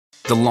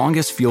The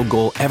longest field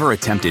goal ever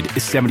attempted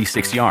is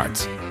 76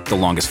 yards. The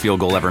longest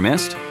field goal ever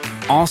missed?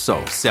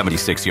 Also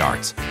 76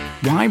 yards.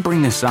 Why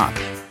bring this up?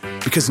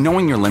 Because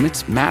knowing your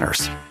limits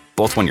matters,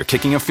 both when you're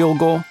kicking a field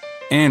goal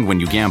and when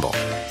you gamble.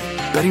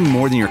 Betting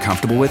more than you're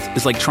comfortable with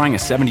is like trying a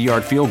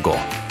 70-yard field goal.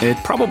 It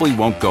probably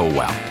won't go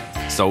well.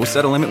 So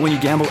set a limit when you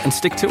gamble and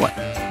stick to it.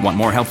 Want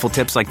more helpful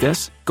tips like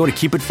this? Go to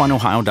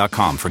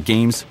keepitfunohio.com for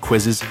games,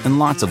 quizzes, and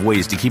lots of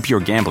ways to keep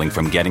your gambling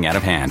from getting out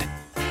of hand.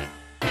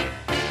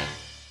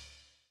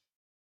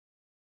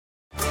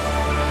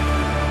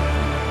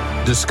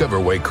 Discover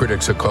why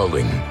critics are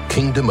calling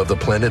Kingdom of the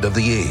Planet of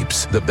the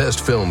Apes the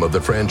best film of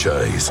the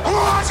franchise.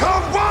 What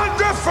a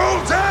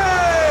wonderful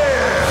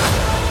day!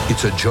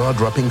 It's a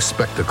jaw-dropping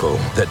spectacle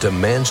that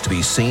demands to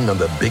be seen on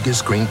the biggest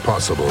screen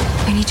possible.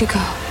 I need to go.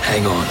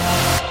 Hang on.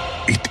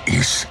 It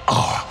is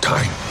our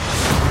time.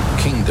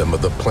 Kingdom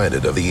of the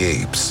Planet of the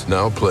Apes.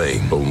 Now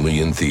playing only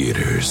in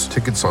theaters.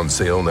 Tickets on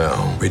sale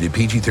now. Rated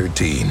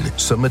PG-13.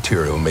 Some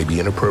material may be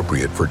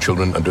inappropriate for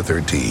children under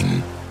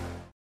 13.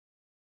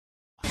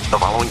 The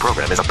following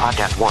program is a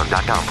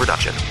PodcastOne.com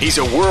production. He's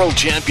a world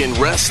champion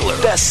wrestler,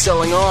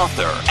 best-selling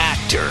author,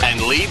 actor,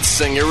 and lead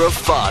singer of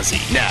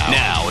Fozzy.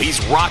 Now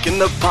he's rocking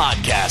the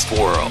podcast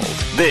world.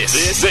 This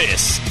is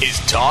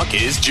Talk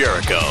is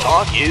Jericho.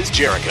 Talk is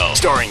Jericho,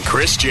 starring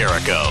Chris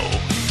Jericho.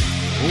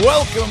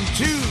 Welcome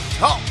to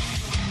Talk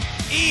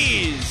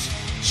is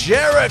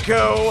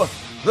Jericho,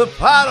 the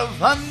pot of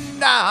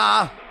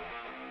thunder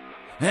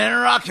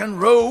and rock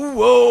and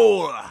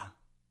roll.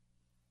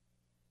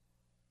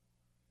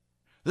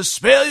 The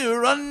spell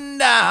you're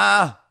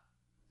under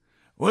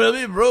will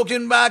be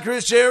broken by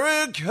Chris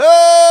Jericho.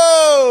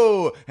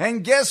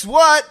 And guess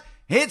what?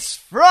 It's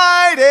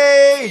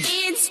Friday.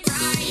 It's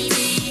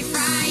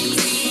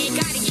Friday.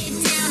 Gotta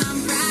get down on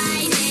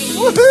Friday.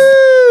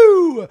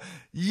 Woohoo!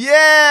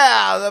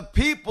 Yeah, the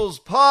People's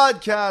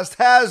Podcast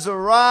has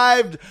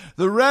arrived.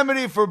 The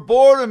remedy for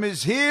boredom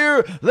is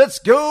here. Let's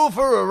go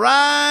for a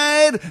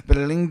ride.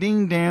 Ba-da-ling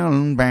ding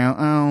down, bow,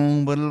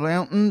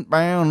 ba-da-bow,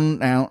 bow,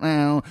 now,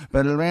 now,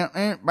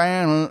 ba-da-bow,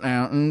 bow,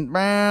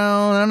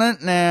 bow,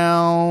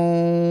 now.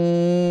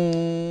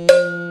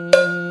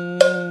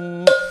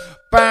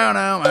 Bow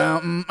now,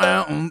 mountain,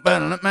 mountain,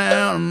 mountain,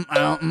 mountain,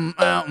 mountain,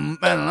 mountain,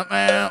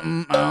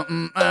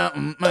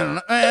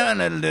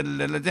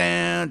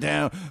 mountain,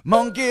 down,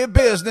 monkey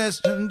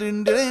business,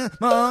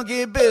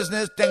 monkey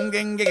business, ding,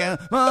 ding, ding,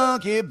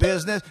 monkey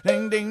business,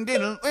 ding, ding,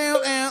 ding,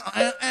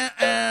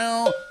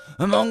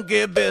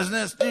 monkey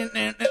business,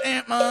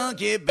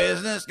 monkey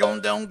business,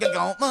 don't get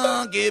gone,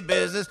 monkey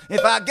business.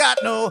 If I got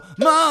no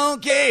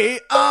monkey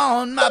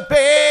on my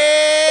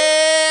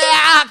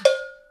back.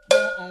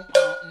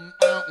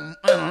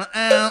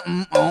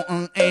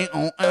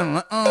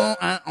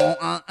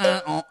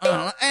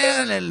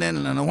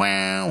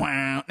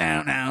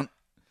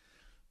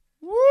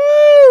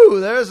 Woo!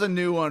 There's a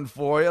new one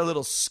for you, a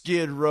little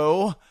Skid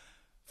Row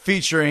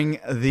featuring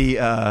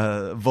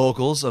the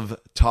vocals of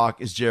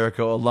Talk is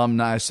Jericho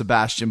alumni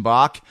Sebastian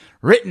Bach,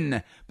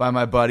 written by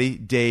my buddy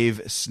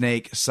Dave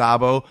Snake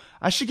Sabo.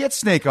 I should get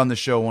Snake on the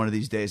show one of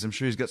these days. I'm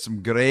sure he's got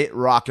some great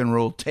rock and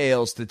roll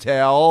tales to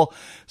tell.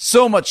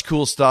 So much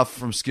cool stuff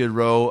from Skid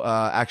Row.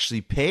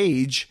 Actually,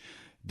 Paige,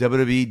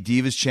 WWE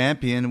Divas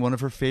Champion, one of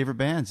her favorite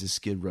bands is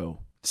Skid Row.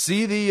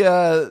 See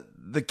the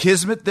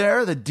kismet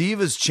there? The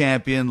Divas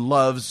Champion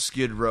loves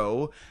Skid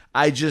Row.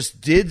 I just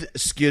did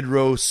Skid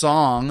Row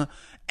song.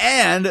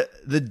 And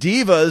the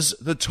Divas,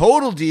 the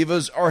Total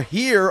Divas, are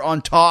here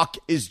on Talk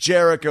is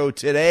Jericho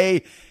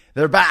today.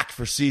 They're back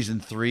for season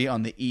 3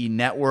 on the E!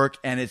 Network,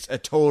 and it's a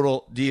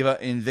total diva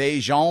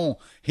invasion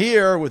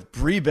here with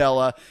Brie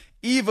Bella,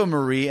 Eva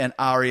Marie, and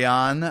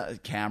Ariane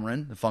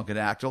Cameron, the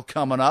Funkadactyl,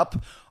 coming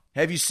up.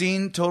 Have you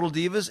seen Total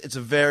Divas? It's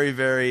a very,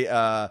 very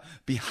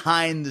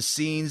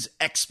behind-the-scenes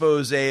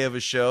expose of a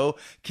show.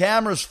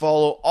 Cameras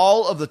follow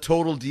all of the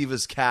Total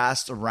Divas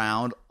cast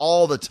around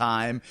all the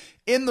time,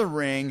 in the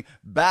ring,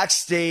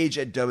 backstage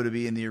at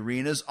WWE, in the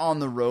arenas, on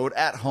the road,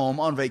 at home,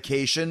 on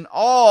vacation,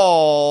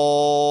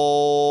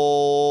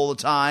 all the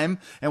time.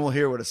 And we'll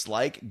hear what it's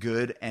like,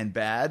 good and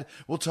bad.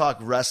 We'll talk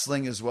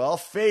wrestling as well,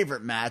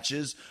 favorite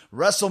matches,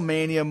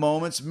 WrestleMania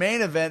moments,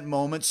 main event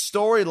moments,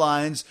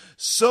 storylines,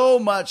 so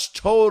much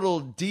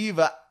Total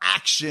Diva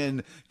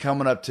action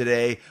coming up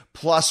today.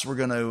 Plus, I'm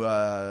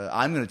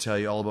going to tell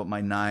you all about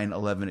my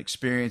 9/11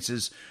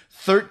 experiences.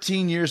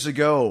 13 years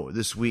ago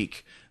this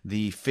week,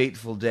 the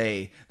fateful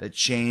day that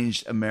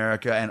changed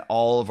America and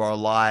all of our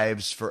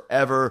lives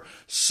forever.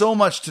 So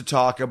much to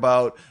talk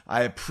about.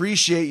 I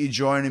appreciate you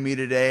joining me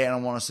today, and I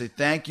want to say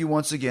thank you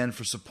once again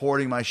for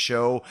supporting my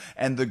show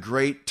and the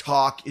great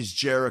Talk is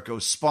Jericho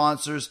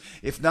sponsors.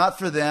 If not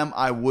for them,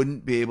 I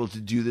wouldn't be able to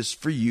do this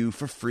for you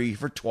for free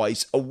for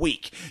twice a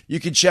week. You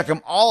can check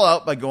them all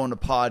out by going to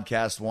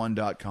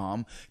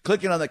PodcastOne.com,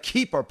 clicking on the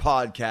Keep Our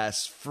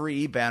Podcasts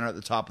Free banner at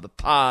the top of the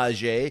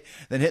page,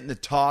 then hitting the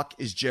Talk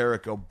is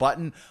Jericho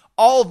button.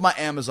 All of my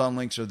Amazon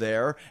links are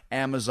there.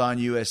 Amazon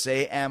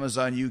USA,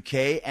 Amazon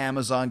UK,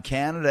 Amazon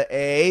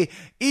Canada,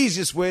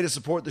 easiest way to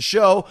support the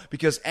show,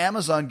 because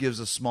Amazon gives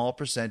a small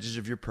percentage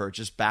of your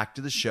purchase back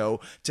to the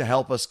show to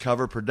help us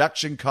cover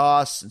production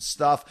costs and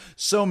stuff.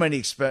 So many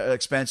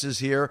expenses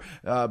here.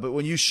 But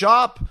when you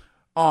shop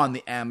on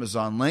the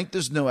Amazon link,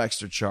 there's no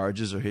extra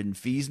charges or hidden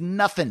fees,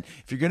 nothing.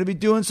 If you're going to be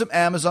doing some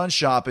Amazon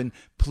shopping,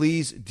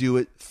 please do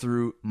it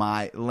through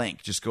my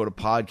link. Just go to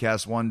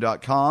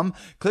podcast1.com,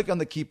 click on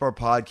the Keep Our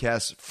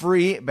Podcast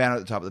Free banner at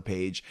the top of the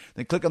page,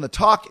 then click on the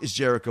Talk is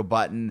Jericho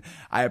button.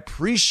 I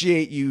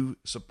appreciate you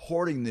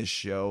supporting this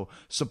show,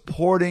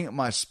 supporting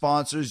my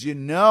sponsors. You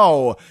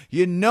know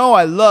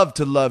I love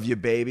to love you,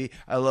 baby.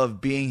 I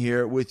love being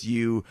here with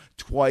you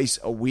twice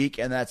a week,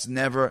 and that's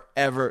never,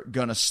 ever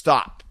going to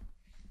stop.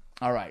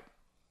 All right.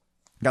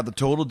 Got the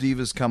Total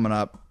Divas coming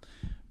up.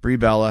 Brie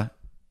Bella,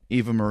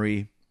 Eva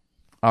Marie,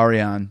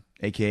 Ariane,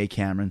 a.k.a.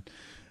 Cameron.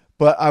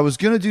 But I was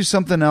going to do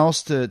something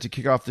else to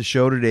kick off the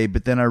show today,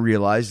 but then I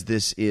realized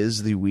this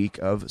is the week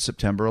of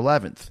September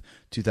 11th,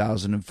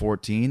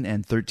 2014,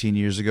 and 13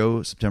 years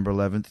ago, September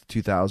 11th,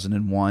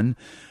 2001,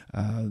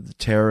 the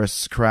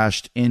terrorists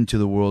crashed into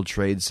the World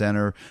Trade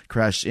Center,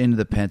 crashed into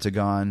the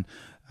Pentagon.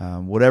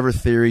 Whatever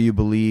theory you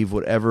believe,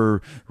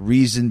 whatever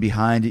reason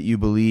behind it you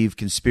believe,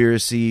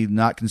 conspiracy,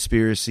 not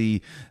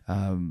conspiracy,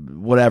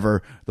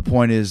 whatever. The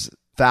point is,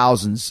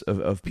 thousands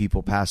of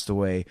people passed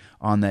away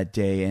on that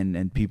day,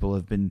 and people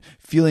have been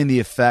feeling the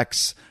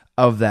effects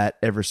of that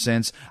ever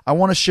since. I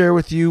want to share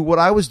with you what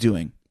I was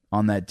doing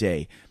on that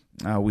day.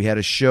 We had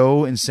a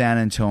show in San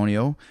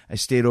Antonio. I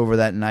stayed over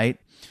that night,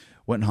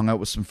 went and hung out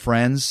with some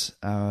friends,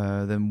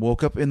 then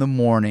woke up in the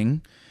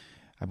morning.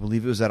 I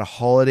believe it was at a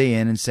Holiday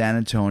Inn in San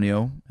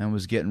Antonio, and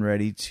was getting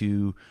ready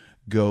to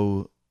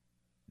go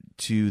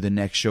to the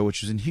next show,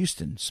 which was in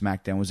Houston.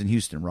 SmackDown was in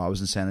Houston. Raw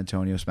was in San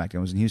Antonio.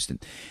 SmackDown was in Houston.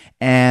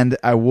 And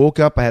I woke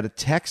up. I had a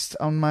text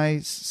on my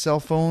cell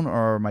phone,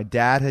 or my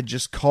dad had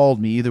just called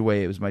me. Either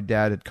way, it was my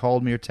dad had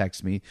called me or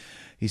texted me.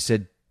 He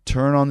said,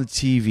 turn on the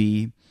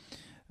TV.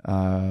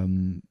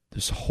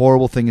 This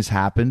horrible thing has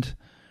happened.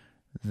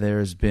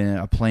 There's been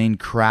a plane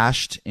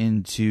crashed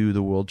into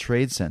the World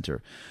Trade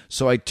Center.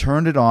 So I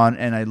turned it on,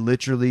 and I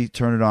literally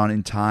turned it on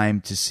in time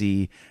to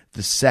see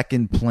the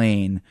second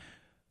plane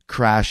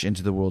crash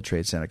into the World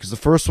Trade Center. Because the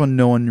first one,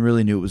 no one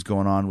really knew what was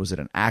going on. Was it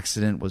an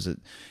accident? Was it,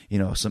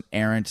 some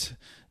errant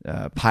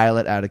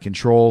pilot out of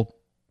control?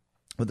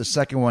 But the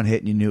second one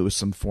hit, and you knew it was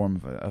some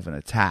form of an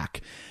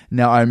attack.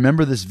 Now, I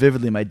remember this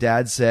vividly. My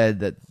dad said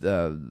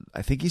that,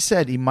 I think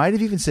he might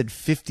have even said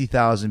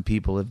 50,000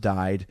 people have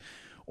died,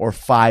 or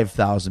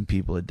 5,000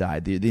 people had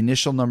died. The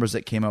initial numbers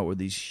that came out were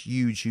these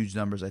huge, huge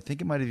numbers. I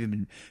think it might have even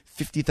been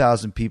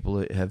 50,000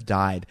 people have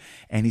died.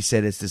 And he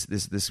said it's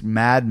this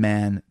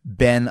madman,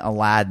 Ben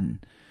Laden,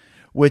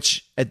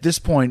 which at this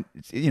point,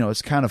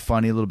 it's kind of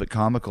funny, a little bit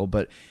comical,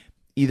 but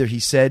either he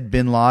said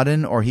Bin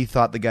Laden, or he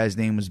thought the guy's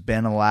name was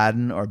Ben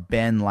Laden or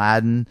Ben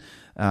Laden.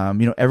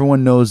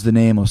 Everyone knows the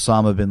name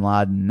Osama bin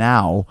Laden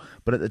now,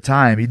 but at the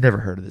time, he'd never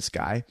heard of this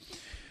guy.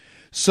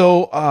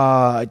 So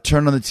I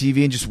turned on the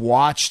TV and just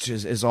watched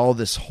as all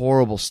this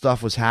horrible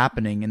stuff was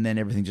happening, and then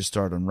everything just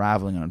started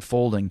unraveling and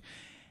unfolding.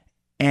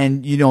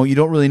 And, you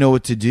don't really know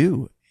what to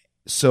do.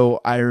 So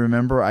I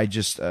remember I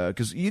just,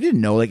 because you didn't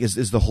know,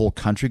 is the whole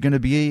country going to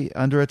be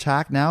under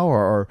attack now?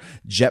 Or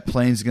jet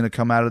planes going to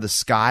come out of the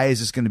sky? Is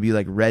this going to be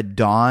like Red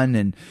Dawn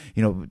and,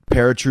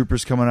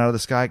 paratroopers coming out of the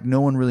sky?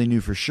 No one really knew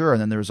for sure. And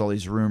then there was all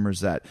these rumors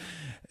that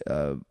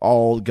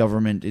all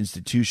government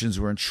institutions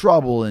were in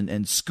trouble,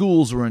 and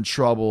schools were in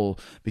trouble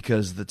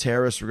because the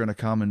terrorists were going to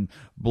come and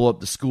blow up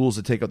the schools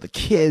to take out the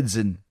kids.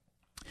 And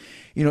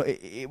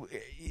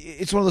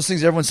it's one of those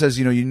things everyone says,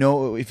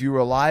 if you were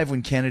alive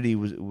when Kennedy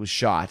was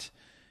shot,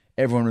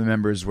 everyone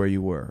remembers where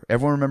you were.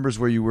 Everyone remembers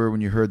where you were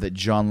when you heard that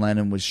John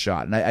Lennon was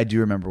shot. And I do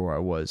remember where I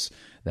was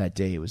that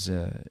day. It was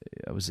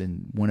I was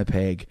in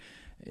Winnipeg,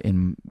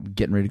 getting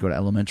ready to go to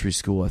elementary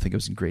school. I think it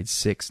was in grade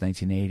 6,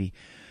 1980.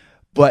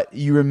 But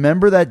you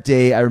remember that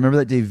day. I remember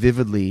that day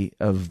vividly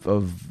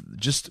of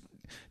just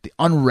the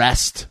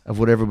unrest of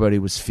what everybody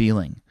was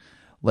feeling.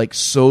 Like,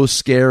 so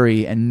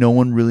scary, and no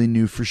one really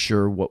knew for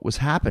sure what was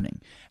happening.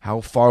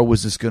 How far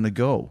was this going to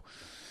go?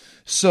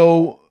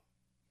 So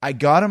I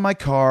got in my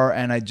car,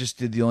 and I just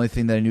did the only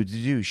thing that I knew to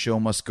do. Show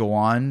must go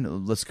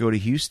on. Let's go to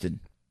Houston,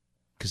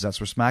 because that's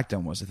where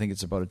SmackDown was. I think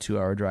it's about a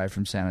 2-hour drive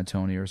from San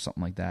Antonio or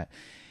something like that.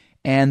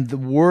 And the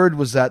word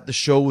was that the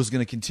show was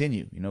going to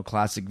continue.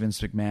 Classic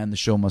Vince McMahon, the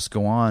show must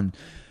go on.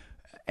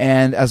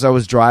 And as I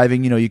was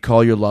driving, you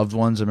call your loved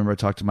ones. I remember I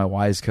talked to my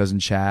wise cousin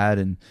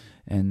Chad,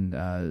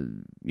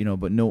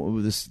 but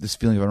no, this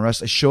feeling of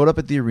unrest. I showed up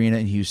at the arena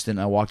in Houston.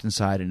 I walked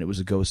inside, and it was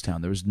a ghost town.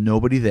 There was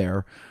nobody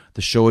there.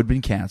 The show had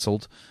been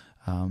canceled.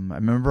 I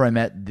remember I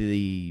met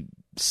the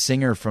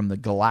singer from the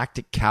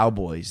Galactic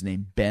Cowboys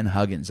named Ben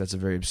Huggins. That's a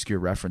very obscure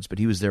reference, but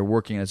he was there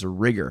working as a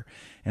rigger,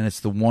 and it's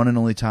the one and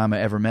only time I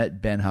ever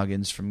met Ben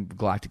Huggins from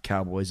Galactic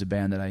Cowboys, a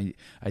band that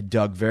I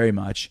dug very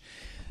much.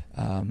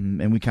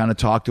 And we kind of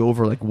talked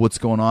over what's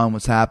going on,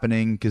 what's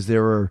happening, because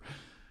there were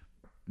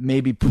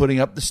maybe putting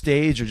up the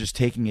stage or just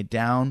taking it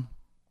down.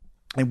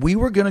 And we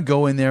were going to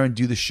go in there and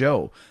do the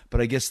show,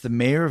 but I guess the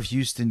mayor of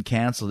Houston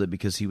canceled it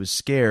because he was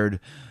scared.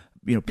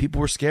 You know,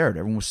 people were scared.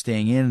 Everyone was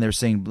staying in. They were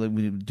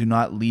saying, do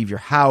not leave your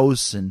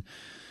house. And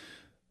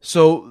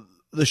so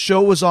the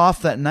show was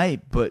off that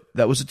night, but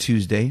that was a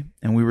Tuesday,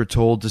 and we were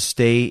told to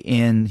stay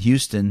in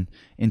Houston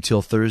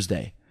until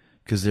Thursday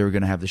because they were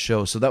going to have the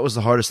show. So that was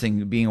the hardest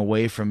thing, being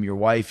away from your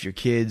wife, your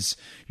kids,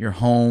 your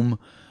home,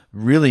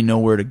 really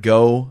nowhere to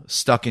go,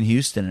 stuck in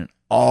Houston. And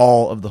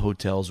all of the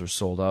hotels were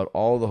sold out.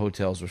 All of the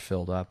hotels were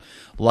filled up.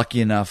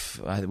 Lucky enough,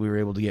 we were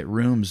able to get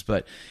rooms,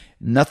 but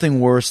nothing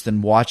worse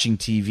than watching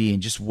TV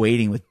and just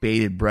waiting with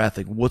bated breath.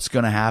 Like, what's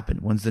going to happen?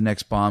 When's the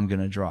next bomb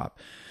going to drop?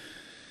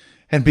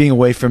 And being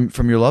away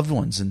from your loved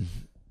ones. And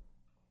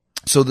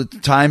so the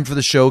time for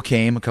the show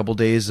came, a couple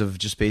days of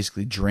just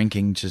basically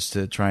drinking just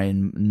to try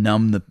and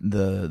numb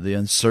the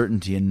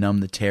uncertainty and numb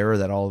the terror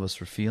that all of us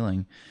were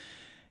feeling.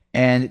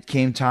 And it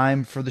came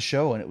time for the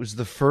show, and it was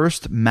the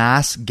first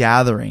mass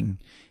gathering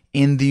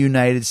in the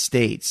United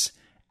States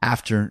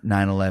after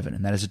 9/11.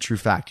 And that is a true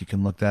fact. You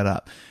can look that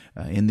up.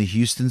 In the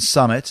Houston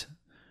Summit,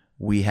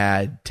 we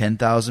had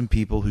 10,000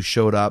 people who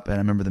showed up. And I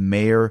remember the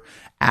mayor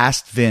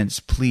asked Vince,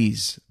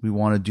 please, we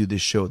want to do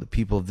this show. The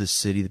people of this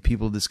city, the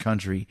people of this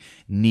country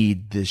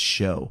need this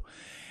show.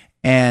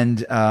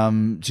 And,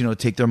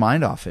 take their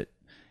mind off it.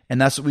 And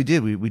that's what we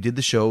did. We did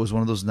the show. It was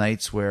one of those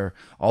nights where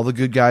all the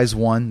good guys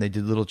won. They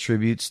did little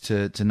tributes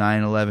to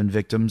 9/11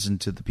 victims and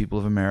to the people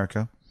of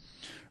America.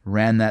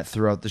 Ran that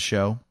throughout the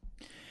show.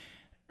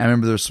 I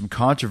remember there was some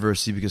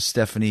controversy because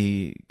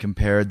Stephanie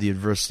compared the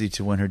adversity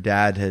to when her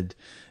dad had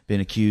been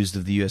accused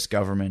of the U.S.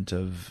 government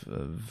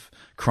of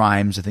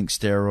crimes, I think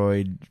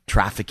steroid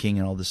trafficking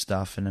and all this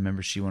stuff. And I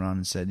remember she went on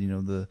and said,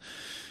 the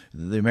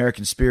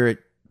American spirit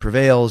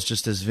prevails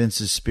just as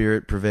Vince's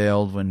spirit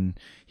prevailed when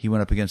he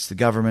went up against the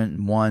government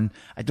and won.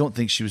 I don't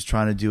think she was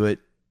trying to do it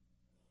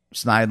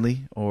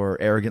snidely or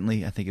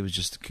arrogantly. I think it was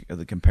just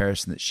the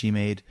comparison that she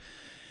made.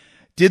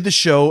 Did the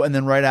show, and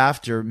then right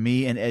after,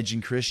 me and Edge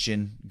and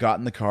Christian got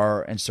in the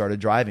car and started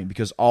driving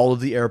because all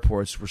of the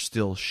airports were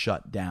still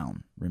shut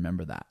down.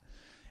 Remember that.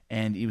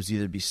 And it was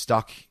either be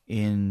stuck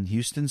in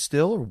Houston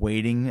still or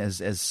waiting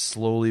as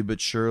slowly but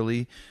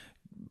surely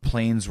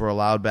planes were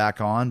allowed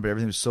back on, but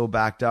everything was so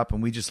backed up,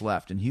 and we just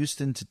left. In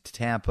Houston to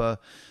Tampa,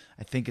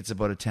 I think it's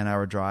about a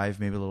 10-hour drive,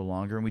 maybe a little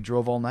longer, and we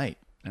drove all night.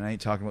 And I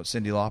ain't talking about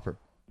Cyndi Lauper.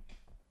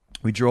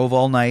 We drove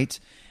all night,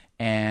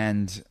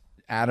 and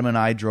Adam and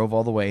I drove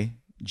all the way.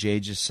 Jay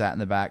just sat in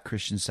the back.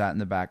 Christian sat in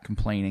the back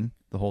complaining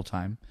the whole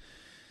time.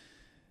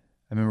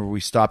 I remember we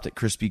stopped at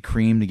Krispy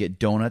Kreme to get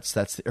donuts.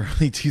 That's the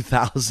early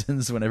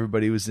 2000s when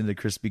everybody was into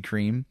Krispy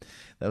Kreme.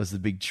 That was the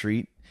big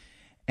treat.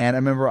 And I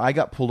remember I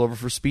got pulled over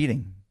for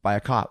speeding by a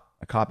cop.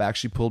 A cop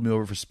actually pulled me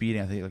over for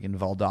speeding, I think like in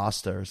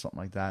Valdosta or something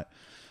like that.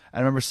 I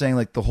remember saying,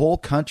 like, the whole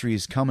country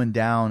is coming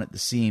down at the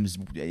seams.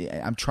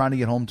 I'm trying to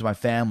get home to my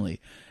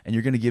family, and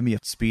you're going to give me a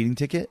speeding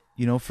ticket,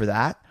 for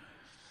that?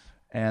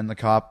 And the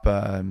cop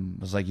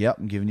was like, yep,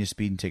 I'm giving you a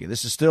speeding ticket.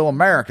 This is still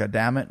America,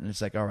 damn it. And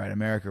it's like, all right,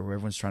 America, where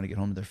everyone's trying to get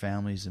home to their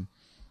families. And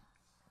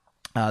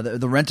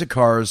the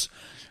rent-a-cars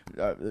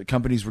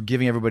companies were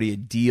giving everybody a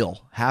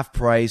deal, half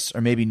price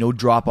or maybe no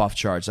drop-off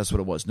charge. That's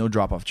what it was, no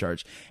drop-off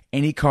charge.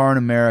 Any car in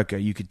America,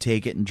 you could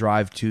take it and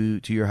drive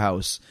to your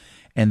house,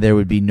 and there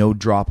would be no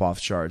drop-off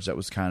charge. That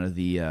was kind of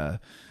the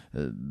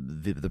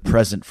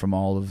present from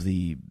all of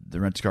the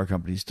rent-a-car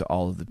companies to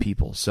all of the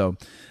people. So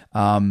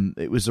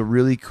it was a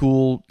really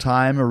cool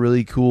time, a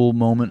really cool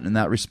moment in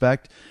that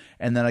respect.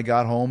 And then I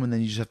got home, and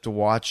then you just have to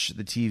watch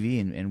the TV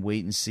and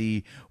wait and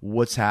see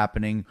what's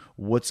happening,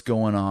 what's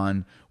going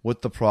on,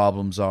 what the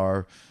problems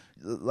are.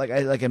 Like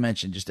I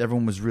mentioned, just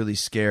everyone was really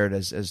scared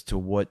as to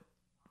what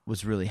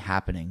was really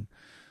happening.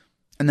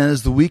 And then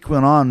as the week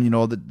went on,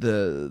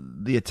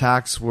 the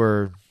attacks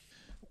were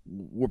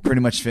pretty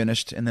much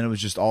finished, and then it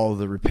was just all of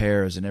the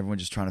repairs and everyone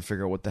just trying to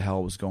figure out what the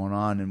hell was going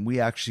on. And we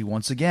actually,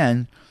 once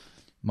again,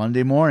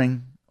 Monday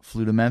morning,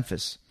 flew to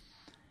Memphis.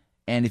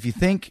 And if you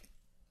think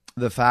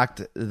the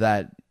fact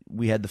that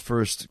we had the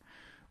first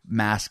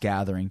mass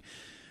gathering,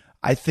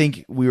 I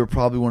think we were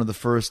probably one of the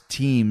first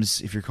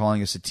teams, if you're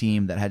calling us a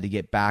team, that had to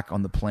get back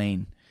on the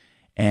plane.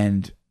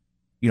 And,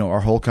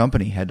 our whole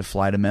company had to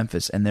fly to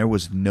Memphis, and there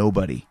was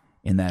nobody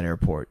in that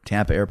airport.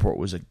 Tampa Airport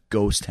was a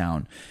ghost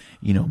town.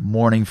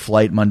 Morning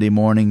flight Monday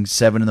morning,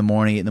 7 in the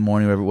morning, 8 in the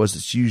morning, whatever it was.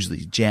 It's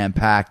usually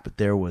jam-packed, but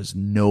there was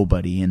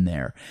nobody in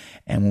there.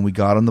 And when we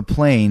got on the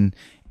plane,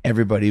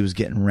 everybody was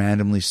getting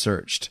randomly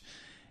searched.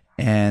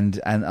 And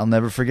I'll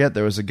never forget,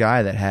 there was a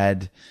guy that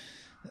had,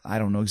 I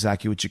don't know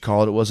exactly what you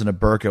call it. It wasn't a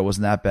burqa. It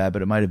wasn't that bad,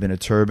 but it might have been a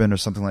turban or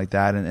something like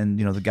that. And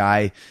the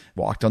guy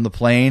walked on the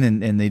plane,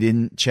 and they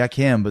didn't check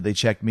him, but they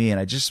checked me. And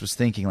I just was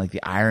thinking, like,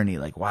 the irony,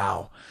 like,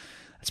 wow,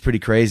 that's pretty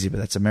crazy, but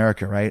that's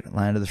America, right?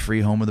 Land of the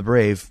free, home of the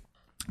brave.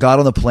 Got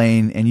on the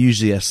plane, and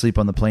usually I sleep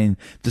on the plane.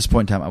 At this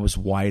point in time, I was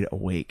wide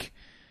awake.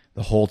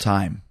 the whole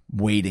time,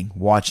 waiting,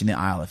 watching the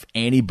aisle. If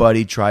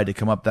anybody tried to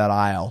come up that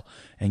aisle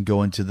and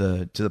go into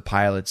the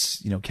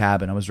pilot's,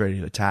 cabin, I was ready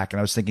to attack. And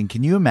I was thinking,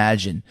 can you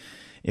imagine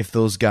if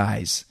those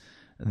guys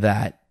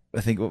that,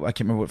 I can't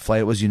remember what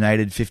flight it was,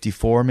 United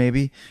 54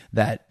 maybe,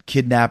 that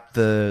kidnapped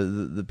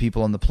the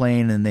people on the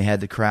plane and they had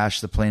to crash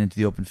the plane into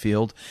the open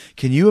field.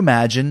 Can you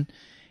imagine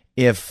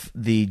if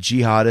the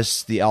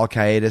jihadists, the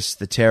Al-Qaedists,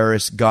 the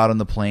terrorists got on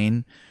the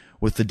plane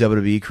with the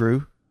WWE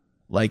crew?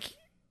 Like,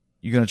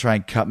 you're going to try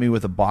and cut me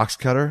with a box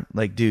cutter?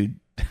 Like, dude,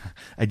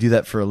 I do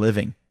that for a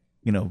living.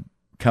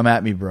 Come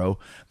at me, bro.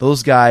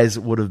 Those guys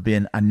would have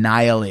been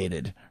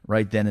annihilated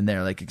right then and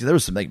there. Like, there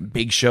was some like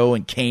Big Show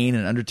and Kane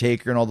and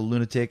Undertaker and all the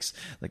lunatics,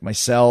 like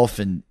myself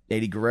and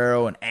Eddie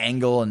Guerrero and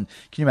Angle. And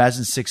can you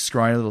imagine 6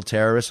 scrawny little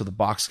terrorists with a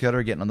box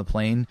cutter getting on the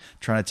plane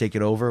trying to take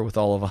it over with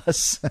all of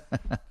us?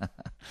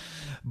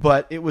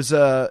 But it was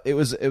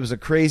a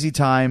crazy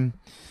time.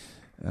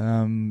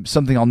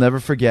 Something I'll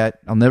never forget.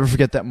 I'll never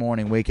forget that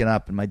morning waking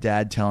up and my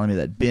dad telling me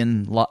that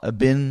Bin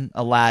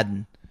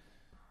Laden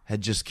had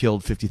just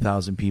killed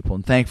 50,000 people.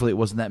 And thankfully it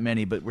wasn't that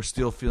many, but we're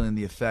still feeling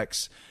the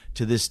effects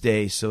to this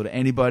day. So to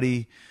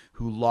anybody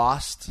who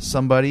lost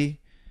somebody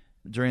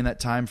during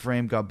that time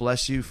frame, God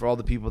bless you. For all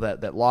the people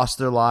that lost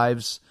their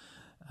lives,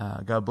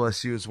 God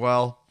bless you as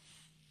well.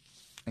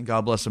 And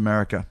God bless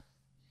America.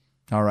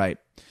 All right.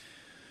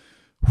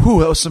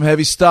 Whew, that was some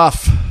heavy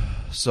stuff.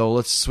 So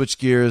let's switch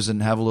gears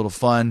and have a little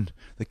fun.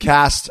 The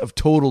cast of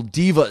Total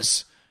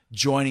Divas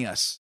joining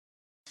us.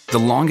 The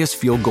longest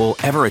field goal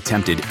ever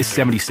attempted is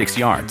 76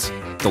 yards.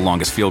 The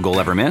longest field goal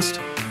ever missed?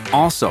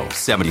 Also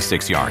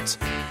 76 yards.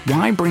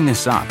 Why bring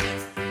this up?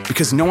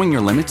 Because knowing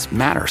your limits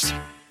matters,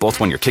 both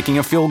when you're kicking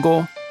a field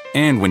goal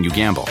and when you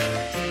gamble.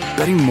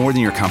 Betting more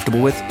than you're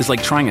comfortable with is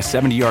like trying a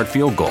 70-yard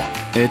field goal.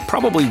 It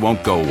probably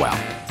won't go well.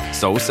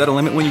 So set a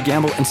limit when you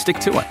gamble and stick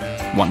to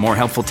it. Want more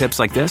helpful tips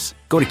like this?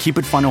 Go to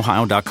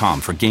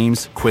keepitfunohio.com for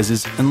games,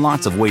 quizzes, and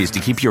lots of ways to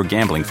keep your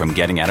gambling from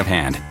getting out of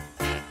hand.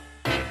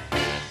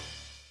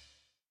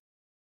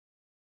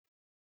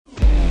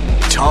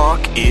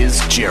 Talk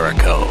is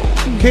Jericho.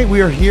 Okay,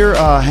 we are here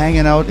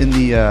hanging out in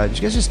the... did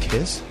you guys just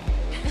kiss?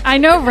 I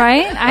know,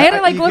 right? I had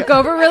to look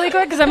over really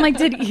quick because I'm like,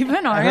 did Eva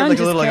and I heard Ariane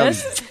a little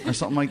just kiss? or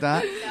something like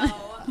that.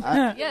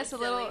 Yes, a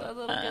little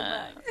good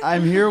luck.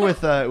 I'm here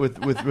with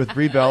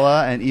Brie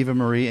Bella and Eva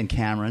Marie and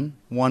Cameron.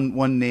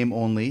 One name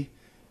only.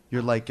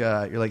 You're like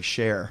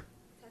Cher.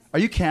 Are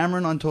you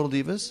Cameron on Total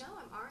Divas? No,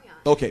 I'm Ariane.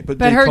 Okay, but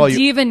But they her call you...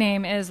 diva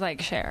name is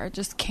like Cher,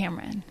 just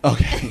Cameron.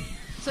 Okay.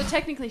 So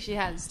technically she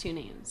has 2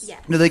 names. Yeah.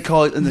 No, they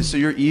call it... And so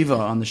you're Eva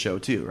on the show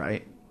too,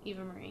 right?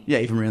 Eva Marie. Yeah,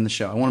 Eva Marie on the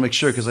show. I want to make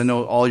sure because I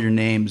know all your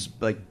names,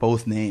 like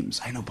both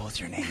names. I know both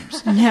your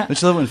names. Yeah.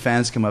 Don't you love when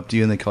fans come up to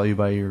you and they call you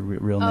by your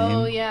real name?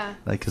 Oh, yeah.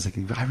 Because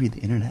I read the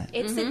internet.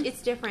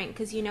 It's different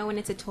because when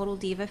it's a Total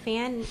Diva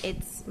fan,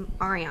 it's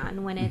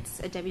Ariane. When it's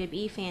a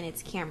WWE fan,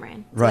 it's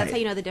Cameron. So Right. that's how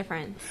you know the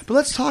difference. But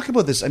let's talk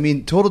about this. I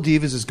mean, Total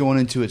Divas is going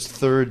into its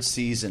 3rd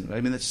season.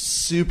 I mean, that's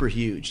super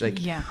huge.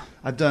 Like, Yeah.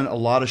 I've done a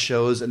lot of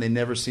shows, and they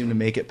never seem to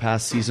make it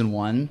past season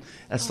 1.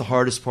 That's the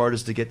hardest part,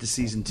 is to get to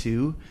season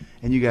 2.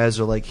 And you guys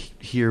are like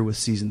here with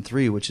season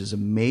 3, which is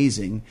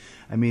amazing.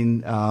 I mean,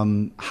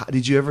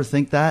 did you ever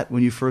think that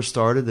when you first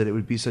started that it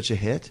would be such a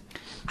hit?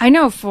 I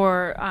know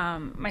for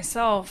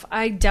myself,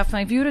 I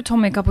definitely, if you would have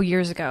told me a couple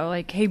years ago,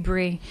 like, hey,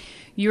 Brie,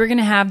 you were going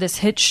to have this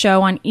hit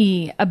show on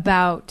E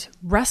about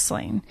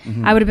wrestling,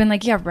 I would have been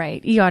like, yeah,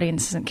 right. E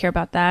audience doesn't care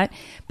about that.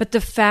 But the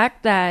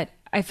fact that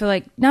I feel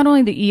like not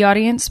only the E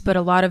audience, but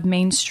a lot of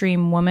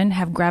mainstream women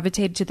have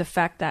gravitated to the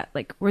fact that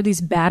like we're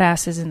these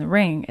badasses in the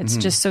ring. It's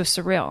just so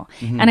surreal.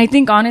 And I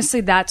think honestly,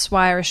 that's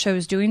why our show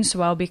is doing so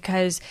well,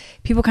 because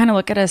people kind of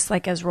look at us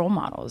like as role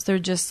models. They're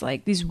just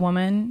like, these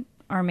women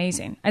are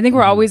amazing. I think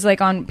we're always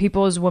like on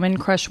people's Women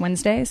Crush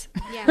Wednesdays.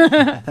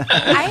 Yeah.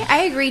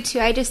 I agree too.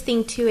 I just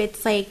think too,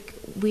 it's like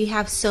we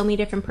have so many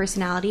different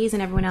personalities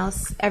and everyone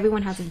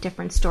has a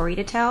different story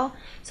to tell.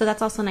 So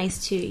that's also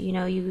nice too.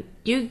 You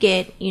do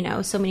get,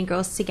 so many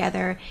girls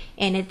together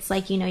and it's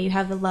like, you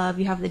have the love,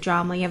 you have the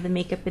drama, you have the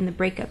makeup and the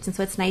breakups. And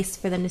so it's nice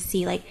for them to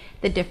see like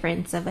the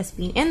difference of us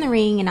being in the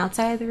ring and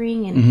outside of the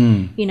ring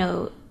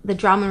and, the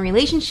drama in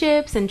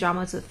relationships and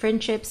dramas with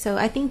friendships. So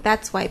I think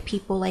that's why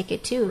people like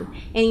it too.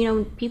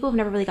 And, people have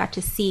never really got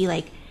to see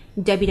like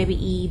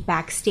WWE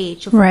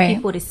backstage. So for Right.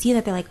 people to see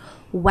that, they're like,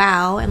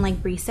 wow. And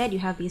like Brie said, you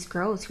have these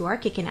girls who are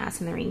kicking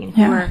ass in the ring and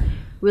who are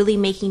really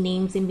making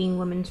names and being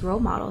women's role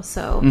models.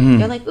 So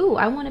they're like, ooh,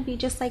 I want to be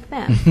just like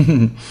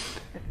them.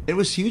 It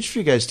was huge for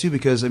you guys too,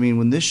 because I mean,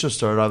 when this show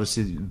started,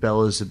 obviously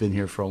Bellas have been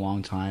here for a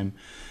long time.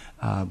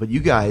 But you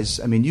guys,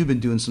 I mean, you've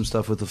been doing some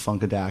stuff with the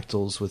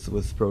Funkadactyls,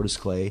 with Brodus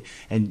Clay,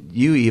 and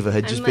you, Eva,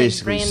 had just I'm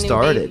basically brand new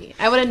started. baby.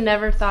 I would have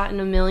never thought in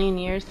a million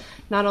years,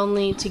 not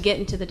only to get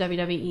into the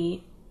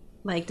WWE,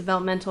 like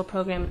developmental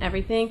program and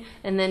everything,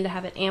 and then to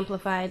have it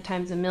amplified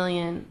times a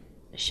million,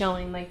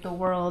 showing like the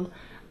world,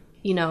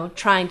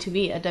 trying to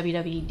be a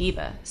WWE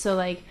diva. So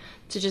like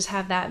to just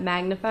have that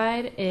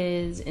magnified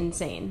is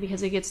insane,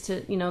 because it gets to,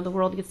 the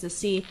world gets to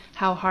see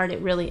how hard it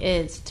really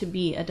is to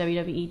be a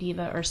WWE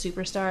diva or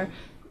superstar.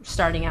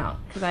 starting out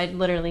because I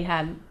literally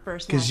had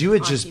first. Because you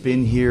had just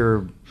been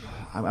here.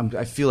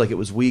 I feel like it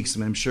was weeks. I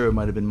mean, I'm sure it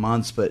might have been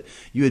months, but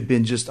you had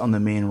been just on the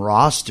main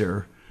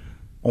roster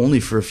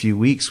only for a few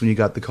weeks when you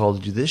got the call to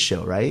do this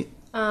show, right?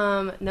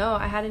 No,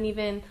 I hadn't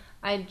even.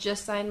 I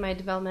just signed my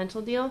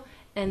developmental deal,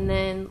 and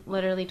then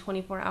literally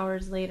 24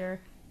 hours later,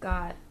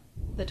 got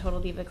the Total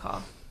Diva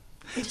call.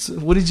 So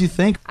what did you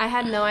think? I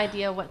had no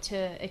idea what to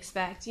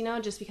expect,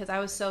 just because I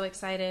was so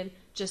excited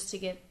just to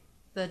get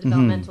the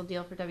developmental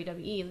deal for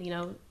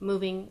WWE.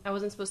 Moving. I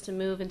wasn't supposed to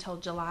move until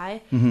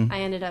July. I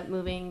ended up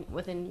moving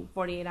within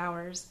 48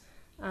 hours.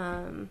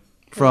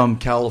 From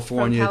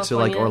California to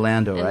like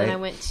Orlando, and right? And then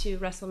I went to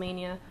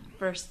WrestleMania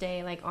first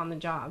day, like on the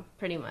job,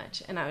 pretty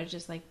much, and I was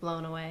just like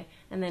blown away.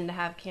 And then to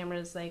have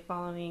cameras like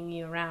following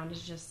you around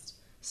is just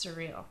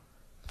surreal.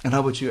 And how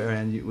about you,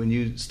 Aaron? When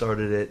you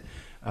started it,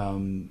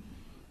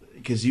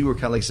 because you were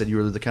kind of, like I said, you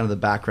were the kind of the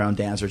background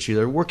dancer,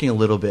 cheerleader, working a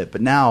little bit.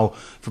 But now,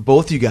 for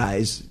both you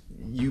guys,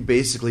 you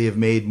basically have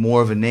made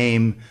more of a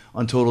name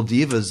on Total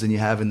Divas than you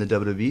have in the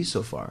WWE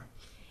so far.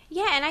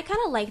 Yeah, and I kind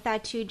of like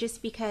that too,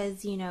 just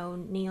because,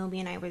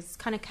 Naomi and I was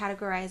kind of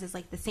categorized as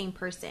like the same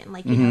person.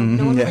 Like,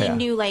 no one really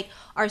knew like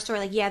our story.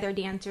 Like, yeah, they're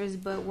dancers,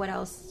 but what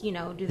else, do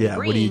they bring?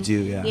 What do you do?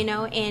 Yeah.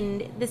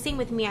 And the same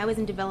with me. I was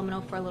in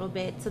developmental for a little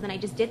bit, so then I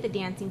just did the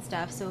dancing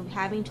stuff. So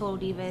having Total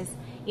Divas,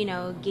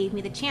 gave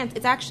me the chance.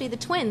 It's actually the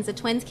twins. The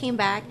twins came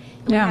back,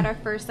 and we had our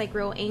first like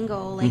real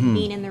angle, like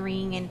being in the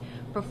ring and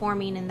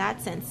performing in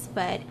that sense.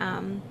 But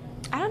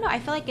I don't know. I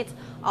feel like it's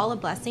all a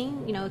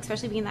blessing,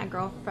 especially being that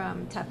girl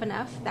from Tough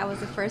Enough that was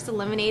the first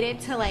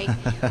eliminated to like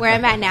where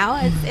I'm at now.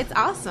 It's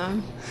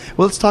awesome.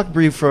 Well, let's talk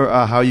brief for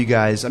how you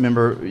guys. I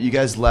remember you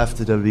guys left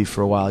the WWE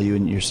for a while, you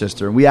and your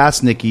sister. And we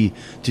asked Nikki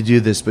to do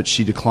this, but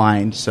she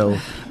declined. So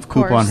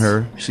poop on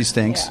her. She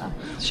stinks. Yeah,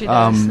 she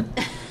does.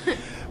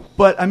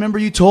 But I remember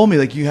you told me,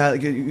 like, you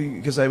had,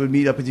 because I would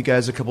meet up with you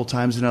guys a couple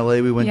times in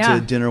LA. We went to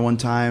dinner one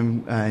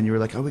time, and you were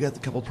like, "Oh, we got a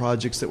couple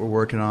projects that we're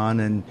working on,"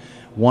 and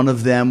one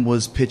of them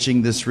was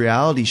pitching this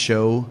reality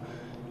show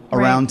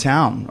around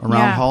town,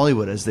 around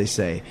Hollywood, as they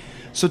say.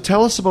 So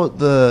tell us about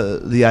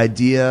the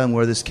idea and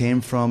where this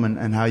came from,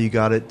 and how you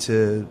got it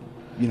to,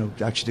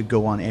 actually to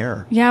go on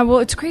air. Yeah, well,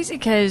 it's crazy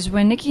because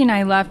when Nikki and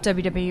I left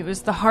WWE, it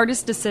was the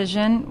hardest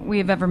decision we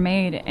have ever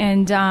made.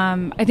 And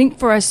I think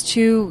for us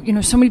too,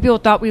 so many people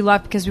thought we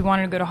left because we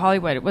wanted to go to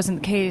Hollywood. It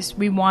wasn't the case.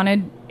 We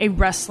wanted a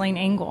wrestling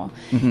angle.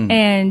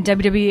 And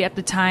WWE at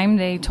the time,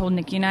 they told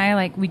Nikki and I,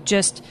 like, we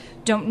just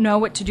don't know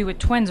what to do with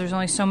twins. There's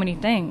only so many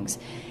things.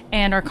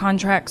 And our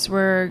contracts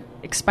were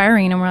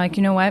expiring, and we're like,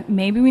 you know what?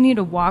 Maybe we need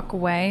to walk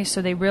away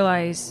so they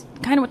realize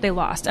kind of what they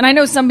lost. And I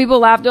know some people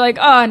laugh. They're like,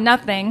 oh,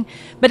 nothing.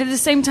 But at the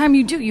same time,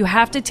 you do. You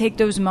have to take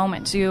those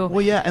moments.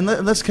 Well, yeah, and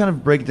let's kind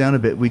of break down a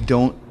bit.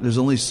 There's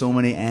only so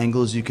many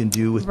angles you can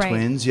do with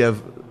twins. You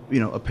have,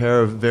 a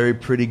pair of very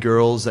pretty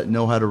girls that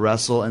know how to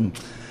wrestle, and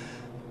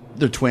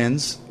they're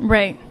twins.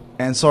 Right.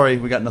 And sorry,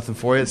 we got nothing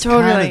for you. It's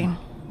totally kind of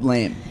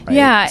lame. Right?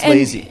 Yeah, it's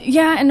lazy.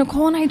 And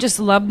Nicole and I just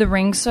love the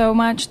ring so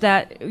much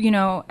that,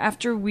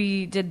 after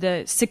we did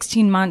the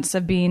 16 months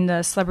of being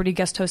the celebrity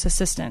guest host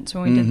assistants,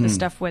 when we did the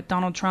stuff with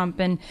Donald Trump,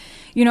 and,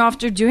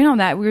 after doing all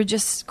that, we were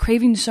just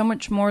craving so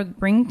much more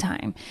ring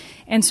time.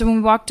 And so when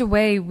we walked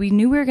away, we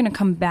knew we were going to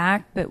come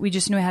back, but we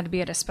just knew it had to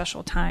be at a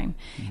special time.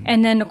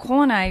 And then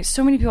Nicole and I,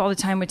 so many people all the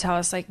time would tell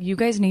us, like, you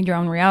guys need your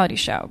own reality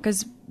show,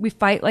 because we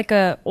fight like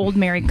a old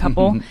married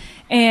couple.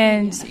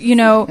 And,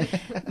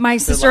 my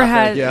sister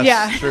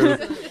has, true.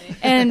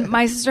 And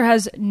my sister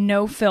has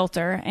no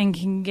filter and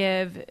can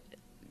give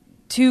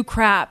two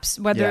craps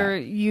whether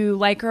you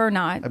like her or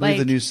not. I believe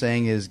the new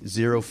saying is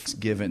zero f***s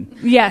given.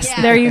 Yes,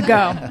 there you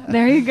go.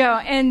 There you go.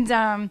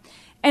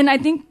 And I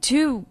think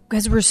too,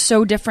 because we're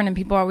so different and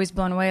people are always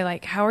blown away,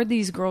 like, how are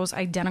these girls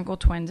identical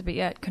twins but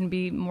yet couldn't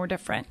be more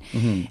different?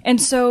 And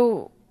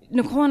so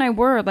Nicole and I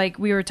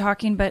we were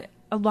talking, but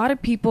a lot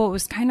of people, it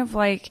was kind of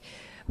like,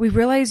 we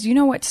realized,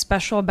 what's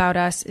special about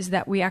us is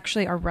that we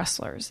actually are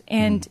wrestlers.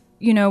 And,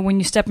 when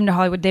you step into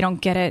Hollywood, they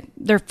don't get it.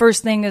 Their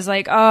first thing is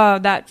like, oh,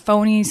 that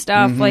phony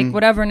stuff, like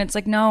whatever. And it's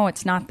like, no,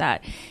 it's not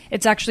that.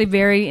 It's actually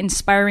very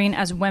inspiring.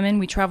 As women,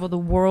 we travel the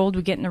world,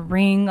 we get in the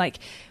ring, like,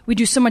 we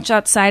do so much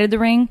outside of the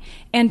ring,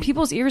 and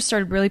people's ears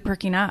started really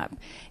perking up.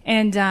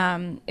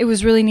 And it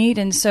was really neat.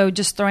 And so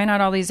just throwing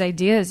out all these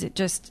ideas,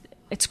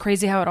 it's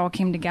crazy how it all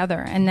came together.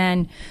 And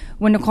then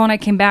when Nicole and I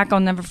came back, I'll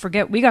never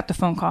forget, we got the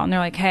phone call, and they're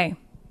like, hey,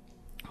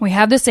 we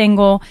have this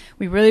angle.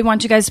 We really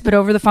want you guys to put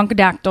over the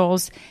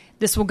Funkadactyls.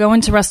 This will go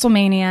into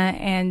WrestleMania.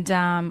 And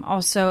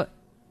also,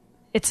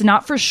 it's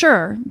not for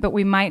sure, but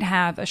we might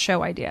have a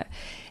show idea.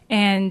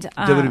 And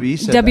WWE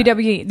said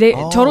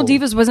WWE. Total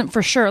Divas wasn't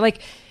for sure.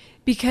 Like,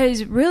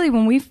 because really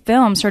when we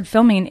started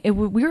filming,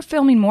 we were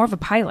filming more of a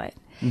pilot.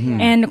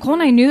 And Nicole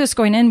and I knew this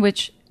going in,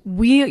 which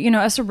we,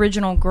 us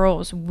original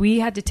girls, we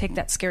had to take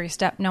that scary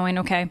step knowing,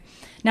 okay,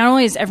 not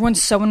only is everyone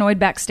so annoyed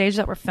backstage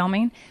that we're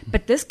filming,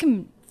 but this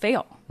can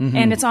fail.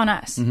 And it's on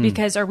us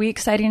because are we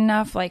exciting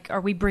enough? Like,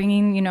 are we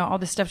bringing, all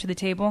this stuff to the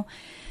table?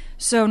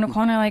 So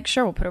Nicole and I are like,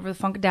 sure, we'll put over the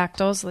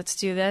Funkadactyls. Let's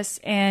do this.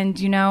 And,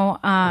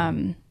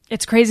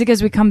 it's crazy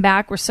because we come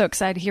back, we're so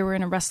excited here, we're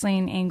in a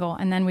wrestling angle,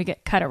 and then we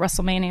get cut at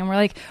WrestleMania, and we're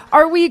like,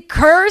 are we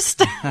cursed?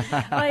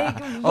 Like,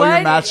 what? Oh,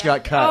 your match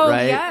got cut,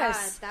 right?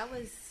 Yes. That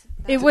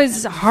It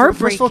was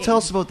heartbreaking. First of all, tell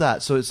us about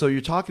that. So you're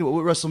talking about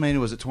what WrestleMania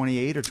was it?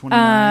 28 or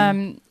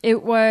 29?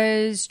 It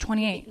was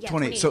 28. Yeah,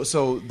 28.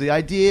 So the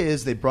idea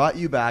is they brought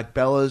you back,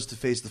 Bellas, to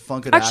face the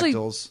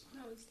Funkadactyls.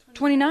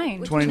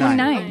 29.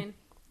 29.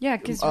 Yeah,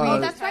 because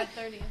that's right.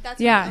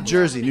 That's Yeah.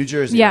 right. New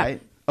Jersey, Yeah.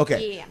 right?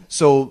 Okay. Yeah.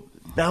 So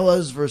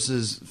Bellas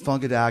versus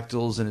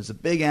Funkadactyls, and it's a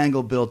big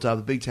angle built up,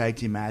 a big tag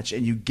team match,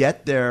 and you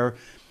get there.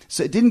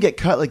 So it didn't get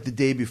cut like the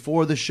day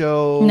before the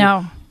show.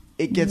 No.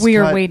 It gets We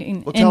were cut.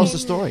 waiting. Well, tell And- us the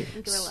story.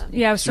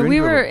 Yeah, so You're in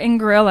we were Gorilla. in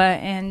Gorilla,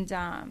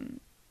 and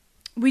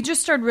we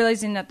just started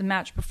realizing that the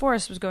match before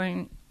us was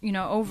going,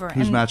 over.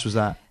 Whose and match was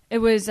that? It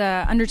was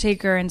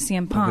Undertaker and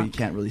CM But you Punk.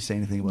 can't really say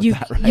anything about You,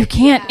 that, right? you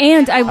can't.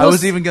 And I will I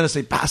was even going to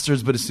say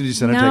bastards, but as soon as you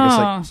said Undertaker, it's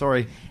No. like,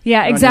 sorry. Yeah, You're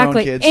on your own,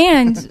 exactly. kids.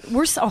 And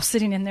we're all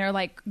sitting in there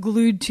like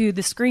glued to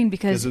the screen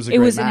because It was a it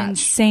was great an match.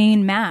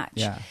 insane match.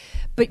 Yeah.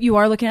 But you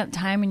are looking at the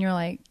time and you're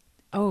like,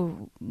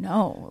 oh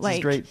no, This like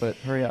is great, but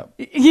hurry up.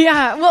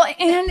 Yeah, well,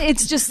 and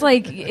it's just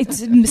like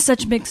it's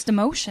such mixed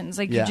emotions.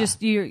 Like Yeah. you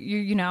just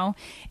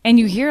and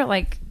you hear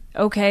like,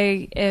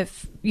 okay,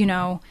 if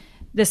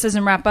this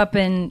doesn't wrap up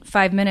in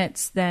 5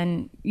 minutes,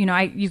 then you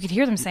could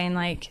hear them saying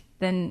like,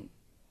 then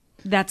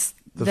that's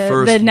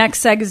the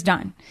next seg is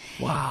done.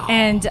 Wow.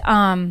 And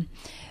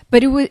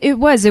but it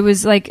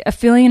was like a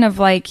feeling of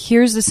like,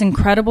 here's this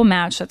incredible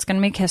match that's going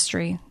to make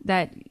history,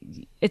 that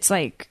it's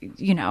like,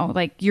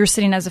 like you're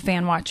sitting as a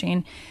fan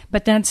watching,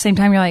 but then at the same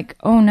time you're like,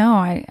 oh no,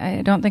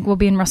 I don't think we'll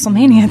be in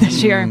WrestleMania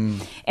this year.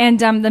 And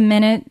the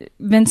minute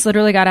Vince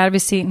literally got out of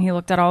his seat and he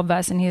looked at all of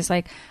us and he's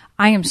like,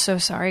 I am so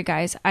sorry,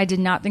 guys. I did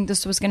not think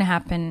this was going to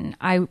happen.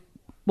 I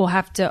will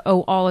have to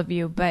owe all of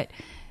you, but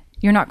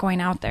you're not going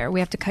out there. We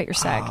have to cut your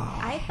seg.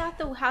 I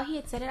thought how he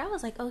had said it, I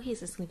was like, oh, he's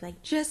just gonna be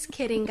like, just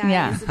kidding, guys.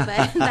 Yeah. But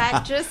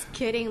that just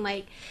kidding,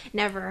 like,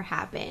 never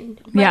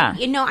happened. But, Yeah.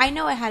 I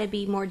know it had to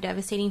be more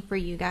devastating for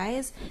you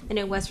guys than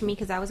it was for me,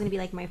 because that was gonna be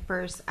like my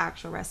first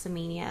actual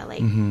WrestleMania,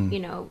 like,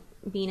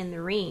 being in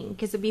the ring.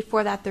 Because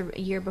before that, the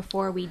year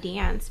before, we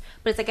danced.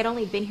 But it's like I'd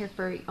only been here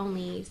for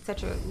only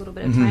such a little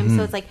bit of time.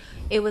 So it's like,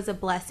 it was a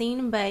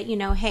blessing. But,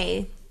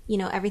 hey,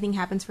 everything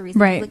happens for a reason.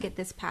 Right. Look at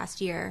this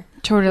past year.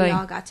 Totally. We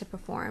all got to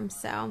perform.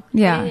 So,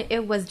 Yeah.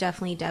 it was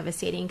definitely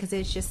devastating, because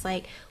it's just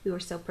like we were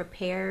so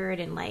prepared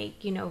and like,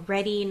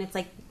 ready. And it's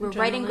like we're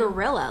right in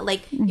Gorilla.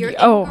 Like, you're in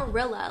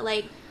Gorilla,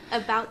 like,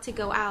 about to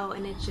go out.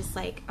 And it's just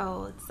like,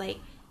 it's like,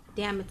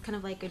 damn, it's kind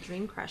of like a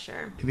dream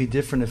crusher. It'd be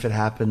different if it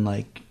happened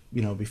like,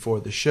 before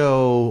the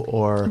show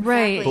or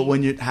Right. But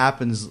when it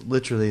happens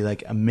literally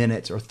like a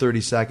minute or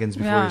 30 seconds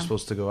before Yeah. you're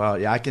supposed to go out,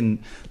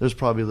 there's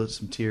probably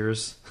some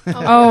tears.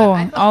 Oh,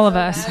 I felt all of so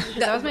us. bad,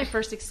 because that was my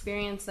first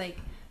experience, like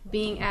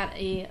being at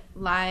a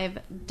live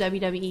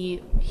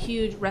WWE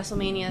huge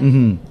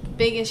WrestleMania,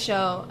 biggest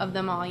show of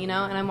them all, and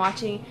I'm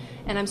watching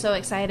and I'm so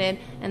excited,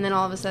 and then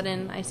all of a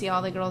sudden I see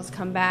all the girls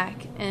come back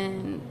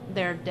and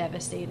they're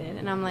devastated,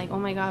 and I'm like, oh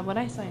my god, what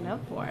I signed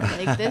up for?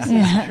 Like, this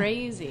is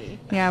crazy.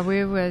 Yeah,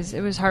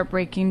 it was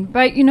heartbreaking.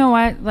 But you know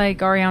what?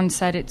 Like Ariane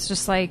said, it's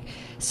just like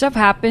stuff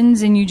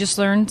happens and you just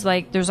learned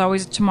like there's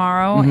always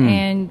tomorrow,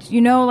 and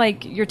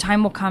like your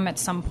time will come at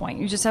some point.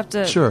 You just have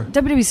to. Sure.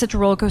 WWE is such a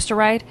roller coaster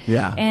ride.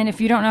 Yeah. And if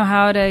you don't know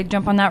how to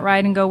jump on that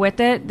ride and go with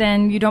it,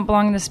 then you don't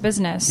belong in this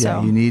business. Yeah,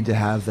 so. you need to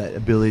have that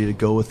ability to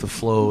go with the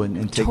flow and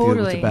take the good with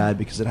the Totally. bad,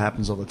 because it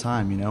happens all the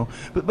time,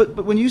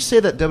 But when you say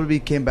that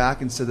WWE came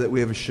back and said that we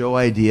have a show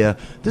idea,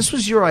 this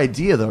was your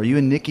idea, though. You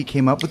and Nikki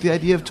came up with the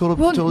idea of Total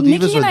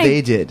Nikki Divas, and or I-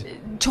 they did?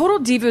 Total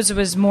Divas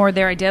was more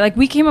their idea. Like,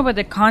 we came up with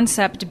a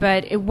concept,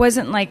 but it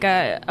wasn't like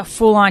a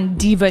full-on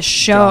diva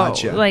show.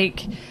 Gotcha.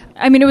 Like,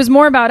 I mean, it was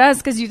more about us,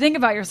 because you think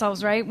about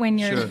yourselves, right? When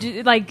you're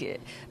Sure.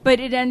 but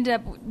it ended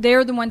up,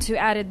 they're the ones who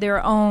added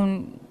their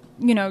own,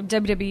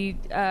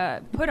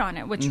 WWE put on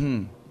it, which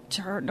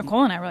to her,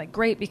 Nicole and I were like,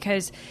 great,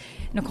 because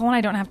Nicole and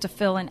I don't have to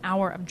fill an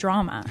hour of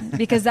drama,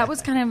 because that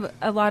was kind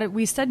of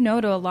we said no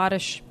to a lot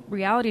of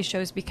reality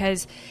shows,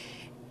 because,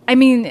 I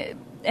mean,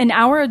 an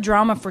hour of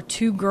drama for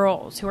two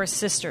girls who are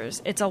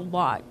sisters, it's a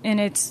lot, and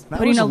it's That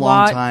putting was a a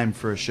long lot. time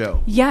for a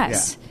show.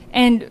 Yes,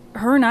 and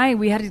her and I,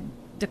 we had to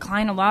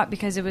decline a lot,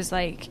 because it was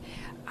like,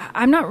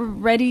 I'm not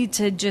ready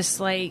to just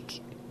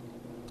like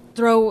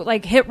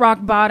hit rock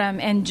bottom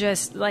and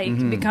just like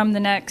become the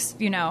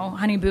next,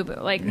 Honey Boo Boo.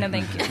 Like, no,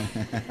 thank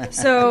you.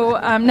 So,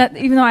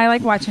 even though I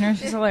like watching her,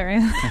 she's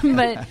hilarious.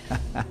 But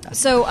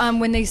so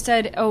when they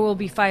said, "Oh, we'll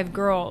be 5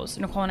 girls,"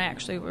 Nicole and I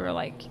actually were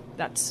like,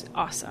 "That's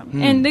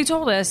awesome." And they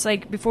told us,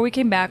 like, before we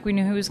came back, we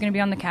knew who was going to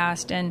be on the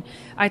cast, and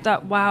I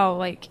thought, wow,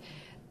 like,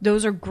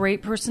 those are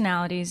great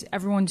personalities.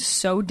 Everyone's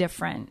so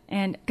different,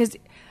 and because.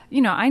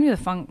 I knew the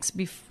Funks,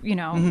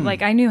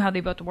 like I knew how they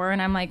both were,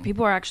 and I'm like,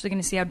 people are actually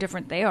going to see how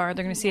different they are.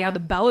 They're going to see how the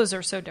Bellas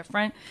are so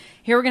different.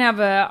 Here we're going to have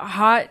a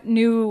hot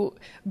new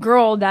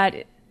girl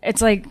that it's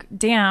like,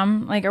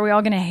 damn, like, are we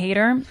all going to hate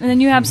her? And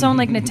then you have someone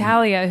like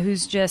Natalia,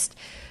 who's just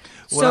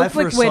When so I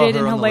first saw quick-witted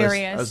her and on the list,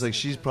 hilarious. I was like,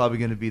 she's probably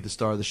going to be the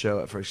star of the show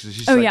at first.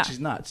 She's Oh, like, yeah. she's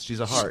nuts. She's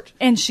a heart.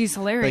 And she's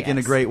hilarious. Like in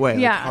a great way.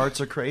 Yeah. Like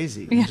hearts are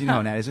crazy. Yeah. You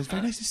know, Natty, it's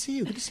very nice to see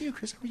you. Good to see you,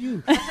 Chris. How are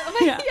you?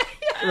 yeah.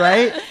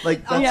 Right?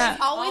 Like that's, Yeah.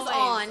 Always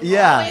on.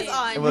 yeah. Always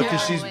on. Well,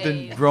 because she's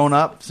been grown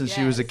up since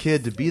she was a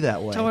kid to be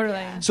that way.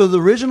 Totally. So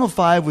the original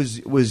 5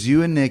 was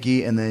you and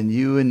Nikki, and then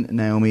you and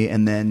Naomi,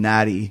 and then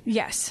Natty.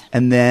 Yes.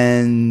 And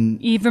then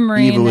Eva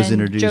Marie and was then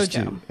introduced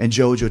JoJo. to. And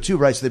JoJo too,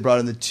 right? So they brought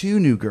in the 2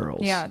 new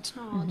girls. Yeah.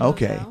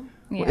 Okay.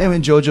 Yeah. I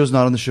mean, JoJo's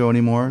not on the show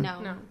anymore?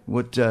 No.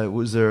 What,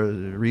 was there a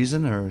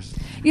reason? Or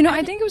You know,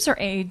 I think it was her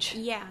age.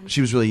 Yeah.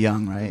 she was really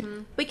young, right?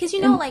 Because,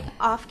 like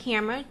off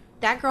camera,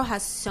 that girl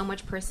has so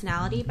much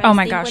personality. But Oh I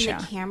my think gosh, when yeah.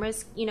 the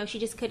cameras, she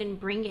just couldn't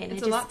bring it. And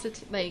It's it a just, lot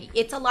to like.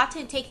 It's a lot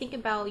to take. Think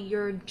about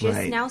you're just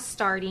Right. now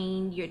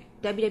starting. Your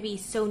WWE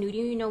is so new to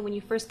you. When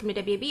you first come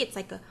to WWE, it's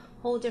like a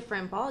whole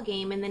different ball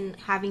game. And then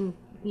having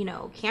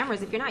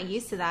cameras, if you're not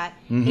used to that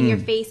in your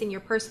face and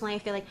your personal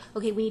life, they're like,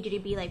 okay, we need you to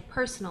be like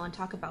personal and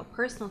talk about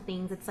personal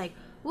things. It's like,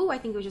 ooh, I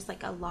think it was just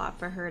like a lot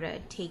for her to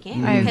take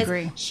in. I because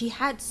agree. She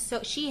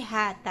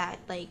had that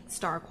like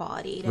star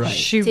quality to, Right.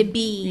 She- to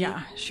be.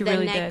 yeah, she the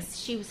really next, did.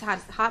 She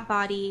has a hot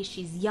body.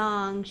 She's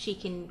young. She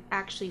can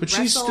actually. But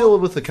wrestle. she's still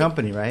with the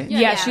company, right?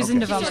 Yeah, she's in Okay.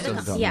 developmental.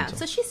 She's still Yeah, developmental.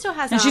 so she still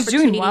has And an she's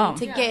doing opportunity well.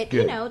 to get,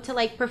 Good. to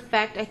like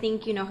perfect, I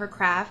think, her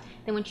craft.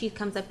 Then when she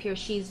comes up here,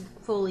 she's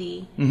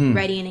fully Mm-hmm.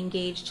 ready and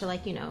engaged to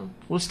like, Well,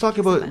 let's talk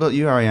about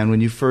you, Ariane.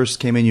 When you first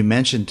came in, you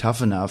mentioned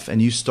Tough Enough,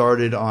 and you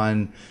started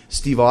on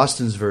Steve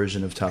Austin's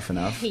version of Tough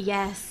Enough.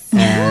 yes.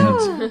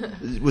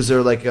 And was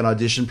there like an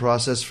audition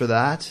process for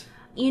that?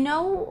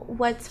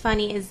 What's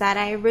funny is that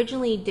I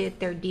originally did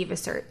their Diva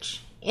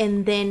search.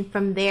 And then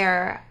from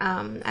there,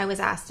 I was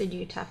asked to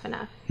do Tough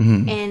Enough.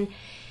 And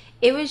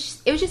it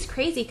was just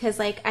crazy because,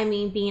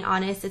 being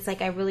honest, it's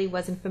like I really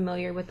wasn't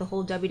familiar with the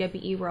whole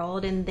WWE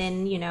world. And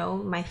then,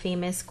 my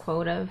famous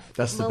quote of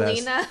That's the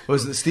Melina. best.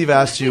 Was it, Steve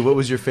asked you what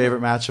was your favorite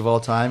match of all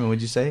time, and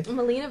what'd you say?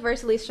 Melina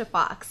versus Alicia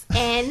Fox.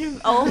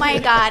 And oh my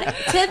God,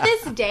 to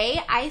this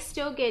day, I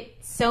still get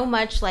so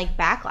much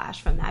backlash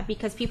from that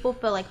because people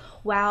feel like,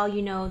 wow,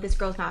 this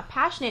girl's not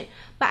passionate.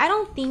 But I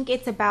don't think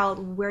it's about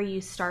where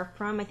you start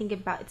from. I think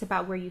it's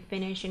about where you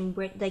finish and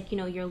where,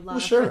 your love. Well,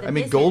 sure. For the I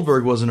mean, business.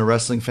 Goldberg wasn't a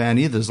wrestling fan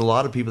either. There's a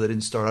lot of people that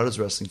didn't start out as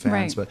wrestling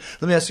fans. Right.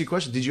 But let me ask you a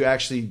question. Did you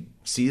actually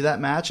see that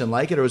match and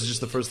like it, or was it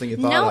just the first thing you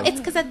thought No, of? it's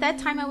because at that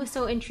time I was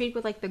so intrigued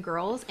with the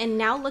girls, and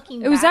now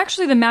looking It was back,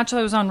 actually the match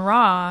that was on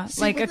Raw,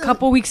 a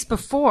couple weeks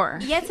before.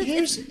 yes,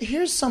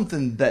 Here's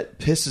something that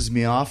pisses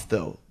me off,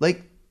 though.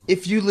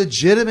 If you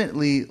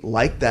legitimately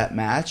like that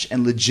match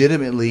and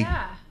legitimately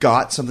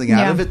got something out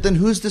Yeah. of it, then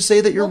who's to say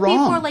that you're people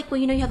wrong? are like,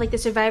 you have the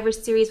Survivor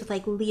Series with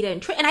Lita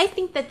and Trish, and I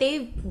think that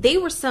they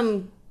were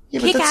some Yeah,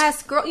 but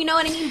kick-ass girl, you know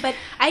what I mean? But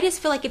I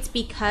just feel like it's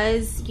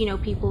because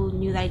people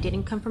knew that I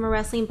didn't come from a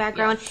wrestling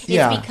background.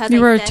 Yeah. It's because You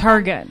I were a said that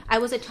target. I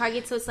was a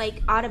target, so it's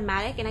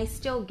automatic, and I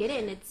still get it,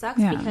 and it sucks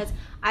Yeah. because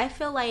I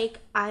feel like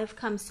I've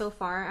come so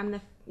far. I'm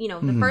the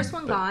Mm-hmm. the first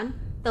one gone,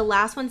 the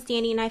last one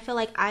standing, and I feel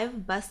like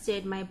I've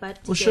busted my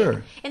butt to Well, get.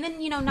 sure. And then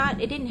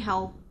it didn't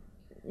help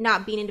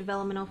not being in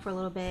developmental for a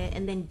little bit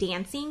and then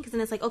dancing, because then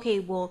it's like, okay,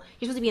 well,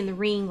 you're supposed to be in the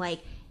ring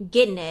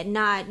getting it,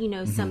 not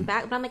some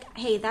back. But I'm like,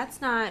 hey,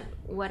 that's not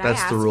what I That's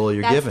asked. the role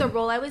you're that's given. the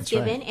role I was That's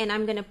given, right. and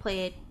I'm gonna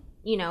play it.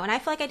 And I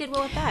feel like I did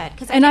well with that.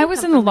 And I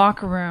was in the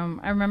locker room.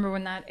 I remember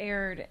when that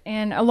aired,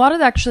 and a lot of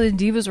the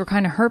divas were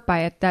kind of hurt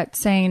by it. That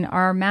saying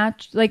our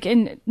match,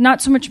 and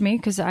not so much me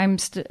because I'm,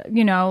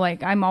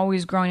 I'm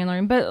always growing and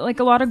learning, but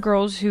a lot of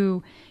girls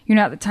who,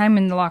 at the time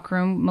in the locker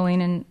room,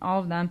 Melina and all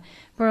of them,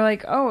 were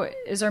like, "Oh,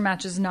 is our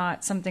match is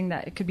not something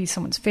that it could be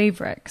someone's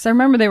favorite?" Because I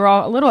remember they were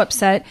all a little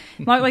upset,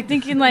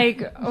 thinking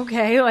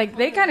okay,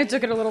 they kind of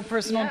took it a little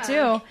personal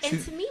too.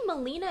 And to me,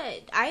 Melina,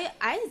 I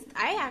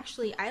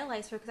actually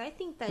idolize her because I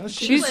think that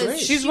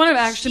She's one of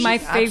my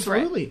favorite.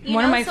 Absolutely.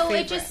 One of my so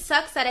favorites. it just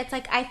sucks that it's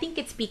I think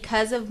it's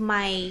because of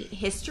my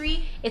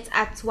history.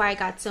 That's why I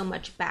got so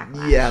much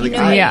backlash. Yeah, you know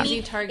I- what Yeah. I mean?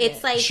 You target.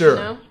 It's Sure.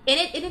 and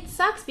it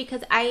sucks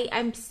because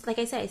I'm like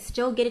I said, I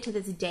still get it to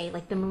this day.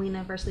 The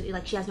Melina versus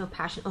she has no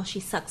passion. Oh, she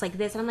sucks like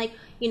this, and I'm like,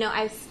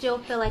 I still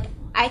feel like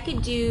I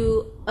could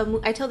do.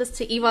 I tell this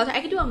to Eva all the time.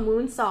 I could do a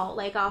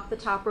moonsault off the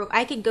top rope.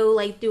 I could go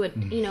do a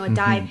a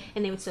dive,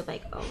 and they would still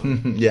oh,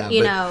 Yeah,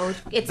 but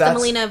it's the that's-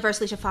 Melina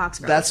versus Alicia Fox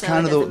girl. That's so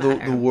kind it of doesn't the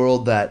matter.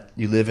 world that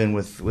you live in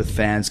with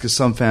fans, because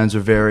some fans are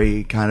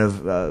very kind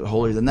of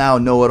holier than thou,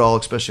 know it all,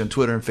 especially on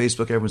Twitter and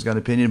Facebook. Everyone's got an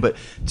opinion. But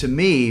to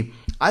me,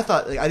 I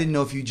thought, I didn't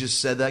know if you just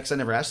said that, because I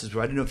never asked this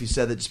before. I didn't know if you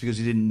said that just because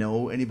you didn't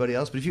know anybody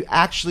else. But if you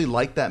actually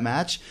like that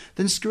match,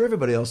 then screw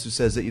everybody else who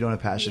says that you don't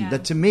have passion. Yeah.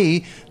 That, to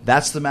me,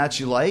 that's the match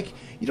you like.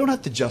 You don't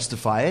have to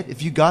justify it.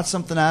 If you got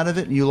something out of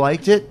it and you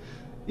liked it,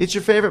 it's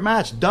your favorite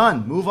match.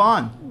 Done. Move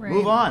on. Right.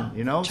 Move on.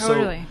 Totally.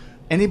 So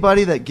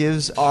anybody that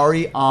gives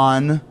Ari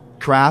on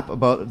crap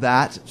about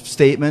that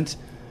statement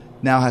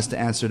now has to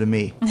answer to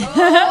me.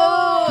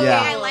 Oh,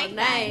 Yeah. I like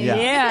that. Yeah.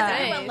 Yeah.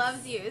 Because everyone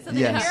loves you. So then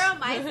Yes. if you're on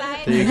my side,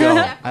 There you I'm go.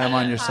 definitely I am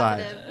on your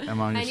side. positive. I'm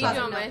on your I need side.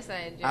 you on my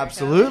side, Jericho.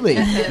 Absolutely.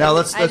 Now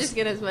let's I just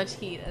get as much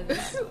heat as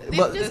They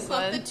But- just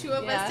love the two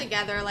of us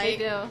together. Like, they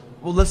do.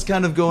 Well, let's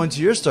kind of go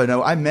into your story.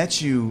 Now, I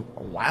met you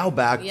a while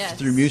back Yes.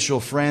 through mutual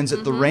friends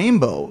at the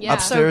Rainbow Yeah.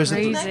 upstairs. So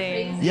at the-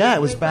 crazy. yeah,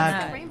 it was Wait, back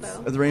what's the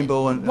rainbow? at the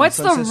Rainbow. And What's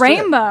the Sunset Strip.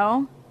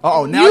 rainbow?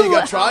 Oh, now you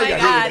got tried.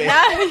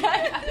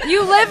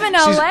 You live in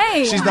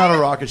LA. She's not a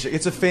rocket chick.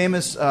 It's a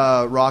famous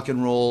rock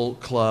and roll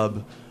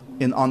club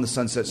on the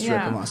Sunset Strip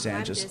Yeah. in Los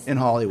Angeles, just- in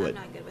Hollywood. I'm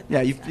not good with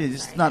Yeah,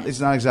 that it's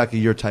not exactly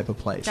your type of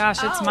place.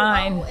 Gosh, it's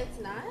mine. Oh,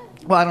 it's not.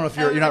 Well, I don't know if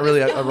you're not really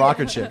a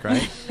rocker chick,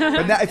 right?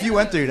 But now, if you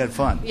went there, you'd have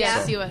fun.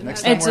 Yes, So you would.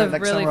 Next time It's we're a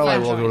next really time we're LA,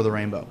 fun we'll go joint. to the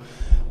Rainbow.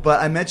 But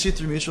I met you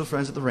through mutual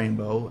friends at the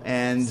Rainbow,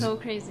 and So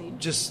crazy.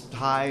 just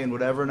hi and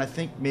whatever. And I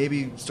think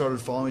maybe started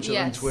following each other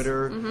on Yes.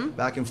 Twitter,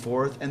 back and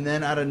forth. And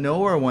then out of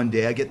nowhere one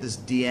day, I get this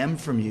DM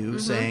from you Mm-hmm.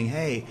 saying,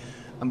 "Hey,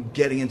 I'm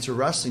getting into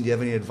wrestling. Do you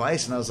have any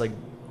advice?" And I was like,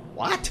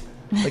 "What?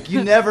 Like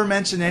you never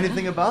mentioned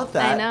anything about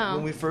that I know.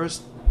 when we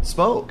first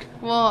spoke."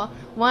 Well,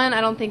 one,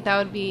 I don't think that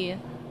would be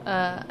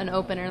an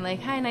opener.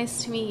 Like, hi,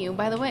 nice to meet you.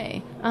 By the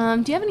way,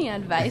 do you have any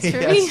advice for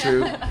me? That's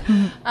true.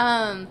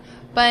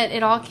 But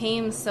it all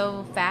came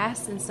so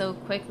fast and so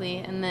quickly,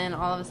 and then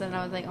all of a sudden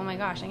I was like, oh my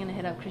gosh, I'm going to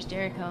hit up Chris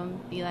Jericho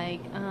and be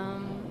like, do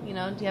you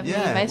have any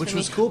Yeah, advice which for me?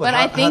 was cool, but But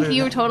how- I think how did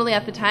you that- totally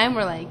at the time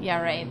were like,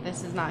 yeah, right,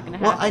 this is not going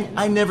to Well, happen.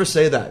 I never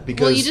say that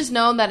because Well, you just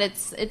know that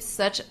it's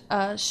such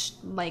a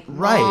Right.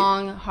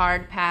 long,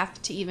 hard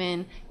path to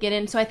even get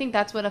in. So I think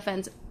that's what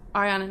offends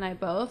Ariana and I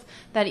both.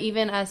 That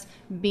even us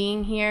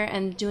being here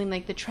and doing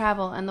like the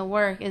travel and the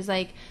work is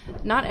like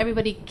not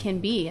everybody can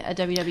be a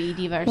WWE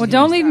diva. Or Well,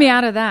 don't leave me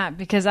out of that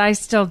because I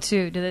still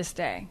too to this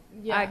day.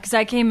 Yeah. Because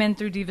I came in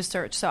through Diva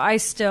Search, so I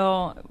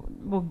still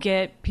will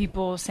get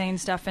people saying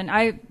stuff, and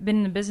I've been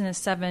in the business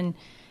 7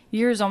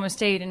 years,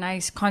 almost 8, and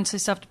I constantly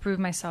still have to prove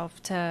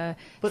myself to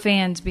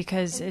fans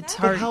because it's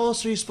But hard. how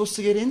else are you supposed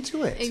to get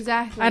into it?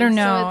 Exactly. I don't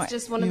know. So it's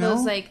just one of You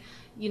those know? like,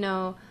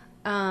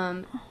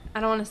 I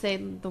don't want to say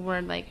the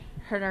word like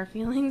hurt our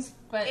feelings,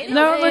 but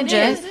No, it legit.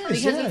 is, It is.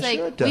 because Yeah, it's like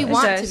sure it we does.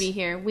 want It to does. be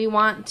here. We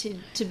want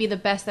to be the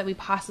best that we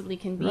possibly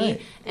can be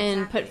Right.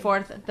 and put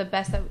forth the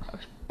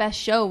best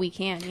show we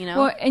can. You know.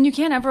 Well, and you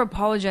can't ever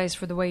apologize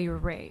for the way you were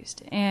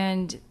raised.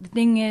 And the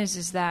thing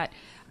is that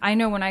I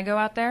know when I go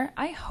out there,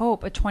 I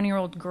hope a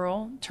 20-year-old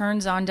girl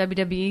turns on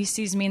WWE,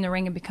 sees me in the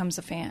ring, and becomes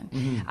a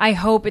fan. I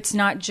hope it's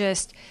not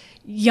just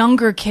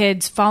younger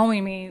kids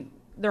following me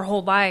their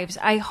whole lives.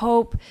 I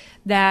hope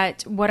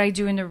that what I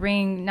do in the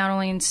ring not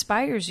only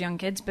inspires young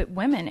kids, but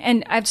women.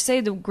 And I have to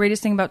say the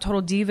greatest thing about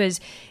Total Divas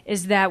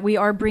is that we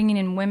are bringing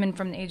in women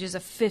from the ages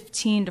of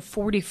 15 to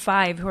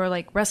 45 who are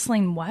like,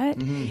 wrestling what?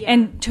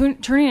 And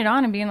turning it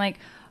on and being like,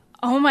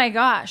 oh my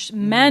gosh,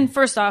 men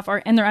first off are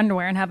in their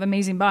underwear and have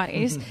amazing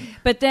bodies.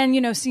 But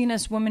then, seeing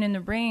us women in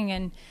the ring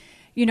and,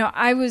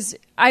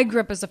 I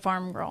grew up as a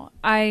farm girl.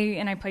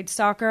 I played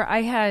soccer.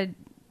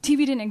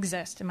 TV didn't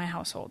exist in my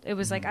household. It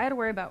was like I had to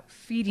worry about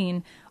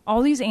feeding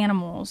all these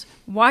animals,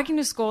 walking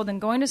to school, then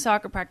going to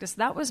soccer practice.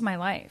 That was my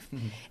life.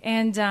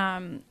 And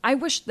I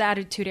wish the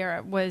Attitude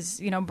Era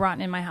was, brought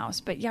in my house.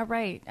 But yeah,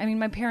 right. I mean,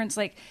 my parents,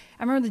 I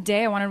remember the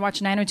day I wanted to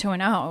watch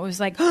 90210. It was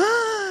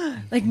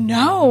like,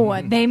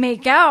 no, they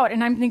make out.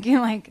 And I'm thinking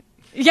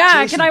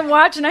yeah, Jason- can I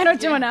watch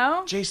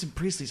 90210? Jason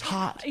Priestley's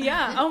hot.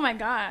 Yeah. Oh my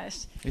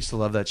gosh. I used to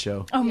love that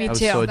show. Oh, me I was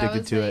too. so That addicted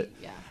was to like- it.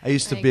 yeah. I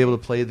used to I be able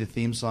to play the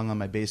theme song on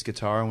my bass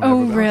guitar. Whenever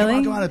Oh,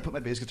 really? Come on, I'd put my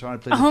bass guitar and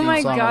play the Oh theme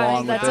my song gosh,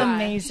 along that's with it.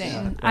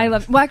 amazing. I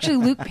love. Well, actually,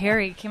 Luke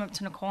Perry came up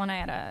to Nicole and I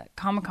at a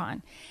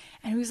Comic-Con,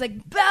 and he was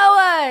like,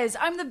 "Bellas,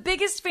 I'm the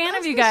biggest fan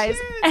of you guys."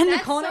 And That's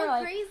Nicole and I so were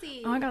like,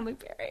 crazy. "Oh my god, Luke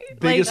Perry!"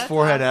 Biggest that's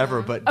forehead awesome.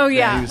 ever, but Oh,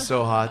 yeah. man, he was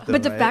so hot. Though,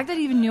 But the right? fact that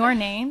he even knew our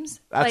names,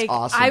 That's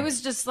awesome. I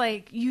was just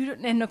like, "You."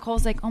 And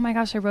Nicole's like, "Oh my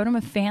gosh, I wrote him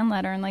a fan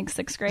letter in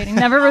 6th grade. He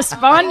never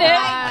responded."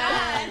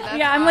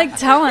 Yeah, I'm like,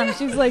 "Tell him."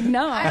 She's like,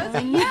 "No." I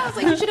was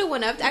like, you should have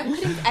went up.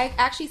 I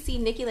actually see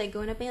Nikki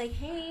going up and being like,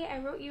 hey, I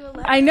wrote you a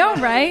letter. I know,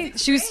 right?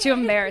 She was too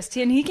embarrassed,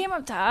 and he came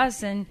up to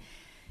us, and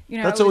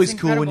That's it was always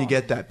cool when you incredible.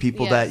 get that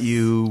people Yes. that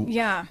you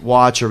Yeah.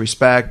 watch or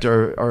respect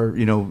or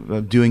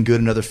doing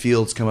good in other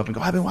fields come up and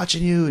go, I've been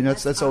watching you. And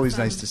that's always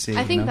nice to see.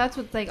 I think you know? that's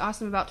what's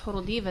awesome about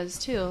Total Divas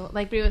too.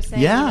 Like Brie was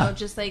saying, Yeah.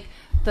 just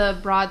the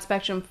broad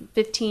spectrum,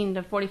 15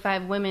 to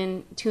 45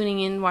 women tuning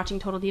in, watching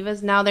Total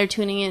Divas. Now they're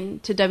tuning in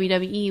to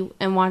WWE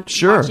and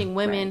Sure. watching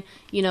women,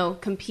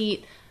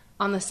 compete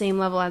on the same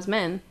level as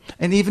men.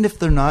 And even if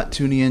they're not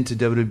tuning into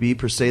WWE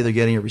per se, they're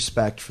getting a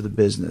respect for the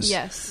business.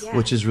 Yes. Yeah.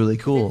 Which is really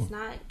cool.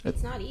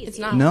 It's not easy. It's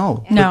not.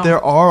 No, No. but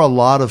there are a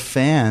lot of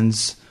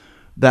fans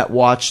that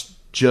watch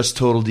just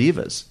Total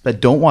Divas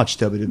that don't watch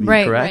WWE,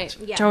 Right, correct?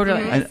 right. Yeah,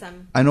 Totally. there is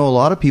some. I know a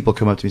lot of people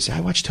come up to me and say,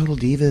 I watch Total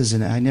Divas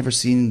and I never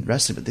seen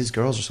wrestling, but these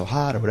girls are so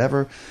hot or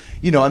whatever.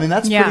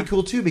 That's Yeah. pretty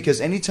cool too, because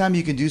anytime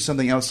you can do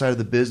something outside of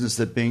the business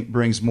that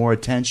brings more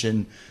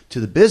attention to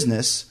the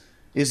business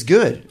is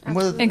good. And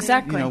whether,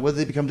 Exactly. whether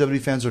they become WWE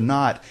fans or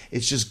not,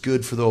 it's just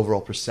good for the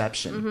overall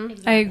perception.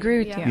 I agree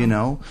with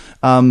you.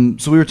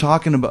 So we were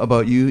talking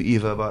about you,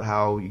 Eva, about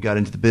how you got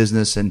into the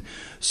business. And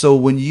so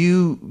when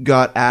you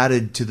got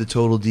added to the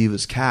Total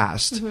Divas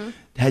cast,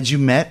 Had you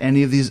met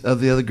any of the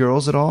other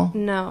girls at all?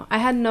 No, I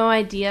had no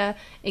idea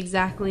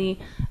exactly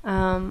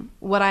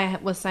what I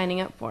was signing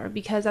up for,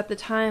 because at the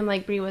time,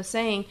 like Brie was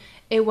saying,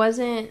 it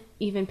wasn't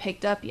even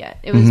picked up yet.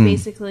 It was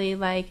basically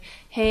like,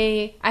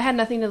 hey, I had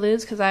nothing to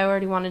lose because I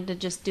already wanted to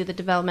just do the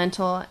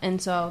developmental,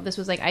 and so this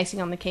was like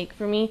icing on the cake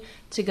for me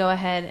to go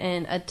ahead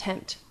and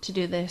attempt to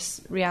do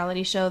this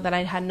reality show that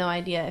I had no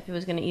idea if it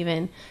was going to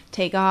even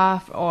take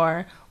off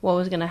or what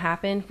was going to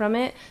happen from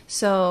it.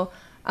 So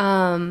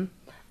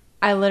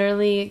I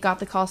literally got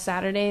the call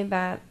Saturday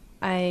that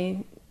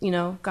I,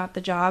 got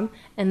the job,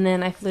 and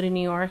then I flew to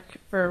New York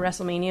for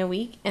WrestleMania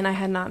week, and I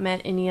had not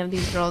met any of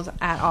these girls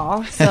at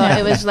all. So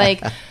it was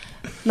like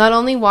not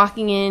only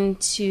walking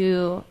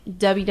into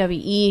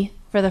WWE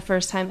for the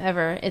first time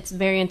ever, it's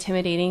very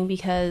intimidating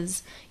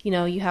because,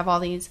 you have all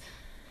these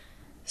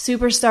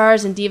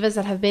superstars and divas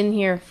that have been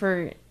here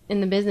in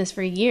the business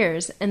for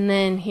years, and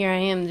then here I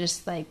am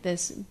just like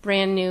this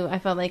brand new, I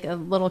felt like a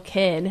little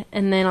kid,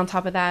 and then on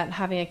top of that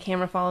having a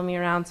camera follow me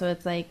around, so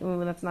it's like,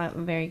 ooh, that's not a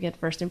very good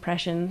first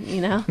impression,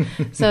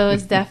 so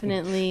it's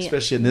definitely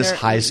especially in this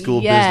high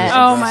school yes. business.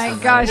 Oh my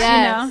gosh,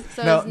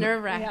 so No, it's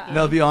nerve-wracking.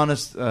 No, to be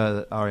honest,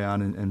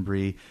 Ariane and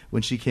Brie,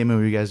 when she came in,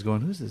 were you guys going,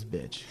 who's this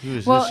bitch?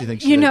 Who Well, does she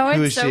think you she know, is?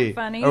 Who it's is so she?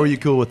 funny. Or were you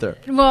cool with her?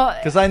 Well,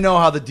 Because I know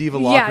how the diva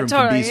locker room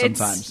can be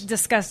sometimes. It's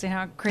disgusting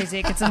how crazy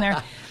it gets in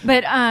there.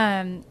 But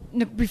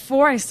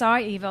before I saw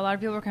Eva, a lot of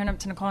people were coming up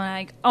to Nicole and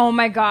like, "Oh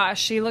my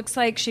gosh, she looks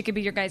like she could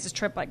be your guys'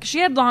 trip." Like she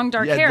had long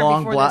dark hair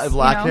long before this,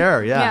 black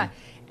hair, yeah.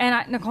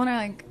 And Nicole and I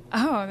are like,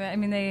 "Oh, I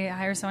mean, they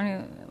hire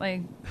someone who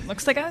like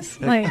looks like us."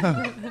 Like,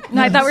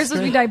 no, I thought we were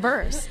supposed to be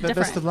diverse, different.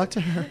 Best of luck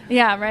to her.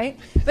 Yeah, right.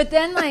 But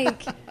then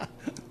like.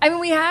 I mean,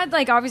 we had,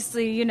 like,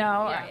 obviously,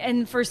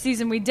 and first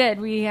season we did.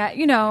 We had,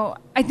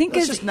 I think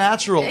it's just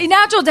natural.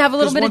 Natural to have a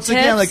little bit of once tips.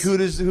 again, like, who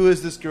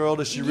is this girl?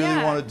 Does she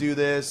really want to do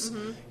this?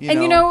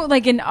 And,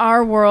 like, in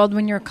our world,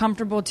 when you're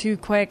comfortable too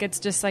quick, it's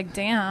just like,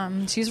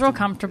 damn, she's real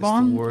comfortable.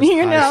 It's the worst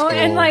high school.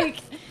 And, like...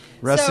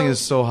 Wrestling is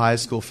so high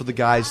school for the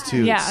guys,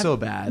 too. Yeah. It's so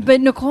bad.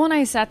 But Nicole and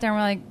I sat there and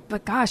we're like,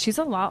 but gosh, she's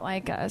a lot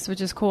like us,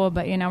 which is cool.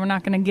 But, we're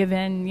not going to give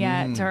in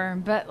yet to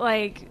her. But,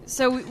 like,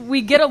 so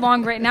we get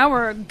along right now.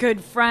 We're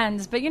good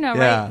friends. But,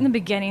 right in the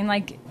beginning,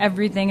 like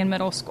everything in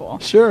middle school.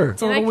 Sure.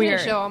 It's a little weird. I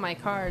couldn't show all my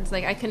cards.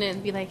 Like, I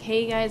couldn't be like,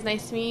 hey, guys,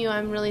 nice to meet you.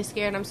 I'm really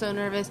scared. I'm so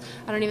nervous.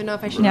 I don't even know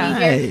if I should be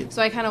here.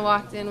 So I kind of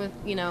walked in with,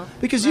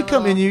 Because you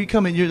come in,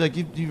 you're like,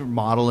 you're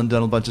model and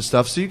done a bunch of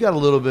stuff. So you got a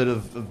little bit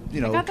of got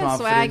that confidence,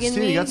 swag in too.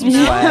 me. You got some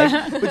swag.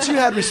 But you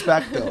had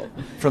respect, though,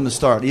 from the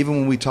start. Even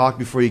when we talked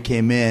before you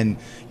came in,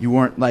 you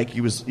weren't like,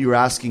 you were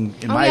asking,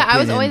 in my opinion. I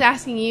was always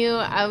asking you.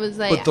 I was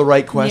like... But the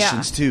right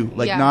questions, too.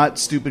 Like, not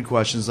stupid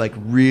questions, like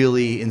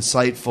really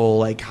insightful,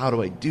 like, how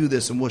do I do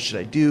this and what should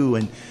I do?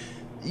 And,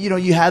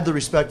 you had the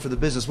respect for the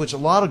business, which a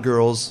lot of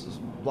girls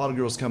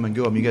come and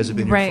go. I mean, you guys have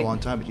been here for a long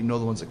time, but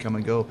the ones that come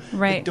and go,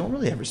 they don't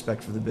really have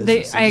respect for the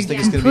business. I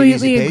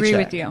completely agree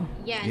with you.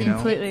 Yeah,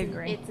 completely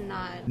agree. It's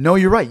not... No,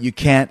 you're right. You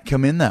can't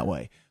come in that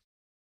way.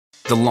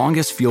 The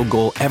longest field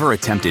goal ever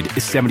attempted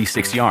is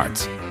 76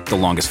 yards. The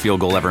longest field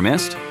goal ever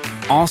missed?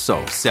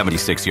 Also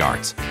 76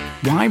 yards.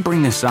 Why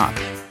bring this up?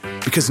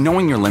 Because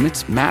knowing your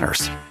limits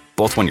matters,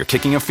 both when you're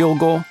kicking a field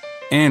goal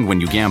and when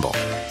you gamble.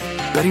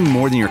 Betting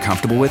more than you're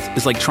comfortable with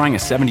is like trying a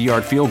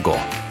 70-yard field goal.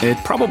 It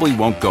probably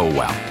won't go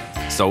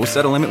well. So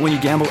set a limit when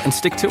you gamble and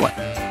stick to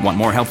it. Want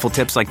more helpful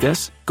tips like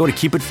this? Go to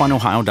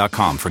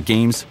keepitfunohio.com for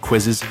games,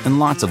 quizzes, and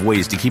lots of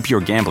ways to keep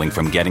your gambling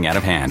from getting out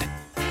of hand.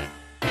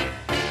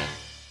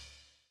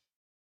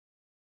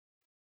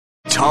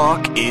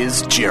 Talk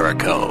is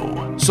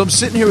Jericho. So I'm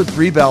sitting here with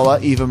Brie Bella,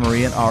 Eva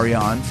Marie, and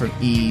Ariane from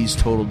E's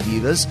Total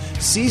Divas.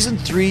 Season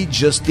 3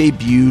 just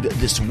debuted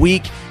this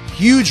week.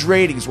 Huge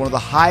ratings, one of the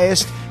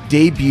highest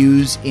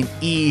debuts in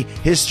E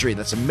history.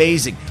 That's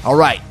amazing. All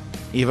right,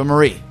 Eva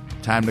Marie,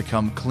 time to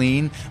come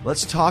clean.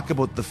 Let's talk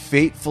about the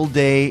fateful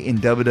day in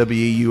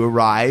WWE. You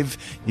arrive.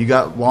 You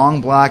got long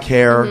black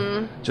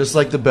hair, just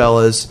like the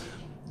Bellas.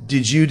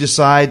 Did you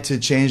decide to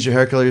change your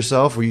hair color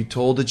yourself? Were you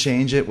told to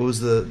change it? What was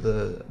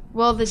the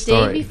Well, the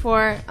story? day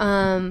before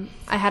I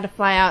had to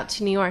fly out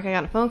to New York, I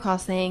got a phone call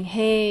saying,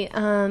 hey,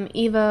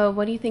 Eva,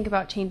 what do you think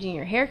about changing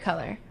your hair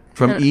color?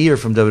 From E or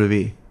from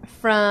WWE?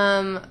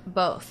 From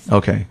both.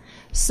 Okay.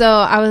 So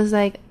I was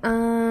like,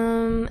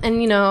 and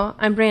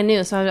I'm brand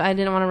new, so I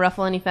didn't want to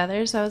ruffle any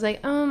feathers. So I was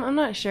like, I'm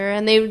not sure.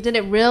 And they did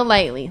it real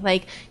lightly,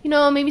 like,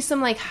 maybe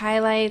some like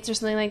highlights or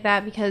something like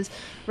that, because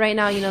right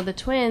now, the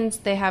twins,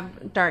 they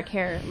have dark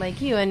hair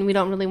like you, and we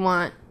don't really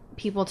want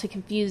people to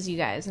confuse you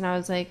guys. And I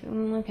was like,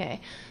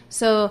 okay.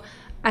 So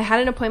I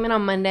had an appointment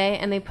on Monday,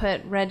 and they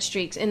put red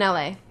streaks in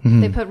LA.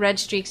 They put red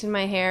streaks in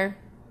my hair,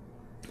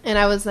 and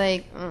I was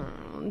like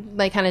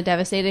kind of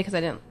devastated because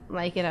I didn't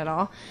like it at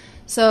all.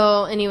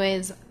 So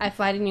anyways, I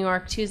fly to New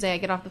York Tuesday. I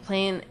get off the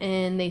plane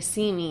and they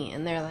see me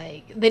and they're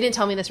like, they didn't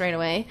tell me this right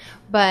away,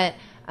 but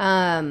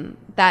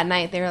That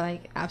night, they were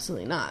like,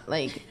 absolutely not.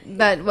 Like,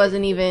 that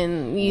wasn't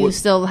even, you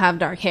still have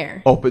dark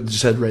hair. Oh, but it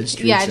just had red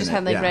streaks. Yeah, I just in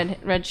had it. like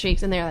red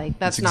streaks, and they're like,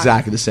 that's It's not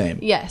exactly the same.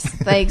 Yes,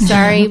 like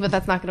sorry, but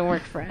that's not going to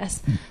work for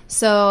us.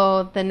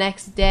 So the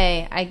next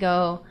day, I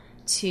go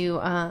to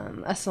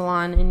a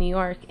salon in New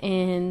York,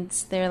 and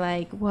they're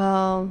like,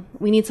 well,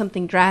 we need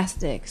something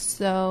drastic,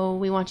 so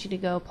we want you to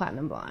go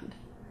platinum blonde.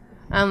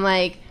 I'm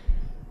like,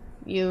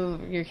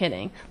 you're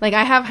kidding. Like,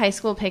 I have high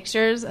school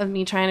pictures of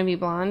me trying to be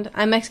blonde.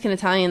 I'm Mexican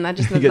Italian. That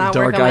just does get not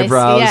dark work on my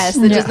eyebrows. skin. Yes,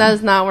 it just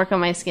does not work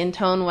on my skin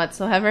tone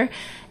whatsoever.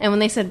 And when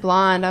they said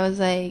blonde, I was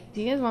like,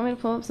 do you guys want me to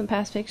pull up some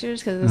past pictures?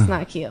 Because it's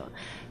not cute.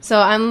 So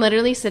I'm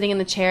literally sitting in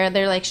the chair.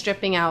 They're like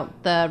stripping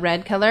out the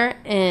red color,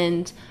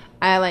 and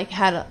I like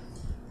had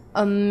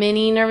a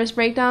mini nervous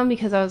breakdown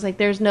because I was like,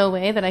 there's no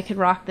way that I could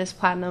rock this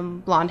platinum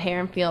blonde hair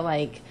and feel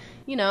like,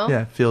 you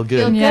know, feel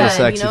good, feel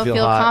sexy, you know,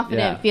 feel hot,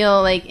 confident,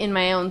 feel like in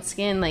my own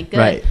skin, like good.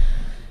 Right.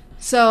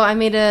 So I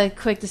made a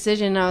quick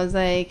decision. I was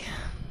like,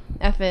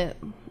 F it,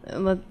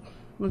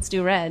 let's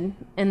do red.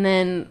 And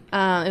then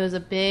it was a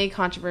big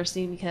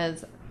controversy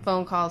because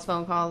phone calls,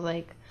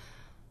 like,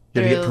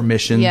 you had to get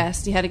permission.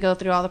 Yes, you had to go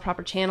through all the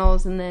proper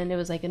channels, and then it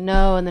was like a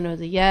no, and then it was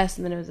a yes,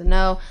 and then it was a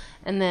no,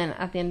 and then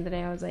at the end of the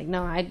day, I was like,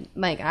 no,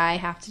 I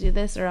have to do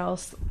this, or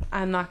else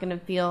I'm not going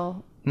to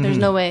feel. There's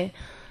no way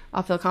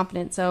I'll feel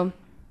confident. So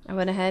I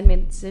went ahead, made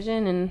a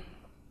decision, and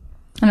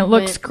it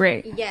looks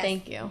great. Yes.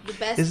 Thank you. The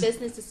best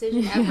business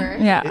decision ever.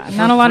 Yeah,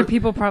 not a lot of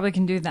people probably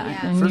can do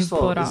that. And First you of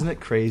pull all, it off. isn't it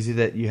crazy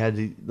that you had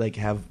to like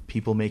have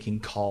people making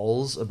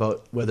calls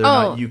about whether or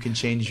not you can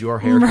change your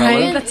hair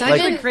Right? color? That's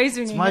Like, actually crazy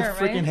when it's you my hear it,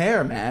 freaking right?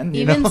 hair, man.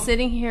 You Even know?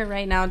 sitting here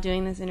right now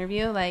doing this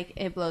interview, like,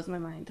 it blows my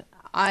mind.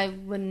 I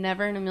would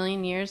never in a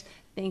million years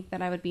think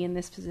that I would be in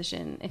this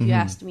position if you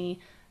asked me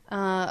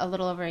a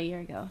little over a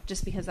year ago,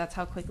 just because that's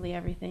how quickly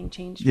everything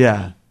changed for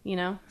me, you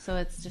know? So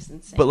it's just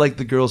insane. But like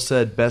the girl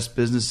said, best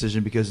business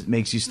decision because it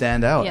makes you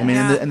stand out. Yeah. I mean,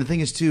 Yeah. and the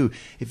thing is too,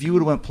 if you would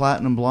have went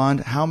platinum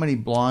blonde, how many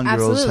blonde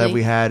girls Absolutely. have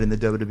we had in the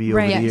WWE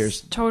over the Yes,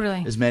 years?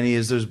 totally. As many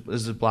as there's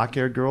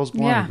black-haired girls,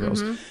 blonde Yeah.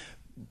 girls.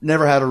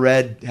 Never had a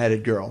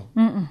red-headed girl.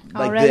 Like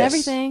All red this,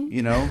 everything.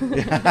 You know?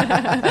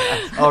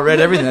 All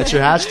red everything. That's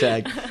your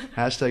hashtag.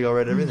 Hashtag all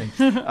red everything.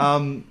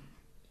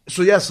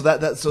 So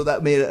that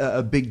made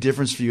a big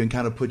difference for you and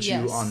kind of put you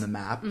Yes. on the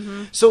map.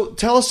 So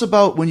tell us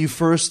about when you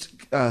first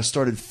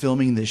started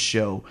filming this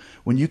show,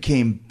 when you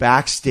came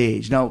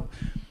backstage. Now,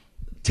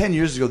 10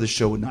 years ago, this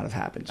show would not have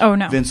happened. Oh,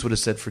 no. Vince would have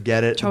said,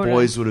 forget it. Totally. The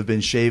boys would have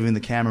been shaving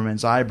the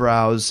cameraman's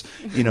eyebrows,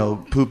 you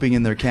know, pooping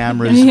in their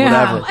cameras,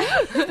 Yeah.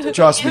 whatever.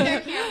 Trust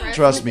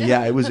me.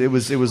 Yeah, it was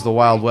the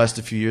Wild West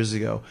a few years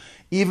ago.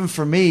 Even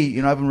for me,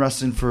 you know, I've been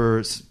wrestling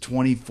for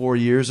 24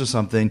 years or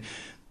something.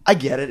 I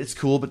get it. It's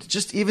cool. But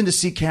just even to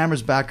see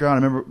cameras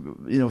background, I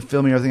remember, you know,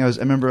 filming everything. I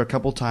remember a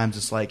couple times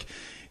it's like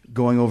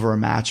going over a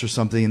match or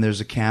something and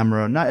there's a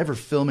camera, not ever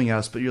filming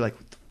us, but you're like,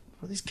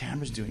 what are these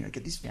cameras doing?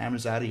 Get these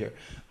cameras out of here.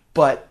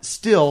 But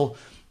still,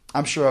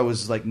 I'm sure I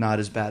was like not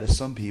as bad as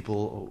some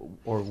people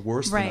or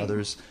worse than Right.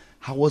 others.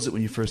 How was it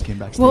when you first came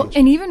backstage? Well,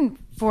 and even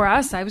for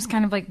us, I was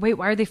kind of like, wait,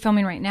 why are they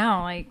filming right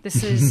now? Like,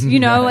 this is, you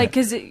know, like,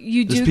 because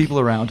you do. There's people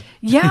around.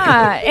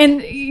 Yeah.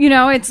 And, you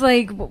know, it's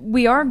like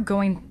we are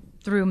going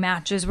through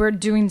matches. We're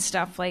doing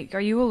stuff. Like, are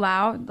you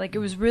allowed? Like, it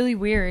was really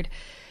weird.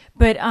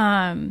 But,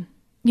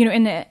 you know,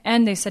 in the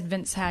end, they said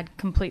Vince had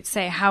complete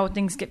say how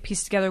things get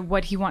pieced together,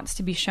 what he wants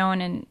to be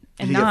shown and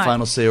You not. get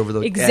final say over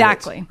the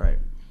Exactly. edits. Right.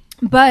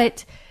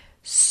 But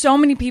so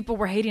many people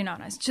were hating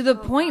on us to the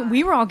point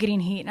we were all getting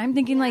heat. And I'm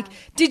thinking, like,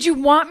 did you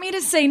want me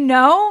to say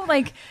no?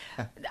 Like,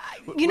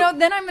 you know,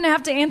 then I'm going to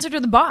have to answer to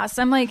the boss.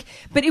 I'm like,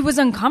 but it was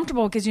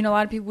uncomfortable because, you know, a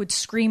lot of people would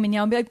scream and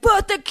yell and be like,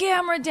 put the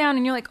camera down.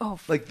 And you're like, oh,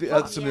 Like some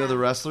of the other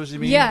wrestlers, you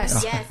mean?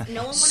 Yes. Yes,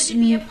 no one wanted to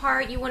be a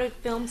part. You want to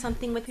film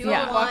something with People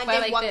would walk by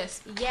like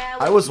this. Yeah,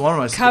 I was one of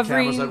my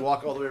Covering- cameras. I'd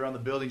walk all the way around the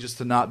building just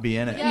to not be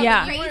in it.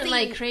 Yeah. But you weren't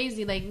like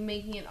crazy, like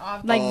making it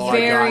off. like Oh, I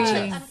very,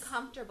 gotcha.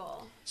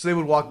 uncomfortable. So they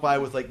would walk by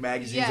with like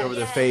magazines Yeah. over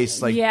their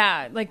face, like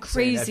yeah, like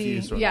saying crazy.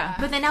 F you, Yeah.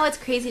 But then now it's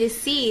crazy to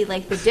see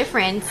like the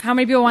difference. How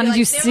many people want to Like,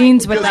 do they're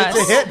scenes like, with because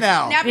it's a us? hit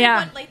now. Now Yeah.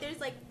 everyone, like there's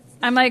like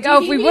I'm like, Do oh,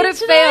 you if we need would it have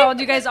today? failed,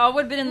 you guys all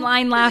would have been in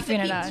line laughing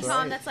at us.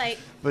 Tom, that's like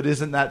But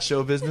isn't that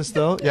show business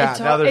though? Yeah,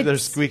 now they're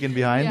it's- squeaking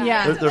behind.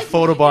 Yeah. They're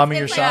photobombing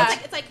your it's shots.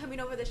 Like, it's like coming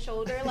over the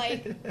shoulder,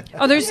 like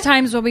Oh, there's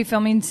times we'll be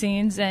filming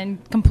scenes and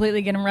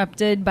completely get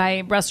interrupted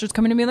by wrestlers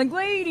coming to me like,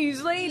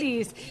 ladies.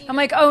 I'm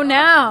like, oh,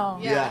 now.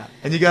 Yeah.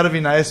 And you got to be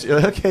nice. You're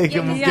like, okay,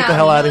 get the yeah.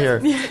 hell out of here.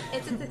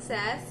 it's a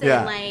success, and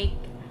Yeah. like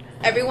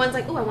everyone's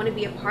like, oh, I want to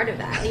be a part of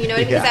that. You know,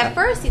 because Yeah. at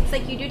first it's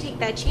like you do take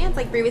that chance,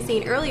 like Brie was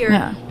saying earlier.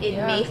 Yeah. It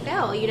may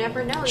fail. You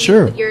never know.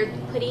 Sure. You're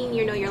putting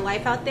your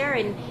life out there,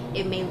 and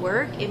it may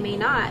work, it may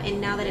not. And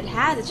now that it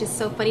has, it's just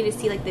so funny to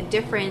see like the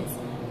difference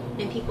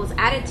in people's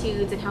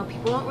attitudes and how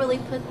people don't really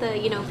put the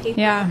paper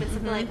Yeah. up and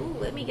stuff. They're like, ooh,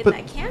 let me get But-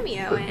 that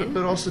cameo. And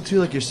But also too,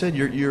 like you said,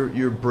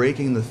 you're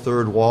breaking the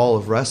third wall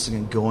of wrestling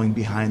and going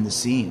behind the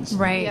scenes,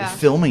 Right. Yeah.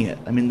 filming it.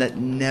 I mean, that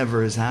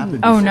never has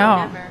happened. Oh, before. no.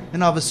 never.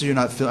 And obviously, you're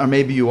not, or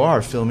maybe you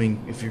are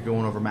filming if you're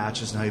going over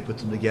matches and how you put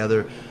them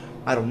together.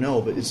 I don't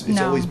know, but it's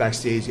No. always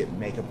backstage, getting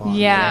makeup on,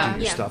 Yeah.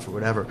 do your stuff or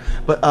whatever.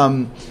 But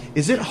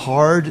is it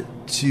hard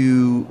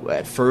to,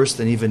 at first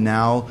and even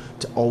now,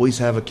 to always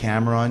have a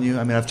camera on you?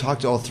 I mean, I've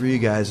talked to all three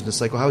of you guys, and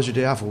it's like, well, how was your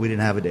day off? Well, we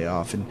didn't have a day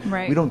off. And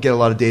Right. we don't get a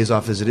lot of days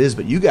off as it is,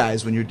 but you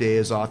guys, when your day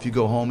is off, you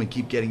go home and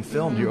keep getting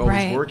filmed. You're always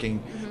Right. working,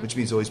 which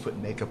means always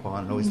putting makeup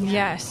on and always looking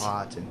Yes.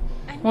 hot. And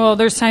Well,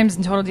 there's times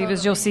in Total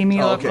Divas you'll see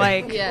me Oh, look okay.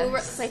 like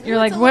It's you're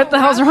like, what the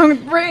hell's wrong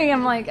with Brie?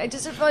 I'm like, I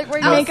just feel like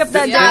wearing makeup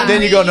that day.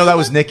 then you go, no, that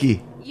was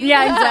Nikki.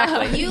 Yeah,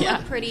 exactly. You Yeah.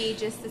 look pretty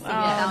just the same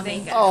Oh, without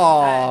thank makeup.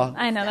 Aw.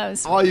 I know that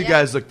was. All you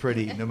guys look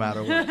pretty, no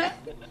matter what.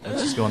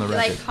 Let's just go on the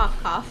record. Like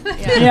cough, cough.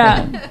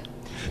 Yeah.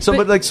 So,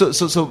 but like, so,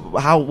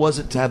 how was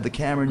it to have the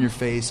camera in your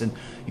face, and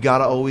you got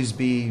to always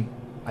be,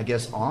 I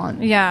guess,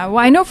 on? Yeah.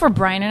 Well, I know for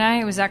Brian and I,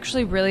 it was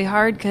actually really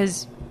hard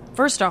because,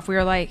 first off, we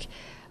were like,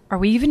 are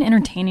we even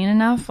entertaining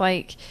enough?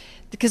 Like,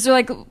 because they're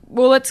like,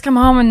 well, let's come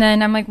home. And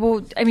then I'm like,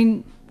 well, I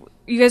mean,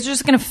 you guys are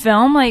just going to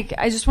film? Like,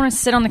 I just want to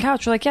sit on the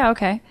couch. We're like, yeah,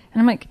 okay.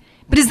 And I'm like,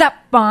 but is that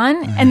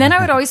fun? And then I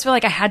would always feel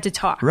like I had to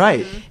talk.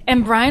 Right.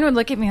 And Brian would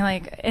look at me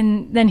like,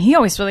 and then he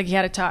always felt like he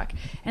had to talk.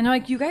 And they're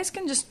like, you guys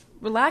can just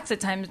relax at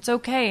times. It's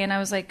okay. And I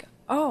was like,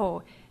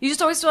 oh, you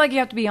just always feel like you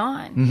have to be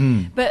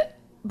on. But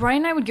Brian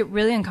and I would get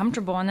really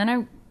uncomfortable. And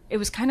then it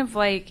was kind of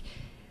like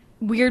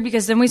weird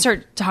because then we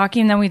start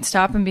talking and then we'd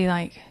stop and be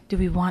like, do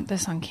we want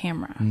this on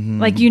camera?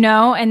 Like, you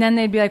know, and then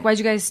they'd be like, why'd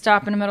you guys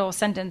stop in the middle of a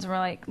sentence? And we're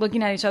like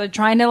looking at each other,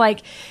 trying to like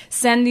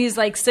send these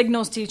like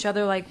signals to each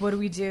other. Like, what do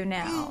we do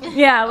now?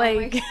 Yeah.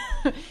 Like,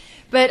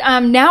 but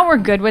now we're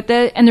good with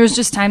it. And there's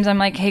just times I'm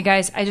like, hey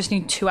guys, I just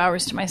need 2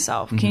 hours to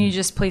myself. Can you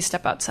just please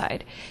step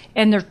outside?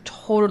 And they're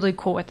totally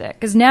cool with it.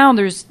 Cause now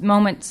there's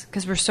moments,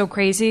 cause we're so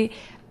crazy.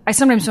 I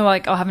sometimes feel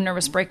like I'll have a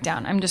nervous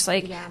breakdown. I'm just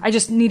like, I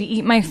just need to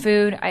eat my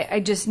food. I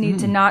just need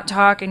to not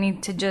talk. I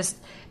need to just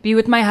be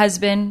with my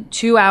husband,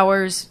 2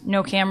 hours,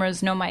 no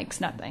cameras, no mics,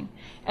 nothing.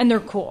 And they're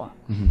cool.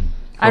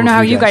 I don't know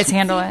how you guys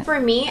handle it. For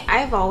me,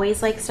 I've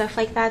always liked stuff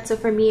like that. So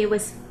for me, it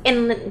was,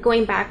 and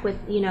going back with,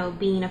 you know,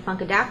 being a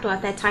Funkadactyl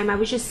at that time, I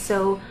was just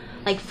so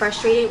like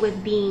frustrated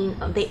with being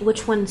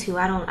which one's who.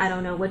 I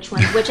don't know which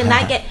one's which, and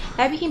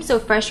that became so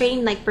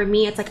frustrating. Like for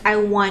me, it's like I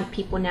want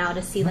people now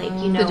to see like,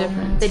 you know,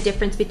 the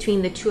difference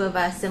between the two of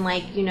us, and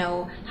like, you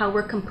know, how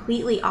we're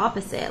completely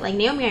opposite. Like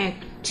Naomi and I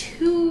are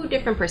two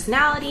different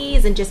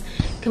personalities, and just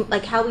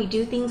like how we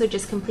do things are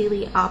just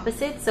completely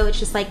opposite. So it's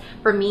just like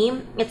for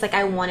me, it's like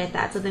I wanted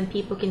that, so then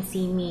people can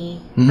see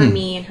me for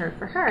me and her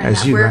for her, and As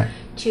that you, we're right.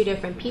 two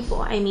different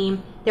people. I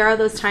mean, there are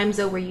those times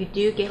though where you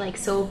do get like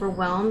so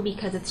overwhelmed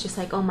because it's just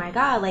like, oh my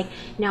god, like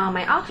now on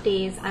my off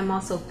days I'm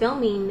also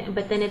filming,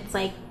 but then it's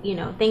like, you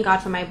know, thank God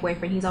for my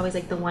boyfriend. He's always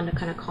like the one to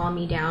kind of calm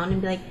me down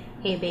and be like,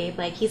 hey babe,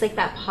 like he's like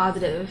that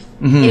positive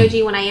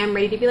energy when I am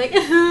ready to be like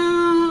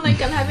like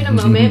I'm having a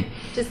moment,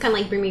 just kind of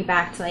like bring me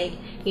back to like,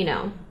 you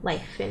know,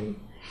 life.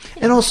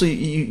 And also,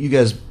 you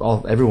guys,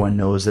 everyone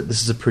knows that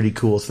this is a pretty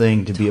cool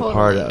thing to be a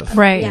part of.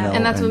 Right. you know,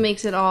 And that's what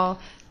makes it all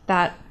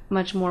that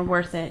much more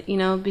worth it, you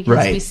know, because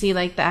Right. we see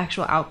like the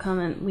actual outcome,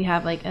 and we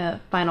have like a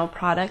final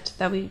product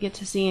that we get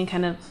to see and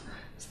kind of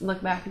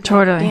look back and be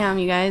like, Totally. damn,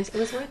 you guys,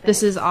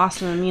 this is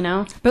awesome, you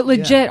know. But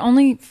legit,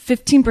 only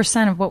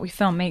 15% of what we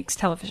film makes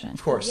television.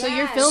 Of course. So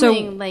you're So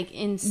filming like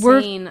insane.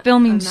 We're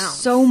filming amounts.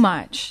 so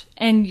much,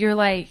 and you're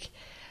like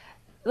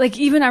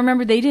even I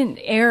remember they didn't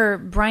air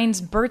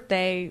Brian's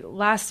birthday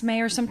last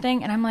May or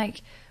something, and I'm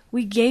like,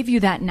 we gave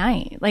you that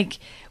night, like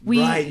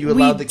Right, you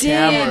allowed the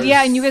cameras.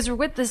 yeah, and you guys were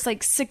with us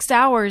like 6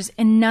 hours,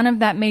 and none of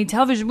that made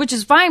television, which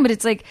is fine, but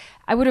it's like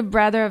I would have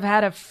rather have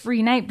had a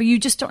free night, but you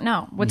just don't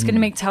know what's going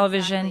to make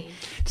television.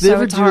 Do they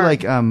ever it's do hard.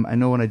 like I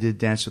know when I did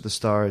Dance with the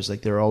Stars,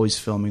 like they were always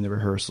filming the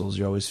rehearsals.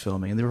 You're always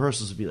filming, and the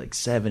rehearsals would be like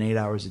 7-8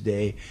 hours a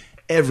day,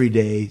 every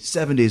day,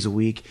 7 days a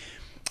week.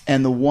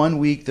 And the one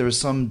week there was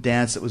some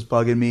dance that was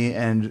bugging me,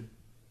 and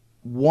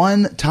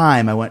one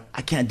time I went,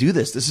 I can't do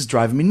this. This is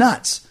driving me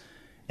nuts.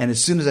 And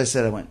as soon as I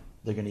said, I went,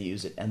 they're going to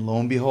use it. And lo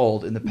and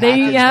behold, in the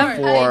package yeah. I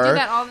before, do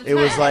that all the it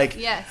was time. like,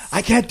 Yes.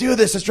 I can't do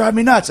this. It's driving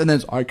me nuts. And then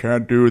it's, I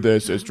can't do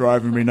this. It's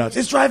driving me nuts.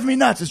 It's driving me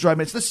nuts. It's driving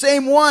me. It's the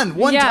same one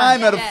Yeah.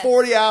 time out of Yes.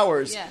 40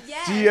 hours.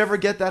 Yes. Do you ever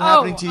get that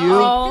happening to you?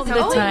 all the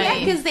oh time. yeah,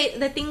 because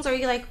the things are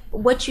like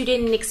what you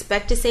didn't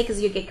expect to say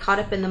because you get caught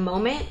up in the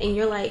moment, and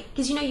you're like,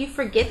 because you know you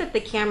forget that the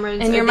cameras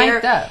And are you're there.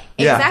 mic'd up.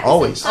 Yeah, Exactly.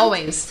 always.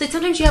 Always. So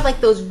sometimes you have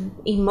like those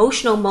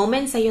emotional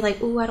moments that you're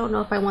like, ooh, I don't know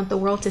if I want the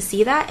world to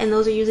see that, and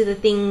those are usually the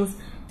things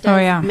that Oh,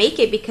 yeah. make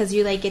it, because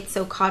you like get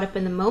so caught up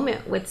in the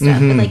moment with stuff.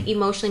 But like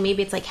emotionally,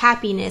 maybe it's like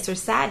happiness or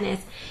sadness,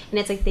 and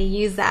it's like they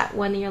use that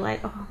when you're like,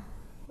 oh,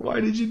 Why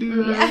did you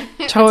do that?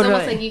 It's Totally.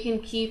 almost like you can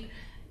keep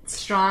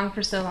strong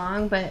for so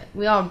long, but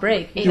we all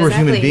break. We're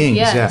human beings,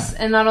 Yes,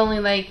 yeah. and not only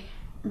like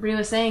Brie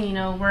was saying, you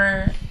know,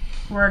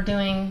 we're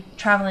doing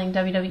traveling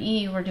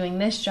WWE, we're doing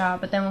this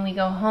job, but then when we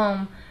go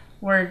home,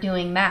 we're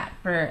doing that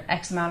for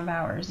X amount of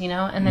hours, you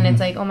know, and then it's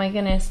like, oh my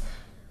goodness,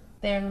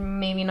 they're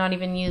maybe not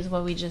even use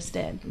what we just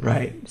did.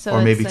 Right. So or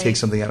it's maybe like- take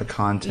something out of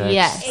context.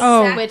 Yes.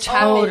 Oh, Which Exactly.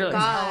 happens Oh, a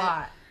God.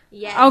 lot.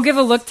 yes, I'll give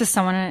a look to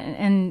someone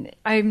and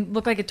I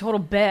look like a total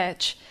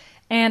bitch,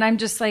 and I'm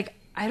just like,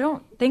 I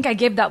don't think I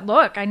gave that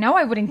look. I know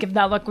I wouldn't give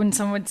that look when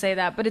someone would say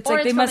that, but it's or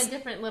like it's they must. a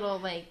different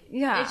little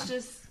Yeah. It's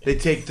just They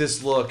take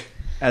this look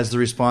as the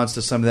response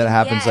to something that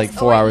happens Yes, like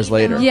 4 or hours even-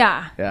 later.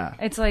 Yeah.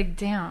 It's like,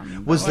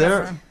 damn. Was but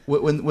there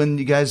whatever. when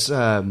you guys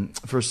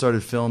first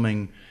started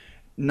filming,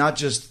 not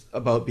just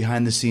about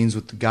behind the scenes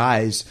with the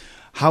guys,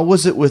 how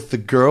was it with the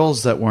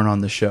girls that weren't on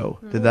the show?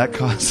 Did that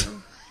cause?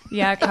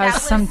 Yeah, it That caused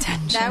was- some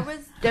tension.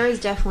 There was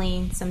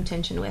definitely some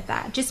tension with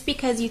that. Just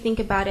because you think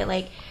about it,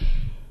 like,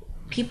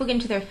 people get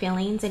into their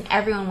feelings, and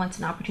everyone wants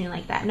an opportunity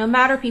like that. No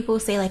matter people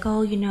say, like,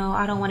 oh,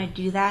 I don't want to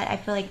do that. I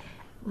feel like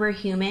we're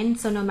human,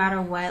 so no matter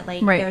what,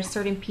 like, Right. there are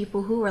certain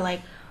people who were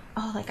like,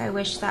 oh, like, I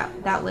wish that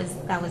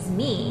was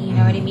me. You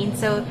know what I mean?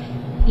 So,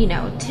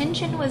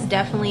 tension was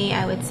definitely,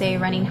 I would say,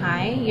 running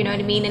high. You know what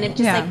I mean? And it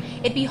just like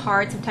it'd be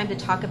hard sometimes to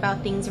talk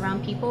about things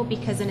around people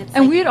because then it's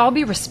And like, we'd all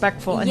be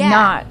respectful and Yeah.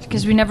 not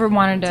because we never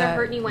wanted to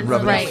hurt anyone's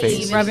Rub it in the feelings.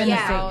 face. Rub it in the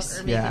Yeah. face.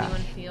 or make Yeah.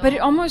 anyone feel. But it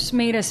almost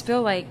made us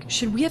feel like,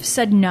 should we have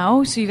said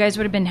no so you guys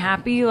would have been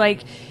happy? Like,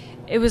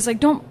 it was like,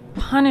 don't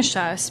punish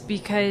us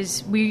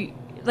because we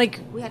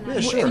had no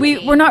sure.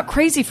 we're not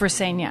crazy for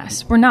saying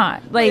yes. We're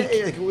not like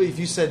If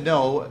you said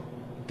no,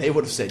 they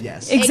would have said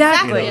yes.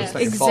 exactly, It's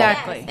not your fault.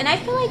 exactly. Yes. And I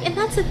feel like, and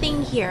that's the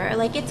thing here,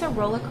 like, it's a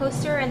roller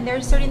coaster, and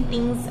there's certain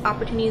things,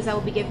 opportunities that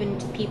will be given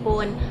to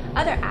people and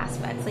other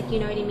aspects, like, you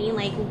know what I mean?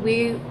 Like,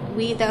 we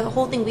the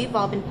whole thing we've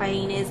all been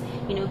fighting is,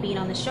 being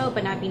on the show,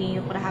 but not being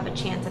able to have a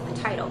chance at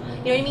the title.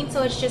 You know what I mean?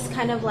 So it's just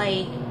kind of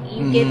like,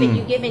 you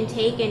give and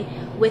take, and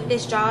with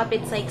this job,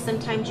 it's like,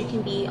 sometimes you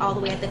can be all the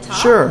way at the top.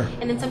 Sure.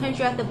 And then sometimes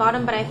you're at the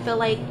bottom, but I feel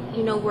like,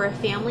 we're a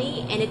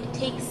family, and it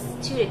takes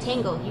two to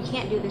tango. You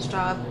can't do this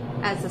job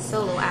as a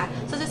solo act.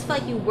 So I just feel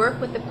like you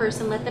work with the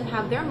person, let them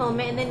have their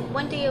moment, and then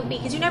one day it'll be,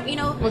 because you never,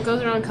 what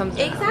goes around comes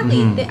around.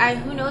 exactly.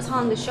 Who knows how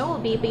long the show will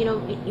be, but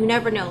you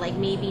never know. Like,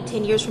 maybe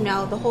 10 years from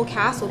now, the whole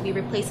cast will be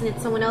replaced, and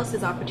it's someone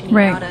else's opportunity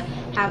Right. now to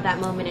have that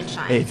moment and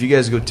shine. Hey, if you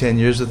guys go 10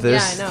 years with Yeah,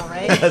 this, I know,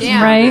 right?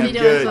 Right? Be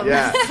doing good, something-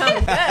 yeah.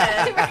 something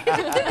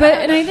good. But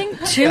and I think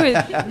too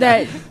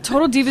that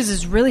Total Divas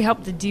has really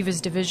helped the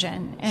Divas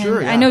division. And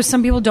Sure, yeah. I know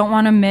some people don't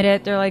want to admit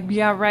it. They're like,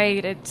 yeah,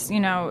 right. It's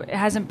it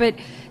hasn't. But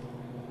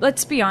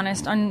let's be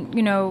honest. On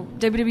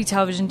WWE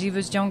television,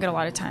 divas don't get a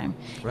lot of time,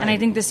 and I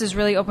think this has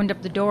really opened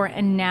up the door.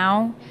 And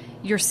now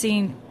you're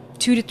seeing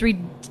 2 to 3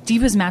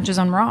 Divas matches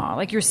on Raw.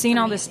 Like, you're seeing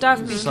all this stuff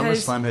because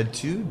SummerSlam had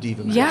 2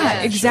 Diva matches.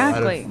 Yeah,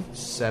 exactly. Out of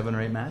 7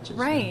 or 8 matches.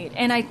 Right.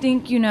 And I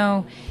think,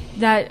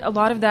 that a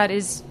lot of that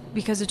is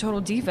because of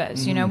Total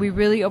Divas. We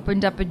really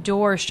opened up a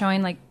door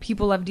showing, like,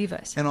 people love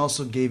divas. And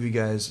also gave you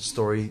guys a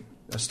story.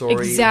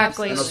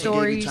 Exactly, And also gave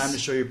stories. you time to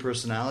show your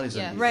personalities.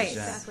 Yeah, on Divas. right.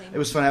 Exactly. It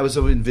was fun. I was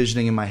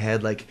envisioning in my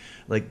head like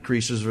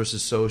Greasers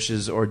versus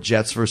Socias or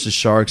Jets versus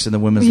Sharks in the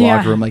women's Yeah.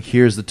 locker room. Like,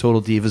 here's the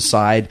Total Divas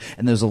side,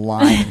 and there's a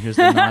line, and here's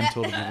the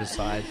non-Total Divas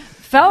side.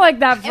 Felt like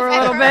that for a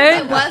little It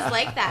bit. was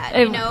like that,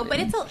 It- but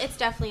it's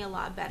definitely a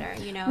lot better,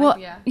 Well,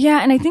 Yeah.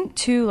 yeah, and I think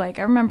too, like,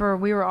 I remember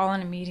we were all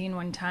in a meeting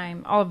one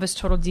time, all of us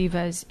Total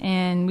Divas,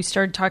 and we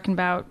started talking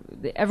about,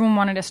 everyone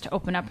wanted us to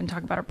open up and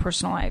talk about our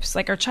personal lives,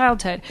 like our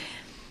childhood.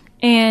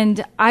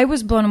 And I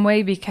was blown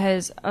away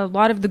because a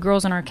lot of the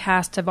girls on our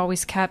cast have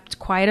always kept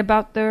quiet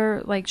about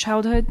their, like,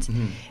 childhoods.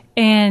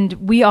 And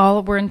we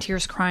all were in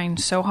tears crying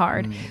so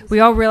hard. We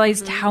all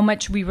realized how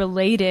much we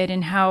related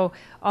and how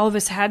all of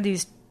us had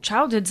these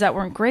childhoods that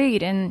weren't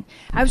great. And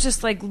I was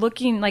just like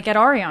looking like at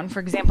Ariane, for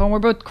example, and we're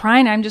both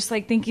crying. I'm just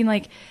like thinking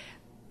like,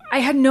 I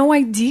had no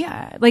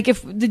idea. Like,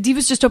 if the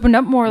Divas just opened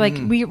up more, like,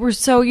 we were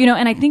so,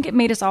 and I think it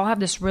made us all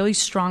have this really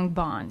strong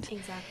bond.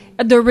 Exactly.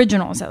 The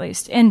originals, at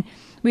least. And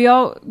we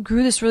all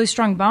grew this really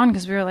strong bond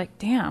because we were like,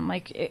 damn,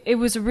 like, it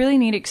was a really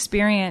neat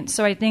experience.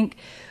 So I think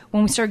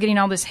when we started getting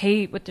all this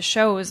hate with the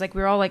show, it was like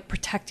we were all, like,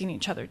 protecting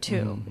each other,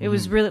 too. It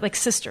was really like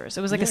sisters.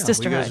 It was like a Yeah, you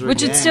sisterhood, guys were a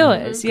which it gang still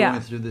is. Going Yeah.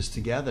 through this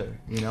together,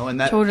 and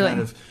that Totally. kind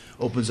of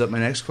opens up my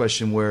next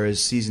question.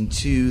 Whereas season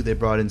 2 they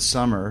brought in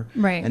Summer,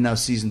 Right. and now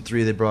season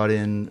 3 they brought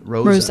in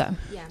Rosa. Rosa.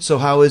 Yeah. So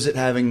how is it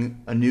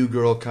having a new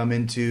girl come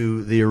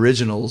into the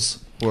originals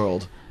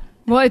world?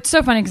 Well, it's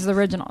so funny because the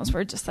originals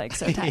were just, like,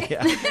 so tight.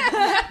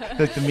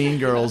 Like the Mean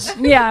Girls.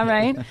 Yeah,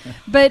 right.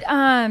 But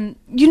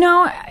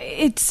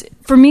it's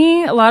for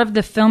me, a lot of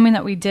the filming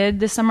that we did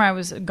this summer, I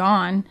was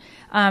gone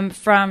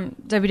from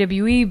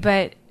WWE,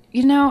 but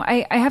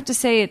I have to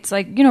say, it's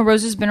like,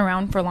 Rosa's been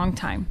around for a long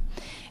time,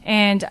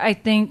 and I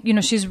think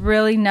she's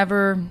really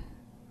never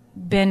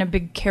been a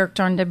big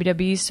character on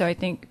WWE, so I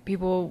think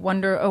people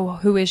wonder, oh,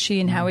 who is she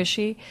and how is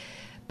she?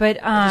 But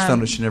I just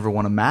found out she never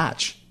won a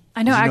match.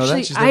 I know, Did you know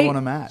actually, that? She's never won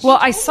a match. Well,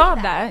 I saw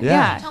that.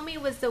 Yeah. Yeah. Tell me,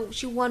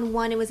 she won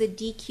one. It was a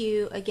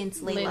DQ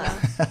against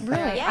Layla.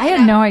 Really? Yeah, I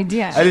had no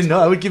idea. I didn't know.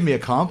 That would give me a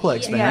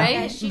complex, man.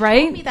 Yeah, she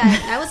Right? told me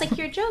that. I was like,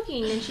 "You're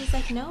joking," and she's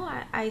like, "No,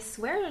 I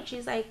swear."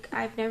 She's like,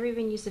 "I've never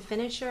even used a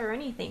finisher or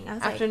anything." I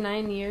was After like,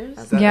 9 years.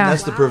 Yeah.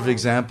 That's the Wow. perfect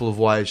example of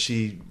why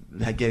she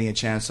getting a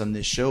chance on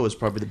this show is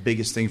probably the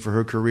biggest thing for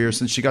her career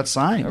since she got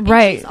signed. and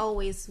Right. She's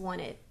always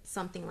wanted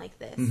something like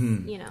this.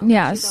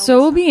 Yeah, She's so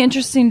always it'll be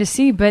interesting to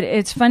see, but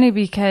it's funny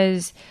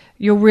because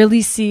you'll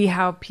really see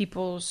how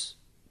people's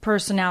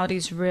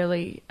personalities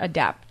really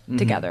adapt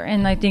together.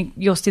 And I think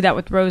you'll see that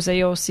with Rosa.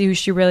 You'll see who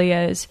she really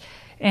is.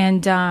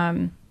 And,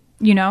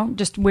 you know,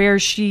 just where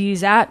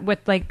she's at with,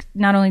 like,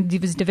 not only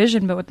Divas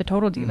Division, but with the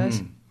Total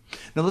Divas.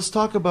 Now let's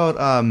talk about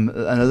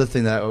another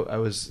thing that I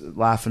was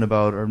laughing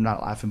about, or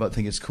not laughing about,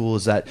 think it's cool,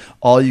 is that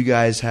all you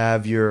guys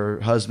have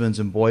your husbands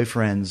and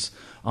boyfriends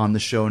on the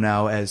show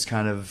now as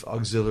kind of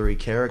auxiliary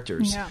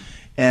characters. Yeah.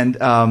 And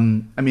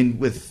I mean,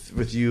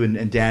 with you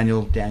and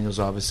Daniel's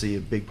obviously a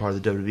big part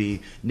of the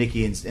WWE.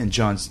 Nikki and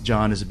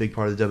John is a big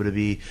part of the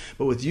WWE.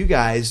 But with you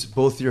guys,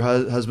 both your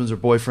husbands or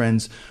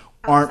boyfriends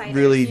aren't Outsiders.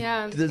 really,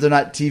 Yeah. they're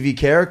not TV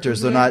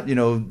characters. They're not, you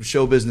know,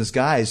 show business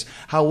guys.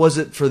 How was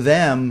it for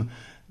them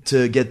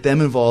to get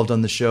them involved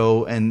on the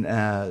show and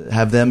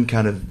have them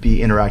kind of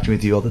be interacting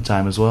with you all the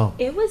time as well?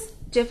 It was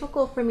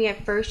difficult for me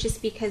at first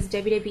just because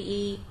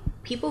WWE,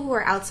 people who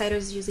are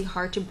outsiders, is usually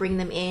hard to bring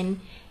them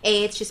in.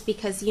 It's just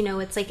because, you know,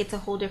 it's like it's a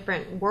whole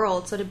different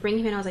world. So to bring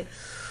him in, I was like,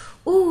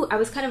 ooh, I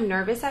was kind of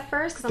nervous at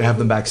first. To have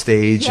them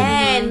backstage.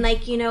 Yeah, and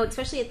like, you know,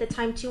 especially at the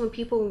time too when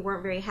people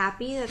weren't very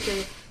happy that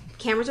the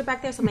cameras are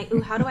back there. So I'm like,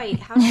 ooh, how do I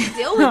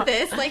deal with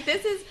this? Like,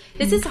 this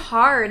is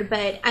hard.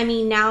 But I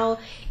mean, now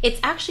it's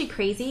actually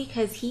crazy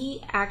because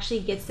he actually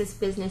gets this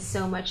business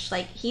so much.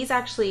 Like, he's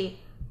actually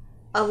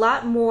a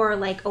lot more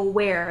like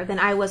aware than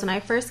I was when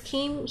I first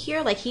came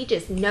here. Like, he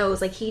just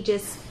knows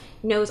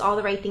all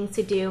the right things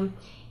to do.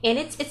 And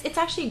it's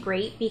actually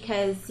great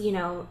because, you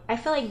know, I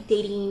feel like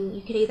dating, you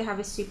could either have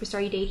a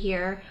superstar you date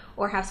here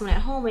or have someone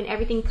at home, and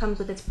everything comes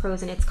with its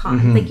pros and its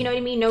cons. Like, you know what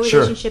I mean? No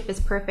relationship is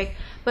perfect.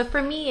 But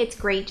for me, it's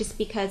great just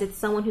because it's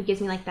someone who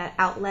gives me like that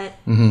outlet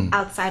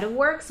outside of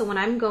work. So when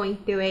I'm going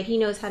through it, he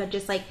knows how to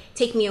just like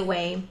take me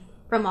away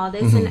from all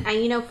this. And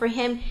you know, for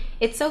him,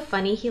 it's so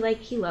funny.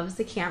 He loves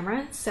the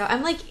camera. So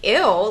I'm like,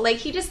 ew. Like,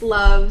 he just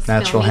loves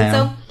Natural filming.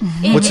 ham.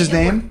 So What's his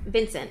name?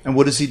 Vincent. And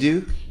what does he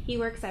do? He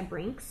works at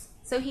Brinks.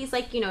 So he's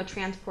like, you know,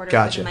 transporter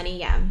Gotcha. for the money,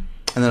 yeah.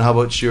 And then how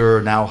about your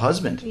now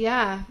husband?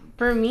 Yeah.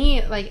 For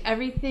me, like,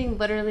 everything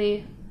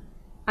literally,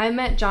 I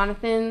met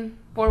Jonathan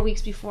 4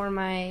 weeks before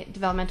my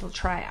developmental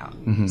tryout.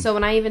 So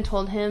when I even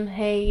told him,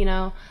 hey, you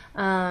know,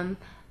 I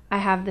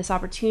have this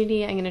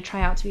opportunity, I'm going to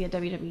try out to be a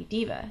WWE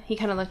diva, he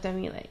kind of looked at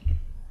me like,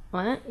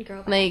 what?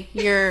 Girl, bye. Like,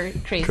 you're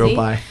crazy. Girl,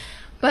 bye.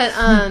 But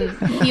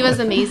he was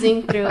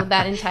amazing through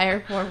that entire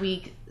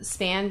 4-week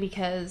span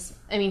because,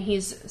 I mean,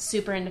 he's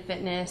super into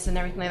fitness and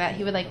everything like that.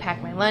 He would, like,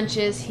 pack my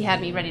lunches. He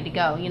had me ready to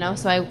go, you know?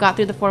 So I got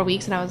through the 4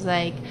 weeks and I was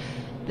like,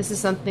 this is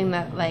something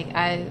that, like,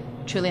 I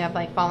truly have,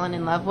 like, fallen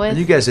in love with. And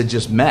you guys had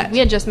just met. We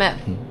had just met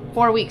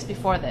 4 weeks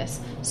before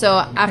this. So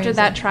after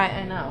that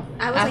I know.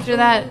 I was after like,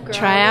 that ooh, girl.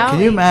 tryout.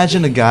 Can you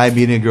imagine a guy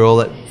meeting a girl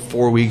that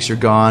 4 weeks you're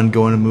gone,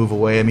 going to move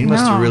away? I mean, he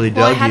must have really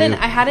Well, dug you.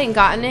 I hadn't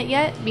gotten it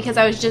yet because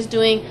I was just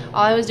doing,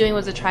 all I was doing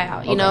was a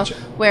tryout, you know, gotcha.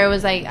 where it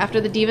was like after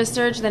the Diva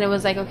Surge, then it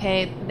was like,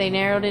 okay, they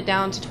narrowed it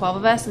down to 12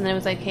 of us, and then it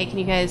was like, hey, can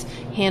you guys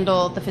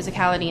handle the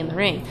physicality in the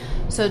ring?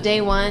 So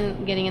day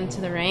one, getting into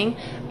the ring,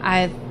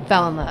 I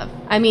fell in love.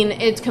 I mean,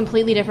 it's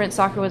completely different.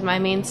 Soccer was my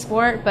main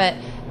sport, but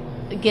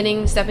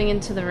stepping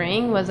into the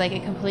ring was like a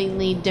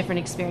completely different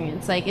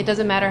experience. Like, it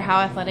doesn't matter how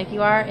athletic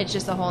you are, it's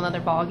just a whole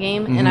nother ball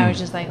game. And I was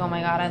just like, oh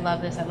my god, I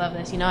love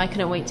this, you know. I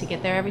couldn't wait to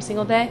get there every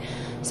single day.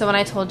 So when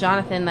I told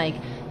Jonathan, like,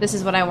 this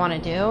is what I want to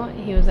do,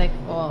 he was like,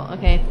 well,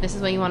 okay, if this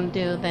is what you want to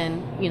do,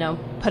 then, you know,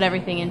 put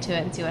everything into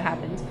it and see what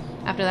happens.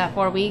 After that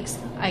 4 weeks,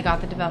 I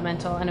got the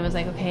developmental, and it was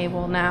like, okay,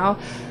 well, now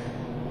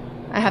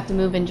I have to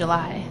move in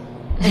July.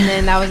 And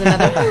then that was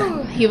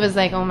another. He was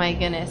like, "Oh my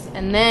goodness!"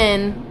 And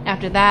then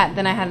after that,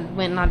 then I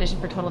went and auditioned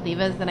for Total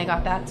Divas. Then I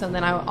got that. So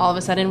then I all of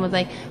a sudden was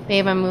like,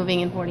 "Babe, I'm moving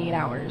in 48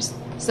 hours."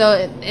 So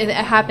it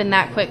happened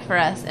that quick for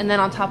us. And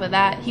then on top of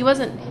that, he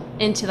wasn't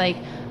into like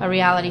a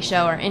reality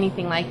show or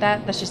anything like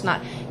that. That's just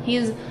not.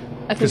 He's a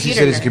computer. Because he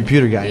said he's a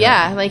computer guy.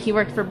 Yeah, like he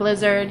worked for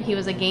Blizzard. He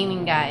was a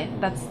gaming guy.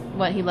 That's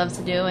what he loves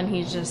to do, and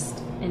he's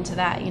just into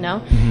that, you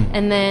know.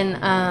 And then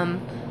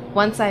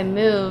once I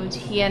moved,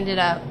 he ended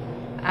up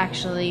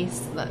actually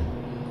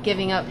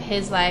giving up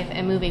his life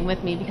and moving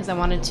with me because I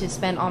wanted to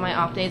spend all my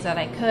off days that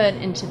I could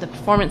into the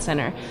performance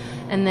center.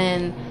 And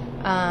then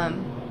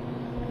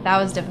that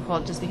was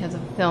difficult just because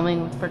of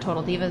filming for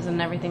Total Divas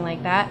and everything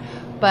like that.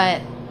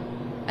 But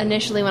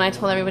initially when I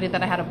told everybody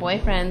that I had a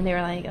boyfriend, they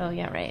were like, oh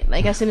yeah, right.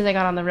 Like, as soon as I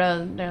got on the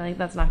road, they're like,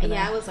 that's not gonna,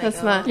 Yeah, I was like, that's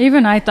oh. not.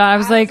 Even I thought, I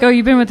was like, oh,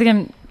 you've been with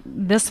him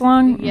this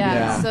long?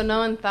 Yeah. So no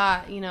one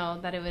thought, you know,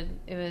 that it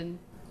would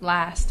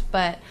last.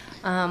 But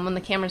when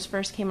the cameras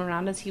first came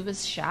around us, he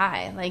was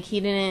shy. Like, he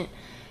didn't.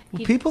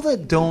 People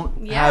that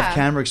don't have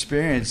camera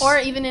experience or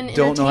even in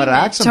don't know how to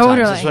act sometimes.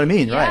 Totally. That's what I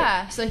mean, right?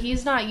 Yeah. So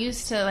he's not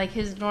used to like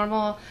his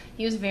normal.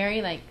 He was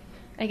very like,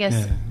 I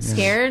guess,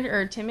 scared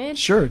or timid.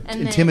 Sure.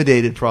 And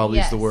Intimidated probably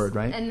yes. is the word,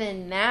 right? And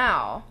then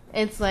now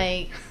It's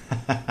like,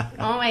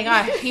 oh my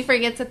gosh, he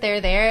forgets that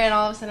they're there, and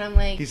all of a sudden I'm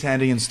like, He's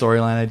handing in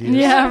storyline ideas.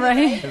 Yeah,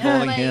 right.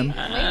 Involving like, him.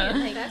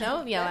 wait, like,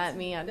 don't yell at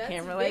me on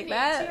camera like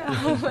that.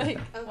 I'm like,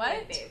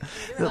 what?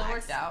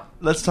 worked out.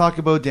 Let's talk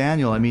about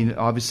Daniel. I mean,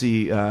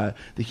 obviously, the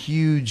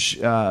huge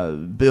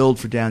build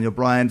for Daniel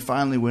Bryan,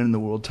 finally winning the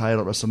world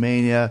title at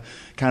WrestleMania,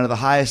 kind of the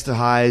highest of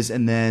highs,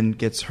 and then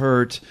gets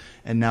hurt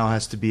and now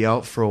has to be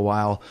out for a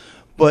while.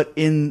 But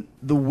in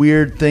the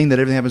weird thing that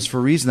everything happens for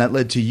a reason, that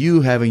led to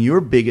you having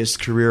your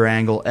biggest career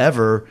angle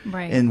ever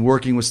in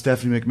working with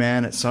Stephanie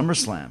McMahon at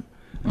SummerSlam.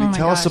 I mean,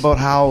 tell us about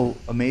how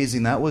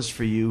amazing that was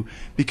for you.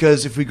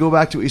 Because if we go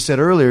back to what you said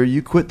earlier,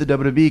 you quit the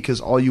WWE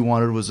because all you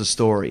wanted was a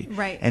story.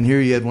 Right. And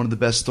here you had one of the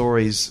best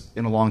stories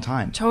in a long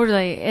time.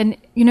 Totally. And,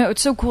 you know,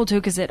 it's so cool, too,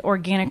 because it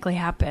organically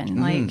happened.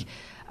 Like,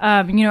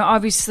 you know,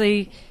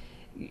 obviously,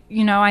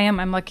 you know,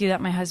 I'm lucky that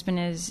my husband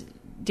is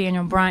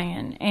Daniel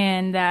Bryan,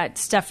 and that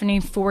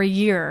Stephanie for a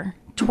year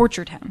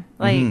tortured him.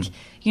 Like,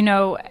 you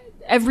know,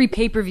 every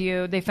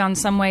pay-per-view they found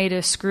some way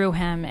to screw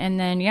him, and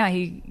then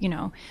he, you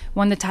know,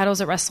 won the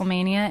titles at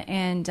WrestleMania,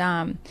 and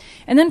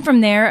then from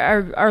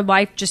there our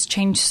life just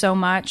changed so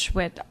much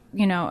with,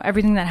 you know,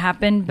 everything that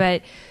happened.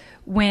 But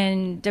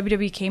when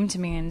WWE came to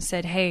me and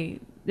said, hey,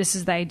 this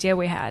is the idea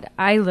we had,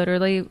 I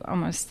literally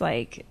almost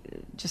like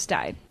just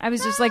died. I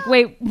was just like,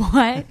 wait,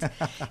 what?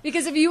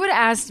 Because if you would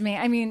have asked me,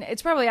 I mean,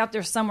 it's probably out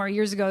there somewhere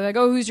years ago, like,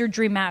 oh, who's your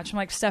dream match? I'm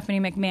like, Stephanie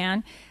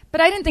McMahon.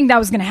 But I didn't think that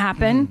was going to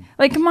happen.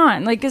 Like, come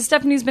on. Like, because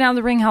Stephanie's been out of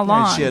the ring how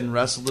long? And she hadn't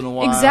wrestled in a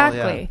while.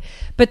 Exactly. Yeah.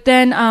 But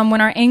then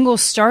when our angle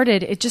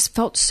started, it just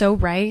felt so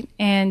right.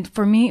 And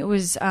for me, it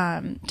was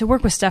to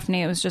work with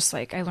Stephanie, it was just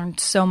like I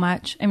learned so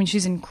much. I mean,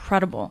 she's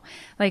incredible.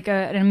 Like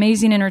an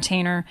amazing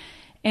entertainer.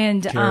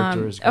 And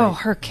Character is great.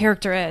 her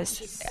character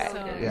is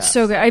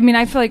so good. I mean,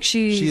 I feel like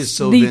she is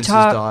so the Vince's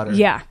top daughter.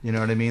 Yeah, you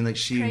know what I mean. Like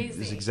she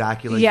is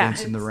exactly like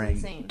Vince in the ring.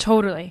 Insane.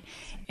 Totally,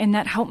 and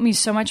that helped me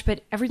so much.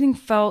 But everything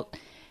felt,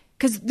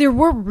 because there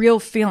were real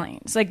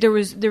feelings. Like there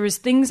was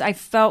things I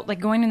felt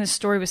like going in the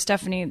story with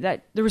Stephanie,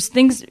 that there was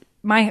things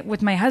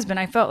with my husband.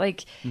 I felt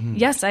like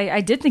yes, I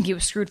did think he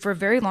was screwed for a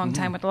very long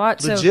time with a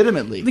lot.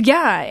 Legitimately, so,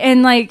 yeah,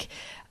 and like.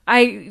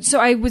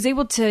 I was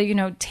able to, you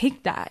know,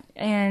 take that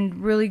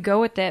and really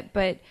go with it.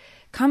 But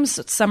comes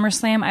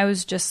SummerSlam, I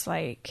was just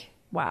like,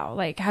 wow,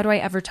 like, how do I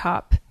ever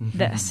top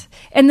this?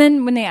 And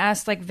then when they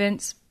asked, like,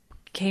 Vince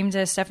came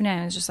to Stephanie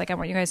and was just like, I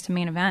want you guys to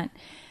main event.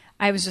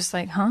 I was just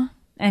like, huh?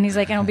 And he's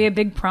like, and it'll be a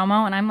big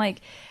promo. And I'm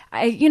like,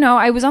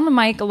 I was on the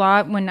mic a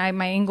lot when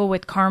my angle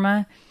with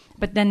Karma,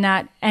 but then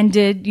that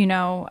ended, you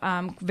know,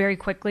 very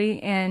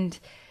quickly, and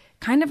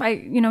kind of,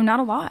 not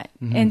a lot.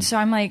 And so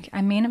I'm like,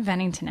 I'm main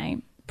eventing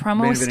tonight.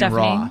 Promo with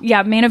Stephanie. Raw.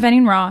 Yeah, main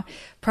eventing Raw.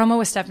 Promo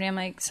with Stephanie. I'm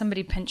like,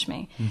 somebody pinch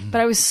me.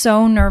 But I was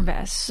so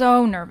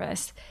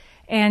nervous.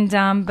 And,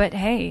 but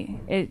hey,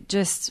 it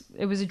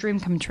was a dream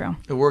come true.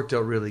 It worked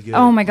out really good.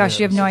 Oh my gosh,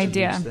 you have no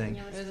idea.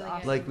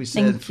 Like we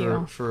said,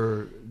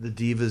 for the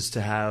Divas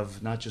to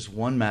have not just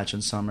one match in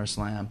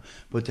SummerSlam,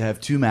 but to have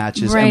two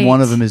matches, and one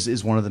of them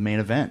is one of the main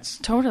events.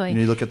 Totally.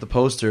 You look at the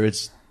poster,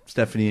 it's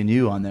Stephanie and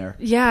you on there.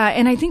 Yeah,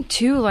 and I think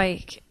too,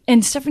 like,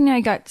 and Stephanie and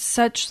I got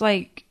such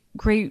like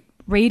great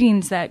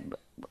ratings that,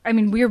 I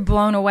mean, we were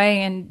blown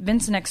away. And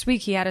Vince next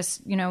week, he had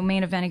us, you know,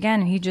 main event again,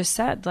 and he just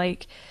said,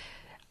 like,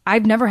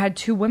 I've never had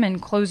two women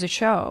close a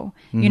show,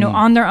 you know,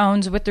 on their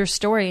own with their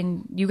story,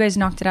 and you guys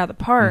knocked it out of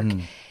the park.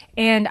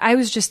 And I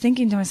was just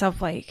thinking to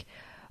myself, like,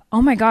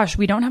 oh my gosh,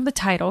 we don't have the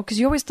title, because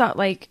you always thought,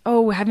 like,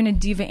 oh, having a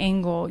diva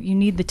angle, you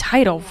need the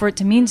title for it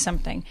to mean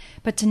something.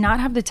 But to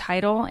not have the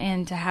title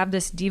and to have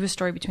this diva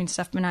story between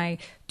Stephanie and I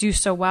do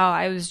so well,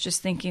 I was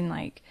just thinking,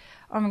 like,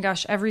 oh my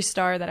gosh, every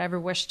star that I ever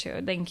wished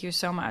to. Thank you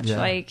so much. Yeah.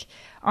 Like,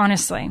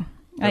 honestly.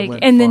 Like,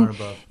 and then,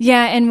 above.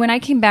 Yeah. And when I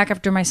came back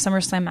after my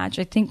SummerSlam match,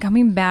 I think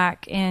coming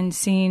back and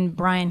seeing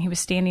Brian, he was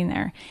standing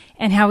there,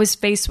 and how his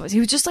face was, he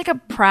was just like a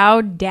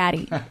proud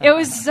daddy. It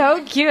was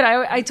so cute.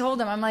 I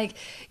told him, I'm like,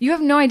 you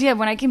have no idea.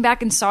 When I came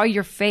back and saw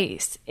your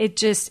face,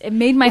 it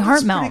made my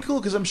heart melt. It's pretty cool,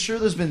 because I'm sure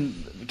there's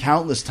been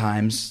countless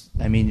times,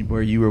 I mean,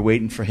 where you were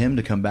waiting for him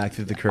to come back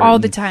through the curtain. All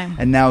the time.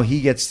 And now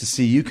he gets to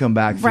see you come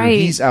back through. Right.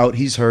 He's out,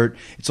 he's hurt.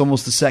 It's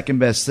almost the second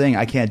best thing.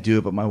 I can't do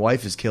it, but my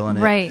wife is killing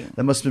it. Right.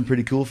 That must have been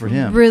pretty cool for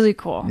him. Really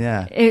cool.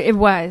 Yeah. It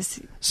was.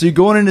 So you're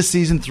going into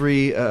season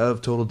 3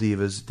 of Total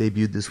Divas,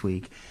 debuted this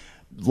week.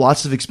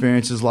 Lots of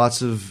experiences,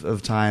 lots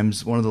of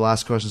times. One of the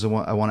last questions I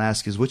want to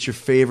ask is, what's your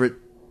favorite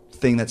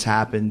thing that's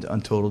happened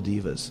on Total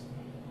Divas?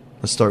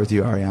 Let's start with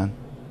you, Ariane.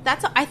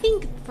 I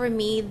think for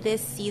me,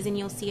 this season,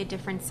 you'll see a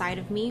different side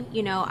of me.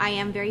 You know, I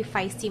am very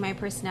feisty. My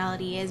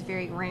personality is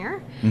very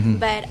rare.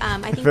 But I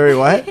think... Very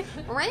what?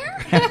 Rare?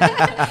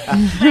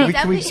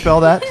 Can we spell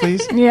that,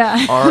 please?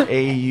 Yeah.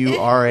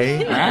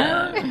 R-A-U-R-A?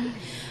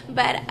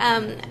 But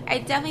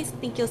I definitely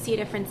think you'll see a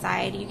different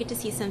side. You get to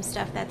see some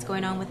stuff that's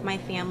going on with my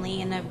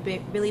family and a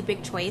really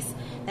big choice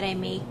that I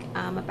make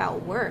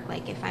about work,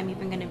 like if I'm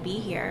even going to be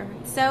here.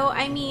 So,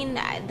 I mean,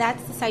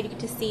 that's the side you get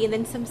to see. And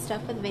then some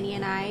stuff with Vinny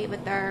and I,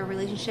 with our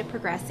relationship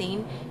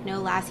progressing. You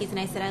know, last season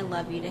I said I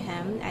love you to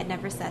him. I'd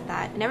never said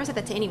that. I never said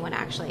that to anyone,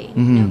 actually.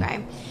 No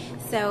guy.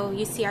 So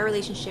you see our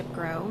relationship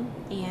grow,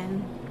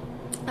 and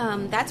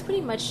that's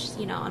pretty much,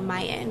 you know, on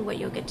my end what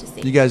you'll get to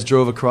see. You guys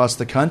drove across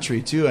the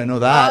country too. I know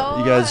that.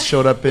 You guys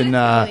showed up in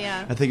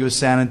I think it was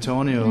San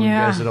Antonio. You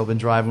guys had all been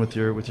driving with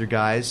your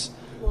guys.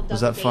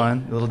 Was that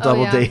fun? A little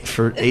double date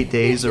for 8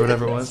 days or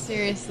whatever it was.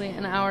 Seriously,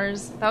 and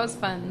hours. That was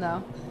fun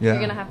though. Yeah.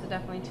 You're gonna have to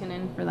definitely tune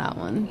in for that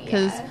one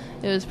because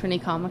it was pretty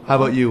comical. How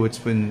about you? What's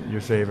been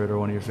your favorite or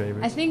one of your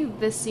favorites? I think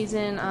this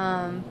season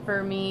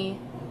for me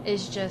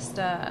is just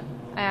I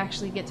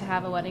actually get to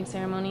have a wedding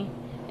ceremony.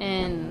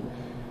 And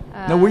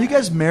now, were you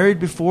guys married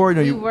before?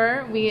 No,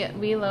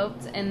 we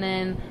eloped, and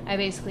then I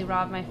basically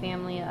robbed my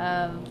family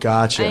of.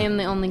 Gotcha. I am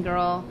the only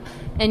girl,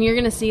 and you're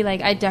gonna see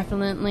like I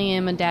definitely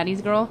am a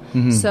daddy's girl.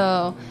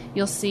 So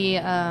you'll see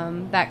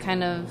that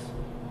kind of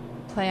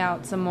play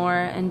out some more,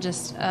 and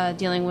just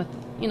dealing with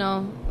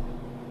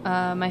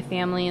my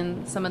family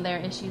and some of their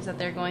issues that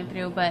they're going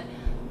through. But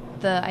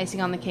the icing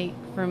on the cake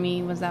for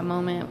me was that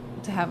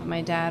moment to have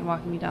my dad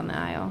walking me down the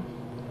aisle.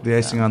 The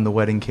icing on the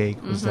wedding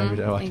cake was that your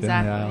dad.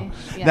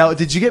 Exactly. Yeah. Now,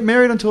 did you get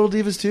married on Total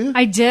Divas too?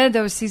 I did.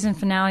 That was season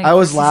finale. I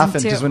was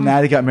laughing because when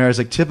Maddie got married, I was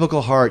like,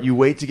 typical Hart. You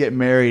wait to get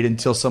married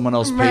until someone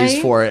else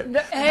pays for it.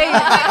 Hey,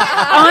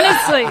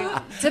 honestly,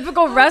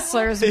 typical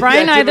wrestlers.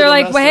 Brian and I, they're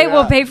like, well, hey,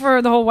 we'll pay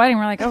for the whole wedding.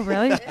 We're like, oh,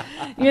 really?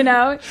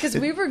 Because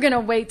we were going to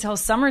wait till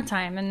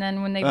summertime. And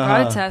then when they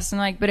brought it to us, and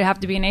like, but it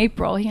have to be in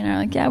April.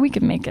 Like, yeah, we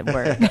can make it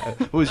work.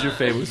 What was your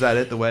favorite? Was that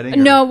it, the wedding? Or?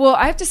 No, well,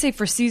 I have to say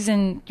for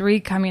season 3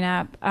 coming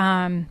up,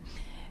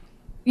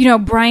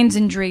 Brian's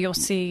injury you'll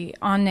see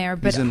on there.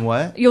 But he's in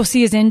what? You'll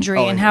see his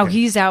injury and how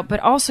he's out. But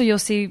also you'll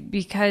see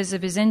because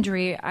of his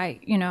injury, I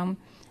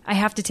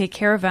have to take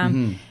care of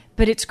him.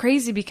 But it's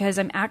crazy because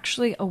I'm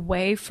actually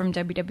away from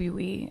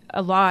WWE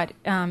a lot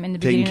in the beginning.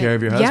 Taking care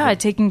of your husband? Yeah,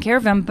 taking care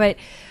of him. But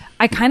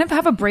I kind of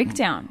have a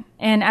breakdown.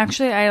 And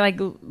actually I like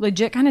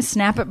legit kind of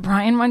snap at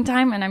Brian one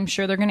time, and I'm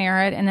sure they're going to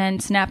air it, and then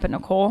snap at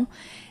Nicole.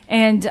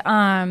 And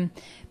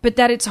but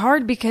that it's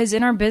hard because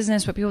in our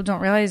business, what people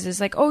don't realize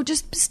is like, oh,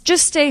 just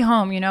stay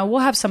home. We'll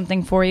have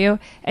something for you,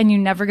 and you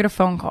never get a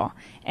phone call.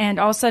 And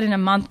all of a sudden, a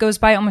month goes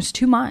by, almost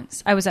 2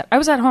 months. I was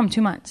at home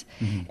 2 months,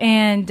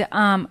 and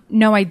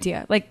no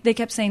idea. Like they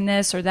kept saying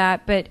this or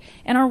that, but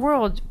in our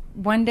world,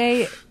 one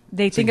day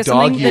they think of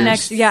something, the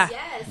next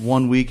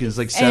 1 week is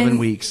like 7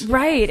 weeks,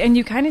 right? And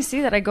you kind of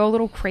see that I go a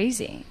little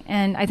crazy,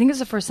 and I think it's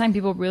the first time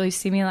people really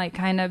see me like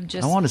kind of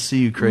just. I want to see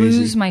you crazy,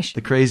 lose my the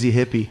crazy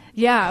hippie.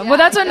 Yeah, well,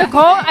 that's what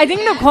Nicole. I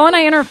think Nicole and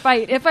I in our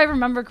fight, if I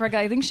remember correctly,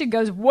 I think she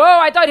goes, "Whoa,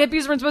 I thought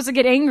hippies weren't supposed to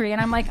get angry,"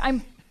 and I'm like,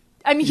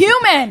 I'm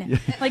human.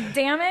 Like,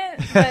 damn it.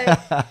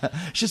 But,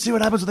 should see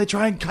what happens when they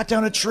try and cut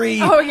down a tree.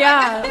 Oh,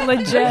 yeah,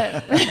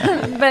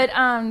 legit. But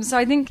so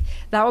I think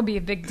that will be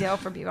a big deal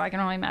for people. I can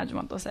only imagine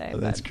what they'll say.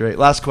 That's great.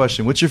 Last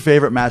question. What's your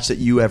favorite match that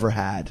you ever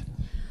had?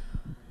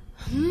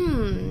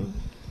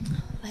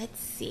 Let's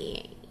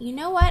see. You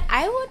know what?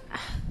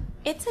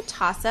 It's a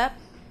toss-up.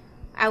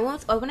 I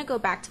want to go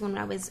back to when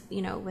I was,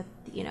 with,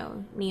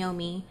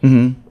 Naomi.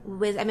 I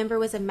remember it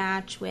was a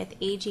match with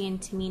AJ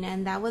and Tamina,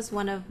 and that was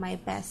one of my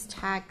best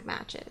tag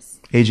matches.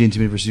 AJ and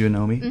Tamina versus you and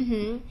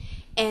Naomi?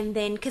 And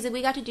then, because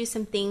we got to do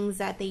some things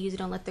that they usually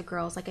don't let the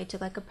girls, like I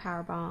took like a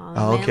powerbomb.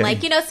 Oh, okay. And like,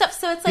 stuff.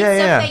 So it's like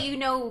stuff that you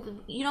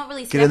don't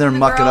really get in there and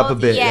muck it up a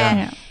bit.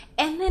 Yeah.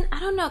 And then, I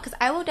don't know, because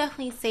I will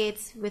definitely say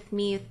it's with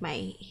me with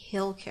my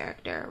heel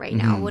character right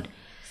now.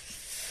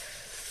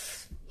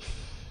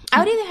 I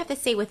would either have to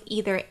say with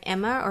either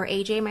Emma or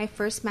AJ. My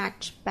first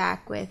match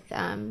back with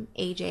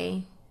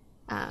AJ.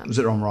 Was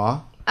it on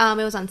Raw? It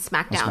was on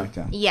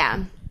SmackDown.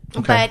 Yeah.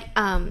 Okay. But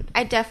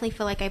I definitely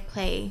feel like I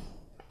play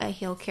a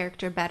heel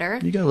character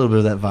better. You got a little bit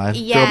of that vibe.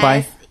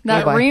 Yes.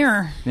 That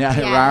rear. Yeah.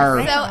 So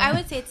I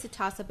would say it's a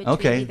toss-up between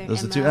either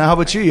those are Emma. two. Now, how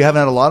about you? You haven't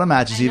had a lot of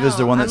matches. Eva, is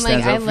there one that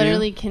stands out for you? I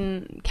literally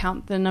can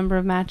count the number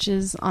of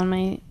matches on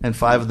my And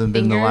 5 of them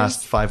been in the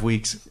last 5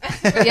 weeks.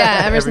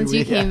 Yeah, ever since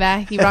you came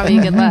back. You brought me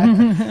good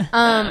luck.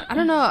 I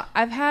don't know.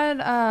 I've had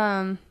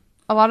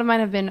a lot of mine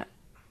have been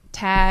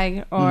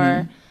tag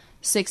or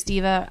Six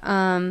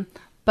Diva.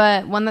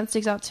 But one that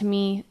sticks out to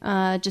me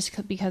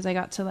just because I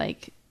got to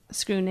like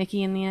screw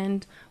Nikki in the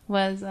end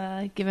was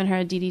giving her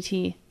a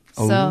DDT.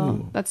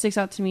 So that sticks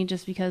out to me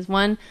just because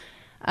one,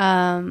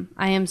 I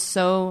am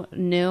so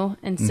new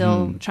and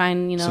still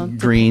trying,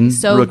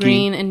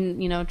 green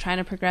and trying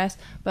to progress.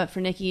 But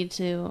for Nikki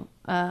to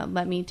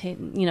let me take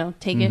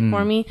it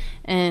for me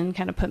and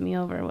kind of put me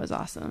over was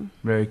awesome.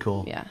 Very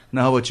cool. Yeah.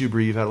 Now, how about you,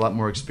 Bree? You've had a lot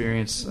more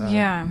experience.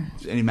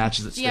 Any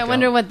matches that stick out? I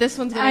wonder what this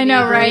one's going to be.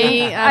 I know,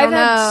 right? I've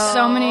had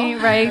so many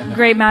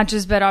great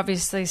matches, but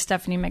obviously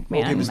Stephanie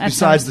McMahon. Okay,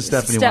 besides the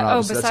Stephanie one,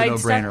 obviously, that's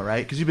a no-brainer,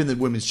 right? Because you've been the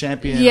women's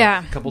champion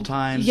a couple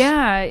times.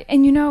 Yeah,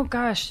 and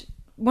gosh,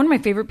 one of my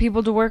favorite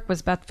people to work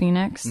was Beth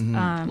Phoenix.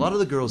 A lot of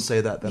the girls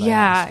say that. I Yeah,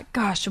 asked.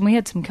 gosh, and we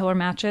had some killer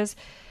matches.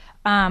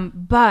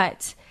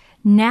 But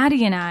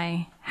Natty and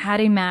I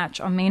had a match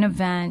on Main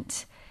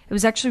Event. It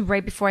was actually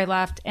right before I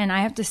left, and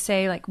I have to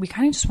say, like, we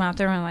kind of just went out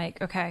there and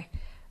like, okay,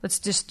 let's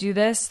just do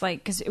this, like,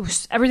 because it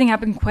was everything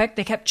happened quick.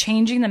 They kept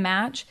changing the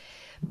match,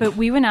 but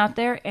we went out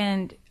there,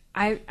 and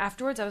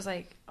afterwards I was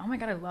like, oh my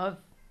god,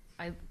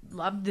 I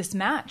loved this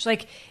match.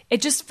 Like,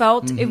 it just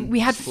felt we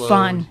had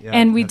fun,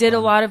 and we did a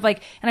lot of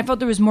like, and I felt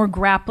there was more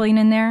grappling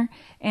in there,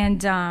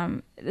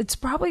 and it's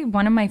probably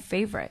one of my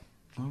favorite.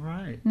 All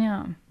right.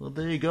 Yeah. Well,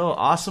 there you go.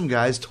 Awesome,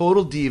 guys.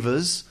 Total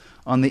Divas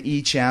on the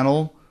E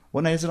channel.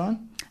 What night is it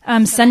on?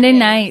 Sunday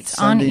nights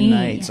on Sunday E.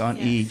 nights on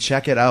E.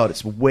 Check it out.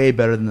 It's way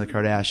better than the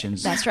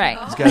Kardashians. That's right.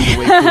 These guys are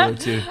way cooler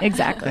too.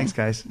 Exactly. Thanks,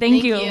 guys.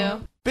 Thank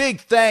you.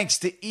 Big thanks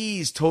to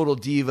E's Total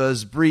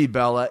Divas, Brie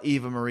Bella,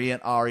 Eva Marie,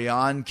 and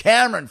Ariane.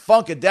 Cameron,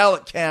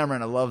 Funkadelic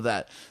Cameron. I love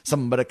that.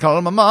 Somebody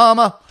call my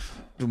mama.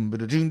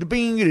 Somebody call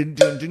my mama.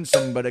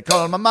 Somebody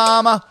call my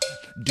mama.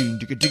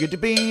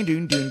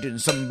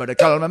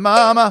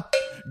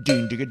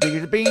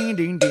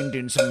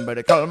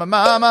 Somebody call my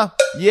mama.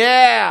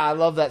 Yeah, I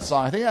love that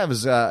song. I think that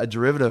was a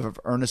derivative of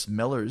Ernest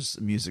Miller's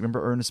music.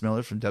 Remember Ernest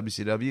Miller from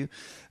WCW?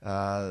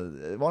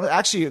 Well,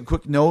 actually, a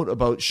quick note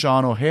about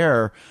Sean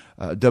O'Hare.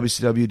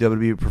 WCW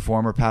WWE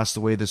performer, passed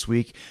away this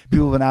week.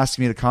 People have been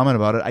asking me to comment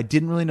about it. I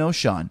didn't really know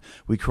Sean.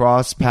 We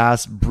crossed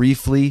paths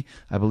briefly,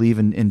 I believe,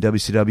 in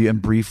WCW and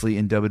briefly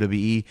in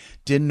WWE.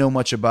 Didn't know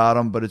much about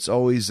him, but it's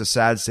always a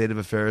sad state of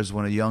affairs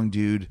when a young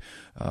dude,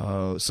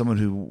 someone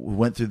who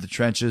went through the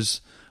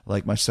trenches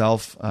like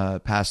myself,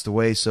 passed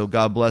away. So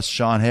God bless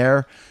Sean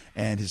Hare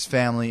and his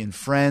family and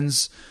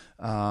friends.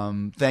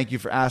 Thank you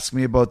for asking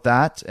me about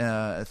that.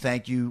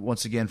 Thank you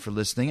once again for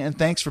listening, and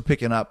thanks for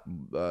picking up,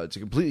 to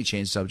completely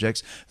change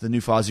subjects, the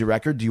new Fozzy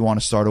record, Do You Want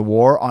to Start a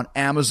War, on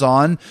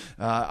Amazon.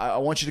 I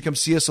want you to come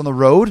see us on the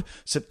road.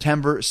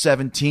 September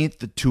 17th,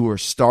 the tour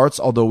starts,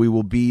 although we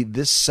will be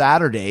this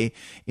Saturday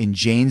in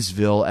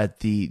Janesville at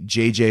the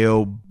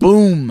JJO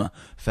Boom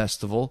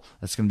Festival.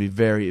 That's going to be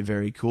very,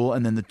 very cool.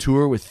 And then the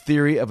tour with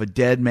Theory of a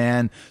Dead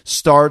Man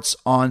starts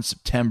on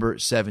September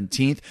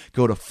 17th.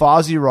 Go to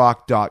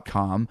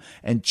FozzyRock.com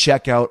and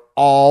check out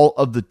all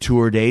of the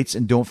tour dates.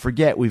 And don't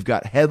forget, we've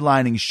got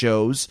headlining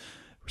shows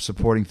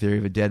supporting Theory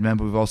of a Dead Man,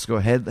 but we've also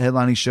got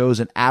headlining shows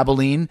in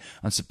Abilene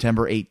on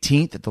September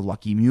 18th at the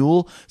Lucky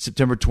Mule,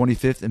 September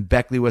 25th in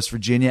Beckley, West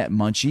Virginia at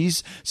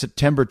Munchies,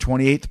 September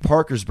 28th,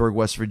 Parkersburg,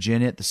 West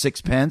Virginia at the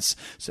Sixpence,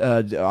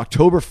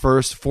 October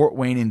 1st, Fort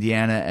Wayne,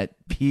 Indiana at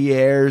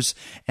Pierre's,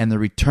 and the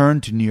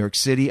return to New York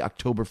City,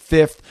 October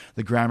 5th,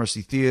 the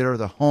Gramercy Theater,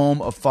 the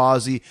home of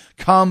Fozzy.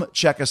 Come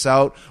check us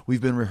out.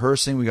 We've been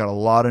rehearsing. We got a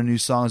lot of new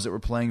songs that we're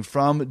playing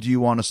from Do You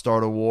Want to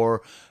Start a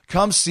War?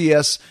 Come see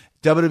us.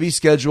 WWE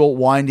schedule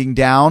winding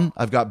down.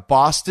 I've got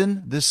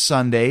Boston this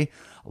Sunday,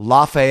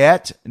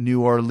 Lafayette,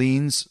 New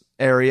Orleans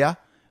area,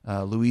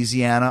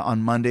 Louisiana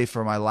on Monday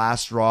for my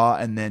last Raw,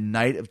 and then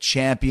Night of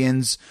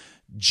Champions,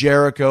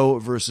 Jericho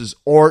versus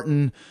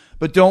Orton.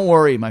 But don't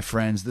worry, my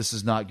friends, this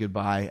is not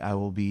goodbye. I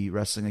will be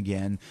wrestling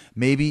again,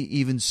 maybe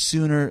even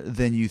sooner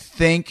than you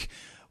think.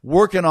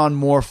 Working on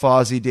more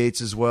Fozzy dates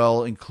as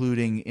well,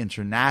 including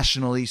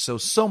internationally.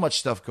 So much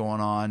stuff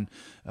going on.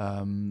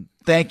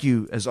 Thank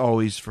you, as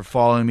always, for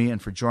following me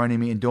and for joining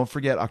me. And don't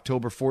forget,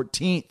 October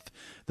 14th,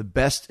 The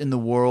Best in the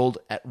World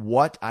at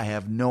What? I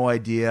have no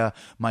idea.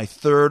 My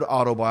third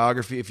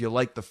autobiography. If you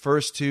like the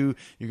first two,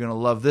 you're going to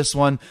love this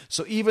one.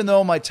 So even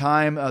though my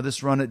time,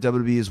 this run at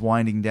WWE is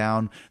winding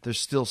down,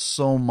 there's still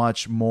so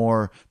much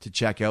more to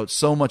check out.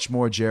 So much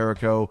more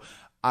Jericho.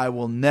 I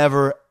will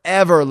never,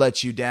 ever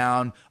let you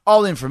down.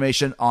 All the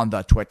information on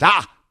the Twitter,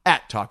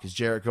 at Talk is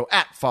Jericho,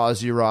 at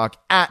Fozzy Rock,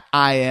 at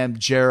I Am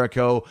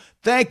Jericho.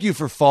 Thank you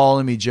for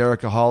following me,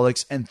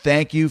 Jerichoholics, and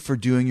thank you for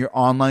doing your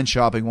online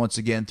shopping once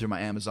again through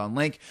my Amazon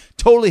link.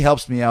 Totally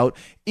helps me out.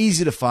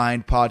 Easy to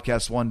find,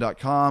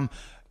 podcast1.com.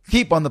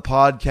 Keep on the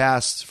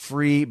podcast,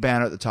 free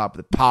banner at the top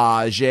of the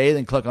page,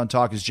 then click on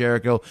Talk is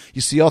Jericho.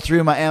 You see all three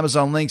of my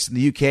Amazon links in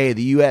the UK,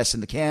 the US,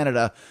 and the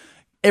Canada.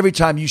 Every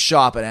time you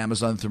shop at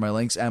Amazon through my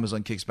links,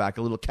 Amazon kicks back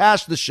a little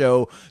cash to the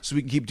show so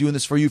we can keep doing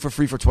this for you for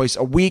free for twice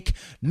a week.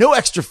 No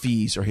extra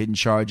fees or hidden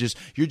charges.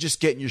 You're just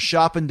getting your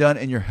shopping done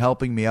and you're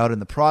helping me out in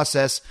the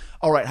process.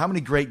 All right, how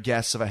many great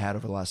guests have I had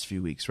over the last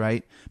few weeks,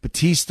 right?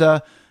 Batista,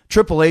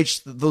 Triple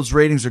H, those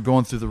ratings are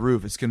going through the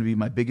roof. It's going to be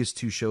my biggest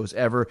two shows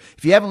ever.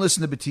 If you haven't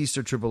listened to Batista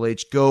or Triple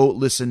H, go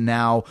listen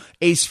now.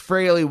 Ace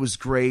Frehley was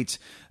great.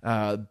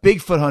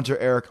 Bigfoot Hunter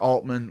Eric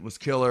Altman was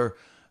killer.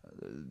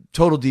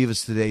 Total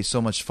Divas today,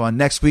 so much fun.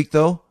 Next week,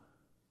 though,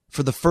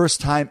 for the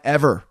first time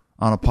ever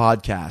on a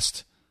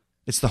podcast,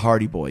 it's the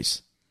Hardy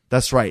Boys.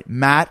 That's right,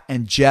 Matt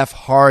and Jeff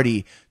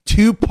Hardy.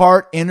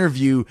 2-part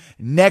interview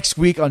next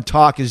week on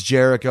Talk is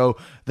Jericho.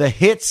 The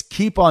hits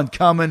keep on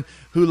coming.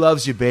 Who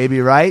loves you, baby,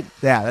 right?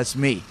 Yeah, that's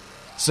me.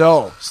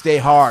 So, stay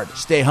hard,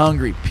 stay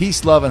hungry.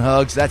 Peace, love, and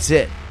hugs. That's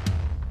it.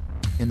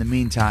 in the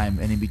meantime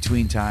and in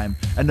between time,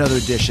 another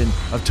edition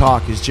of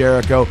Talk is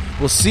Jericho.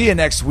 We'll see you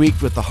next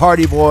week with the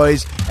Hardy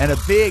Boys and a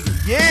big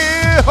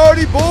yeah,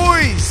 Hardy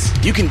Boys!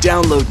 You can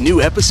download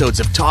new episodes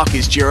of Talk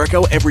is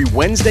Jericho every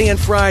Wednesday and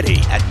Friday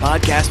at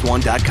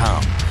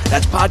podcastone.com.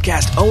 That's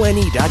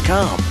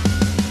podcastone.com.